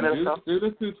the month of Minnesota? Yeah, do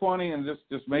the 220 and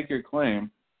just make your claim.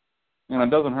 And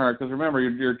it doesn't hurt because remember,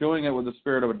 you're doing it with the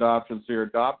spirit of adoption, so you're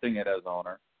adopting it as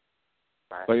owner.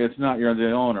 Right. But it's not you're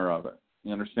the owner of it.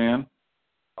 You understand?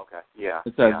 Okay, yeah.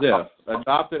 It's as if.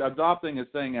 Adopting is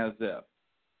saying as if.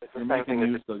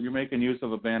 You're making use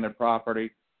of abandoned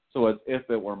property, so as if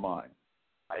it were mine.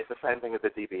 It's the same thing as the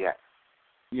DBA.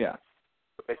 Yeah.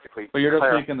 But you're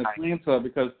just making the claim to it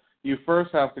because you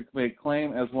first have to make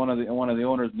claim as one of the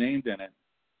owners named in it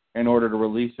in order to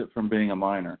release it from being a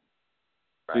minor.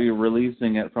 Right. So you're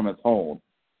releasing it from its hold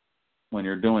when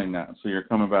you're doing that. So you're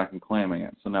coming back and claiming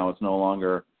it. So now it's no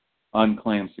longer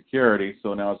unclaimed security.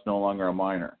 So now it's no longer a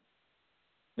minor.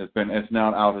 It's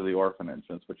now out of the orphanage.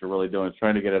 That's what you're really doing. It's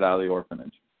trying to get it out of the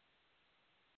orphanage.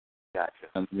 Gotcha.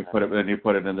 And you put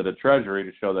it into the Treasury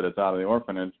to show that it's out of the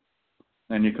orphanage.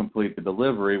 And you complete the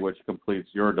delivery, which completes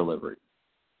your delivery.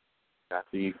 Gotcha.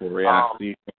 The equal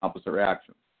opposite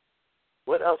reaction.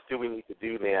 What else do we need to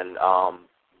do then?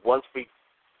 Once we,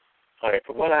 all right,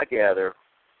 from what I gather,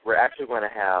 we're actually going to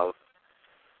have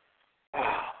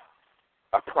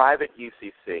a private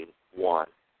UCC, one,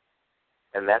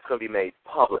 and that's going to be made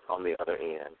public on the other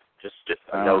end. Just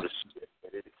a notice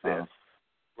that it exists.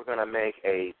 We're going to make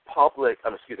a private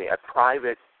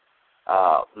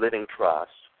living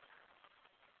trust.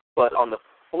 But on the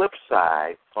flip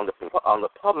side, on the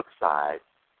public side,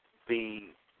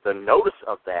 the notice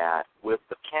of that with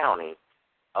the county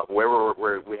of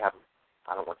where we have,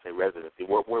 I don't want to say residency,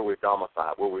 where we're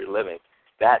domiciled, where we're living,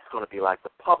 that's going to be like the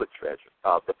public treasure,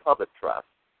 the public trust.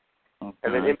 Okay.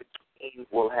 And then in between,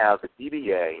 we'll have the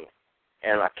DBA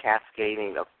and a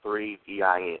cascading of 3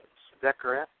 EINs. Is that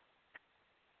correct?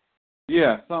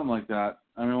 Yeah, something like that.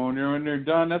 I mean, when you're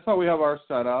done, that's how we have ours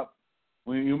set up.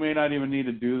 You may not even need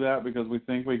to do that because we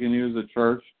think we can use the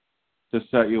church to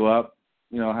set you up,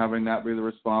 having that be the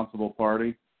responsible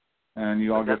party. And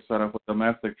you all get set up with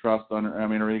domestic trust it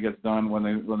already gets done when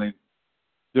they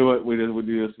do it. We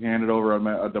just hand it over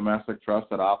a domestic trust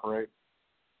that operates.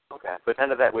 Okay, but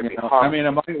none of that would be hard. I mean,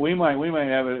 we might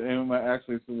have it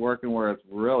actually working where it's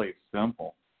really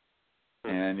simple,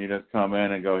 and you just come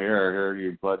in and go here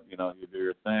you put you do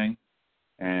your thing,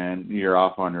 and you're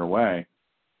off on your way,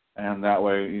 and that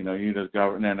way you just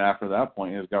govern. And after that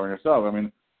point, you just govern yourself. I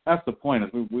mean, that's the point. Is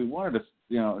we wanted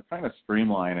to kind of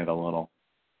streamline it a little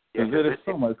because it is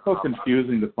so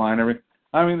confusing to find everything.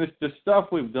 I mean, the stuff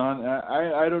we've done.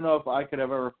 I don't know if I could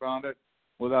have ever found it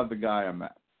without the guy I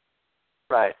met.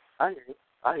 Right. I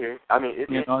hear you. I mean,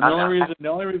 the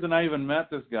only reason I even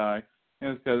met this guy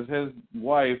is because his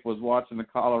wife was watching the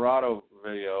Colorado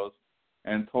videos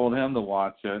and told him to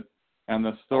watch it. And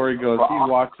the story goes,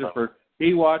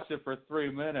 he watched it for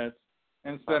 3 minutes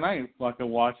and said, "I ain't fucking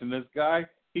watching this guy.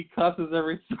 He cusses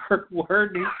every third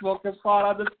word and he's smoking pot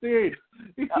on the stage.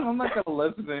 I'm not gonna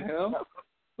listen to him."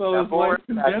 So his wife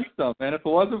convinced him, and if it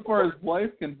wasn't for his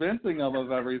wife convincing him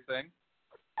of everything,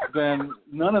 then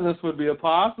none of this would be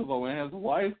possible. When his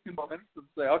wife convinced him to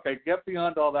say, "Okay, get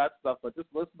beyond all that stuff, but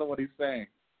just listen to what he's saying."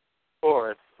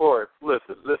 Forrest,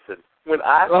 listen. When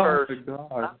I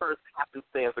first happened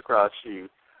Sands Across shoes,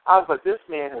 I was like, this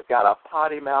man has got a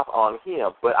potty mouth on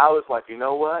him. But I was like, you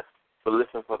know what? But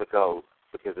listen for the goat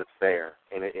because it's there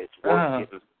and it's worth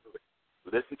getting.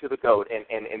 Listen to the goat,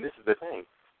 and this is the thing.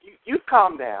 You've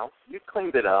calmed down, you've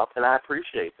cleaned it up, and I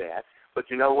appreciate that. But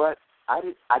you know what?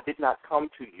 I did not come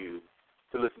to you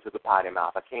to listen to the potty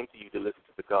mouth. I came to you to listen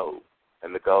to the goat,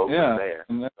 and the goat was there.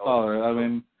 And that's all. I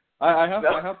mean,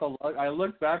 I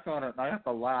look back on it and I have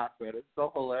to laugh at it. It's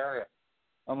so hilarious.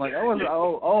 I'm like, I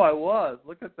was.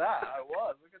 Look at that. I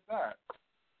was. Look at that.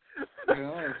 I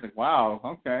was like, wow.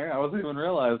 Okay, I wasn't even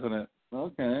realizing it.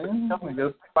 Okay, I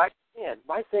guess. Right then,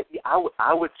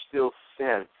 I would still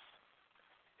sense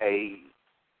a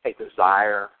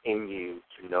desire in you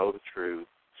to know the truth,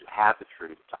 to have the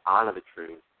truth, to honor the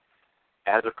truth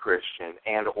as a Christian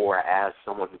and or as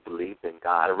someone who believed in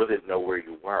God. I really didn't know where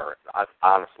you were,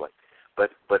 honestly.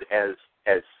 But as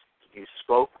you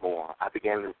spoke more, I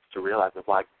began to realize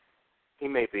that he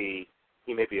may be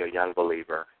a young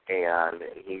believer and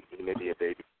he may be a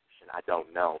baby Christian. I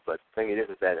don't know. But the thing is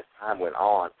that as time went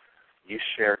on, you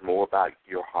shared more about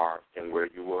your heart and where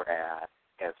you were at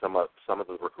and some of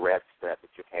the regrets that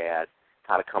you had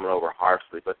kind of coming over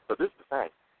harshly. But this is the thing.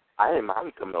 I didn't mind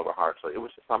you coming over harshly. It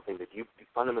was just something that you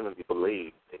fundamentally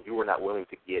believed, and you were not willing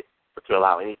to to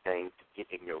allow anything to get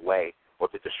in your way or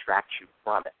to distract you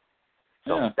from it.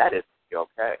 So that is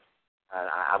okay. And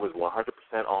I was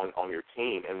 100% on your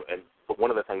team. But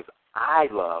one of the things I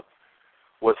loved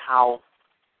was how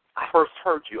I first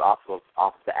heard you off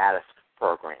of the Addis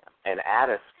program. And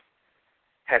Addis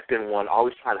has been one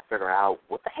always trying to figure out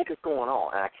what the heck is going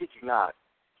on. And I kid you not,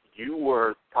 you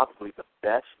were probably the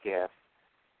best guest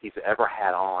he's ever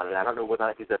had on. And I don't know whether or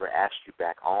not he's ever asked you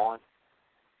back on,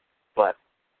 but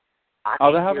that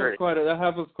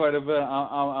happens quite a bit.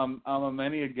 I'm a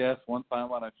many a guest one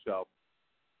time on a show.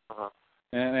 Uh-huh.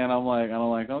 And I'm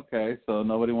like, okay, so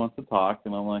nobody wants to talk,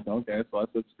 and I'm like, okay, so I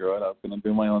said, screw it, I was going to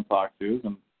do my own talk shows,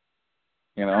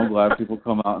 and I'm glad people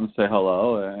come out and say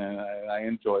hello, and I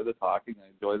enjoy the talking, I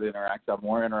enjoy the interaction. I'm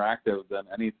more interactive than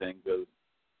anything because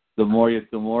the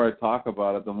more I talk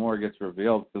about it, the more it gets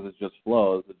revealed because it just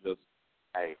flows. It just,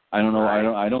 I don't know,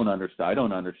 I don't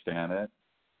understand it.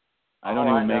 I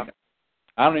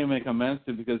don't even make amends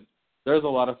to it because there's a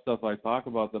lot of stuff I talk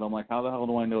about that I'm like, how the hell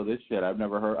do I know this shit? I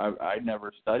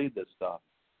never studied this stuff.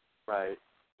 Right.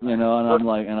 And I'm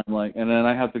like, and then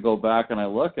I have to go back and I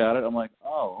look at it. I'm like,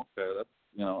 oh, okay, that's,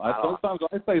 sometimes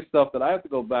I say stuff that I have to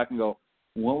go back and go,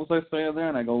 what was I saying there?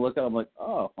 And I go look at it. I'm like,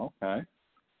 oh, okay.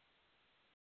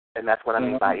 And that's what I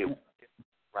mean by it.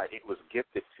 Right. It was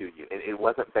gifted to you. It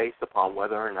wasn't based upon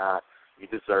whether or not you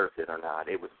deserved it or not.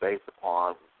 It was based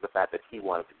upon the fact that he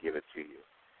wanted to give it to you.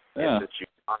 Yeah. And that you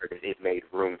honored it, it made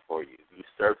room for you. You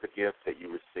served the gift that you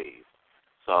received.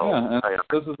 So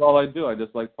this is all I do. I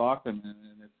just like talking,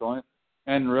 and it's only,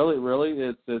 and really,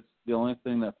 it's the only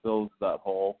thing that fills that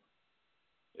hole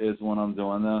is when I'm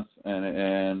doing this,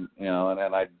 and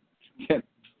I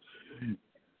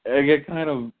get kind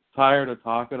of tired of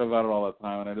talking about it all the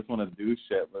time, and I just want to do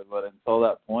shit. But until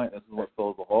that point, this is what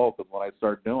fills the hole. Because when I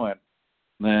start doing,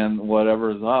 then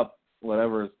whatever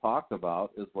is talked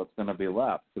about is what's going to be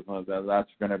left. Because that's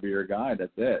going to be your guide.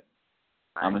 That's it.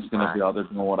 Right, I'm just going to be out there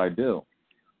doing what I do.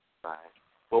 Right.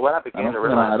 Well, when I began to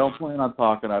realize, I don't plan on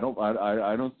talking. I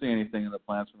don't see anything in the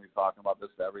plans for me talking about this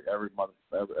to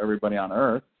everybody on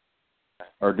Earth,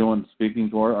 or doing speaking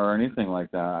tour or anything like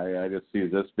that. I just see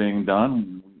this being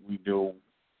done.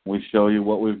 We show you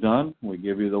what we've done. We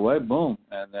give you the way. Boom,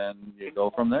 and then you go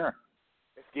from there.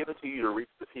 It's given to you to reach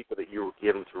the people that you were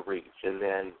given to reach, and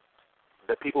then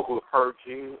the people who have heard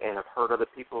you and have heard other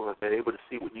people and have been able to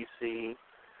see what you see.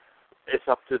 It's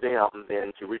up to them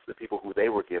then to reach the people who they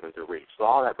were given to reach. So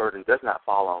all that burden does not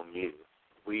fall on you.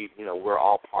 We're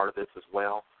all part of this as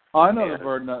well. I know the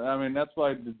burden. I mean, that's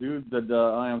why the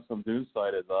I Am Some Dude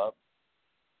site is up.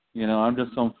 I'm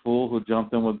just some fool who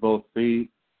jumped in with both feet.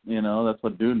 That's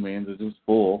what dude means. It's just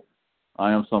fool.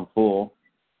 I am some fool.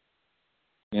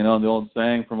 The old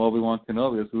saying from Obi-Wan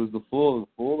Kenobi is, who's the fool?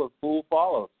 The fool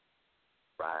follows.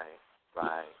 Right.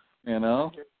 I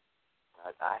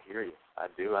hear you. I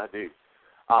do.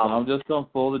 I'm just some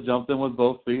fool that jumped in with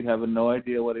both feet, having no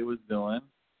idea what he was doing.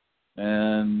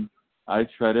 And I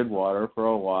treaded water for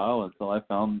a while until I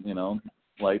found,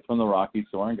 light from the rocky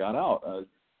shore and got out.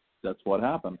 That's what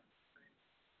happened.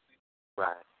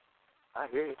 Right. I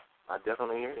hear you. I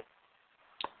definitely hear you.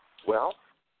 Well,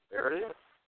 there it is.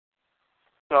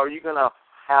 So are you going to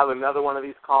have another one of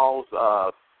these calls,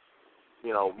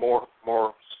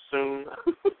 more soon?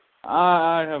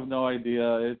 I have no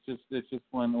idea. It's just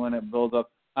when it builds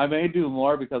up. I may do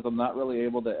more because I'm not really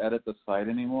able to edit the site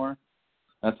anymore.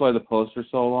 That's why the posts are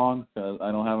so long, because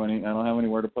I don't have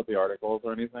anywhere to put the articles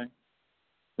or anything.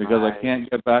 Because I can't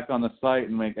get back on the site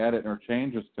and make edit or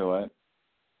changes to it.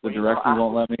 The directory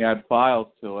won't let me add files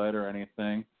to it or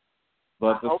anything.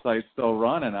 But the site's still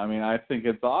running. I mean, I think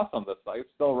it's awesome. The site's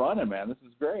still running, man. This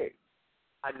is great.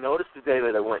 I noticed the day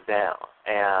that it went down,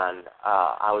 and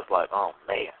I was like, oh,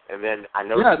 man. And then I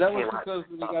noticed... Yeah, that was because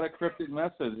we got a cryptic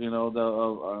message,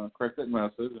 the cryptic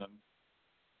message. And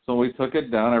so we took it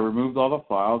down. I removed all the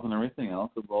files and everything else.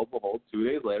 And lo and behold, 2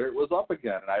 days later, it was up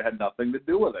again, and I had nothing to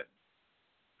do with it.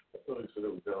 I thought you said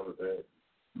it was down today.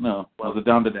 No. Was it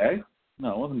down today?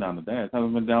 No, it wasn't down today. It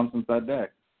hasn't been down since that day.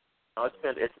 No, it's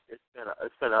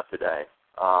been up today.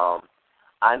 I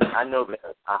know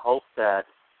that. I hope that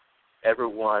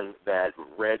everyone that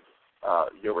read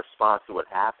your response to what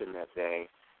happened that day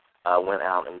went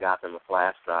out and got them a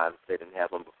flash drive. If they didn't have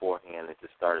them beforehand, and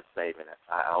just started saving it.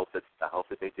 I hope that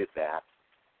they did that,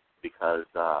 because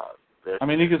you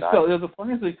can still. The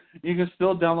funny thing, you can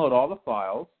still download all the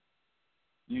files.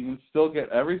 You can still get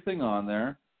everything on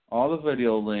there, all the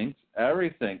video links,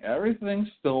 everything. Everything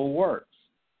still works.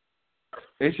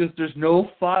 It's just there's no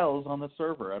files on the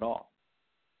server at all.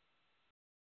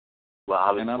 Well,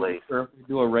 obviously. And I'm not sure if they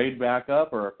do a RAID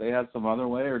backup or if they had some other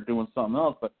way or doing something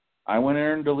else, but I went in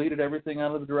and deleted everything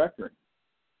out of the directory.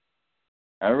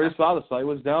 Everybody saw the site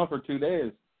was down for 2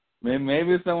 days.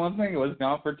 Maybe it's that one thing. It was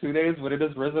down for 2 days, but it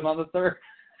has risen on the third.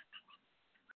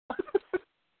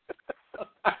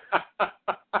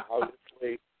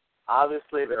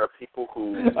 Obviously, there are people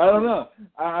who... I don't know.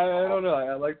 I don't know.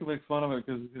 I like to make fun of it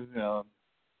because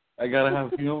I got to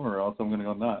have humor or else I'm going to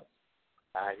go nuts.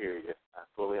 I hear you. I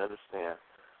fully understand.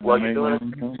 Well, you're doing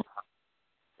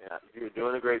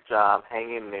a great job.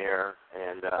 Hang in there,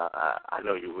 and I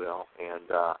know you will. And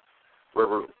we're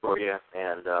rooting for you,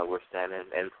 and we're standing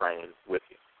and praying with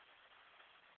you.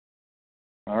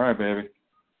 All right, baby.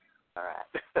 All right.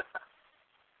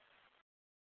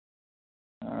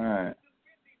 All right.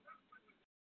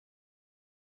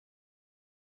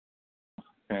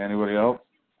 Okay, anybody else?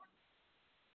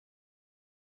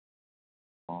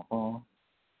 All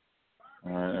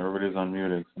right, everybody's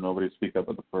unmuted, so nobody speak up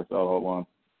at the first all at once.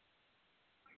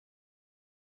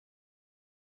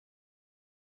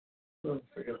 I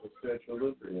got the Statue of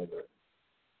Liberty on their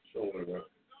shoulder.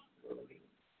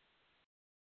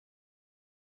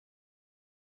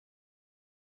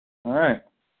 All right.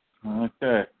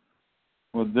 Okay.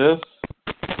 With this,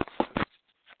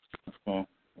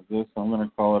 I'm going to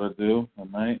call it a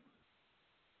night.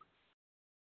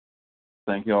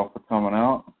 Thank you all for coming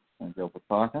out. Thank you all for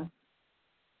talking.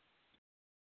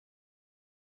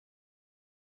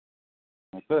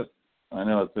 That's it. I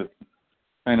know it's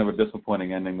kind of a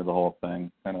disappointing ending to the whole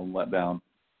thing, kind of let down.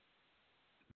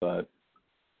 But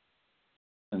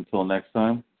until next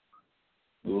time,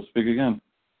 we will speak again.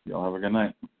 Y'all have a good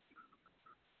night.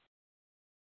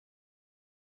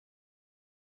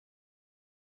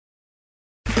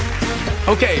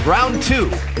 Okay, round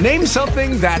two. Name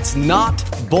something that's not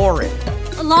boring.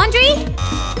 A laundry?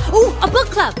 Ooh, a book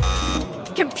club.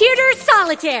 Computer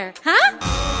solitaire, huh?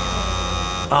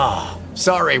 Ah,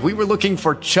 sorry, we were looking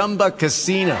for Chumba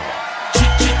Casino.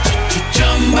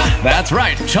 That's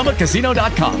right,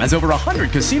 ChumbaCasino.com has over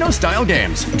 100 casino-style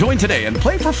games. Join today and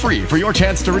play for free for your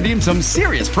chance to redeem some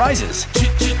serious prizes.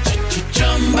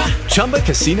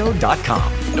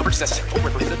 ChumbaCasino.com. No purchase necessary. Void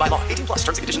where prohibited by law. 18+ terms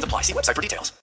and conditions apply. See website for details.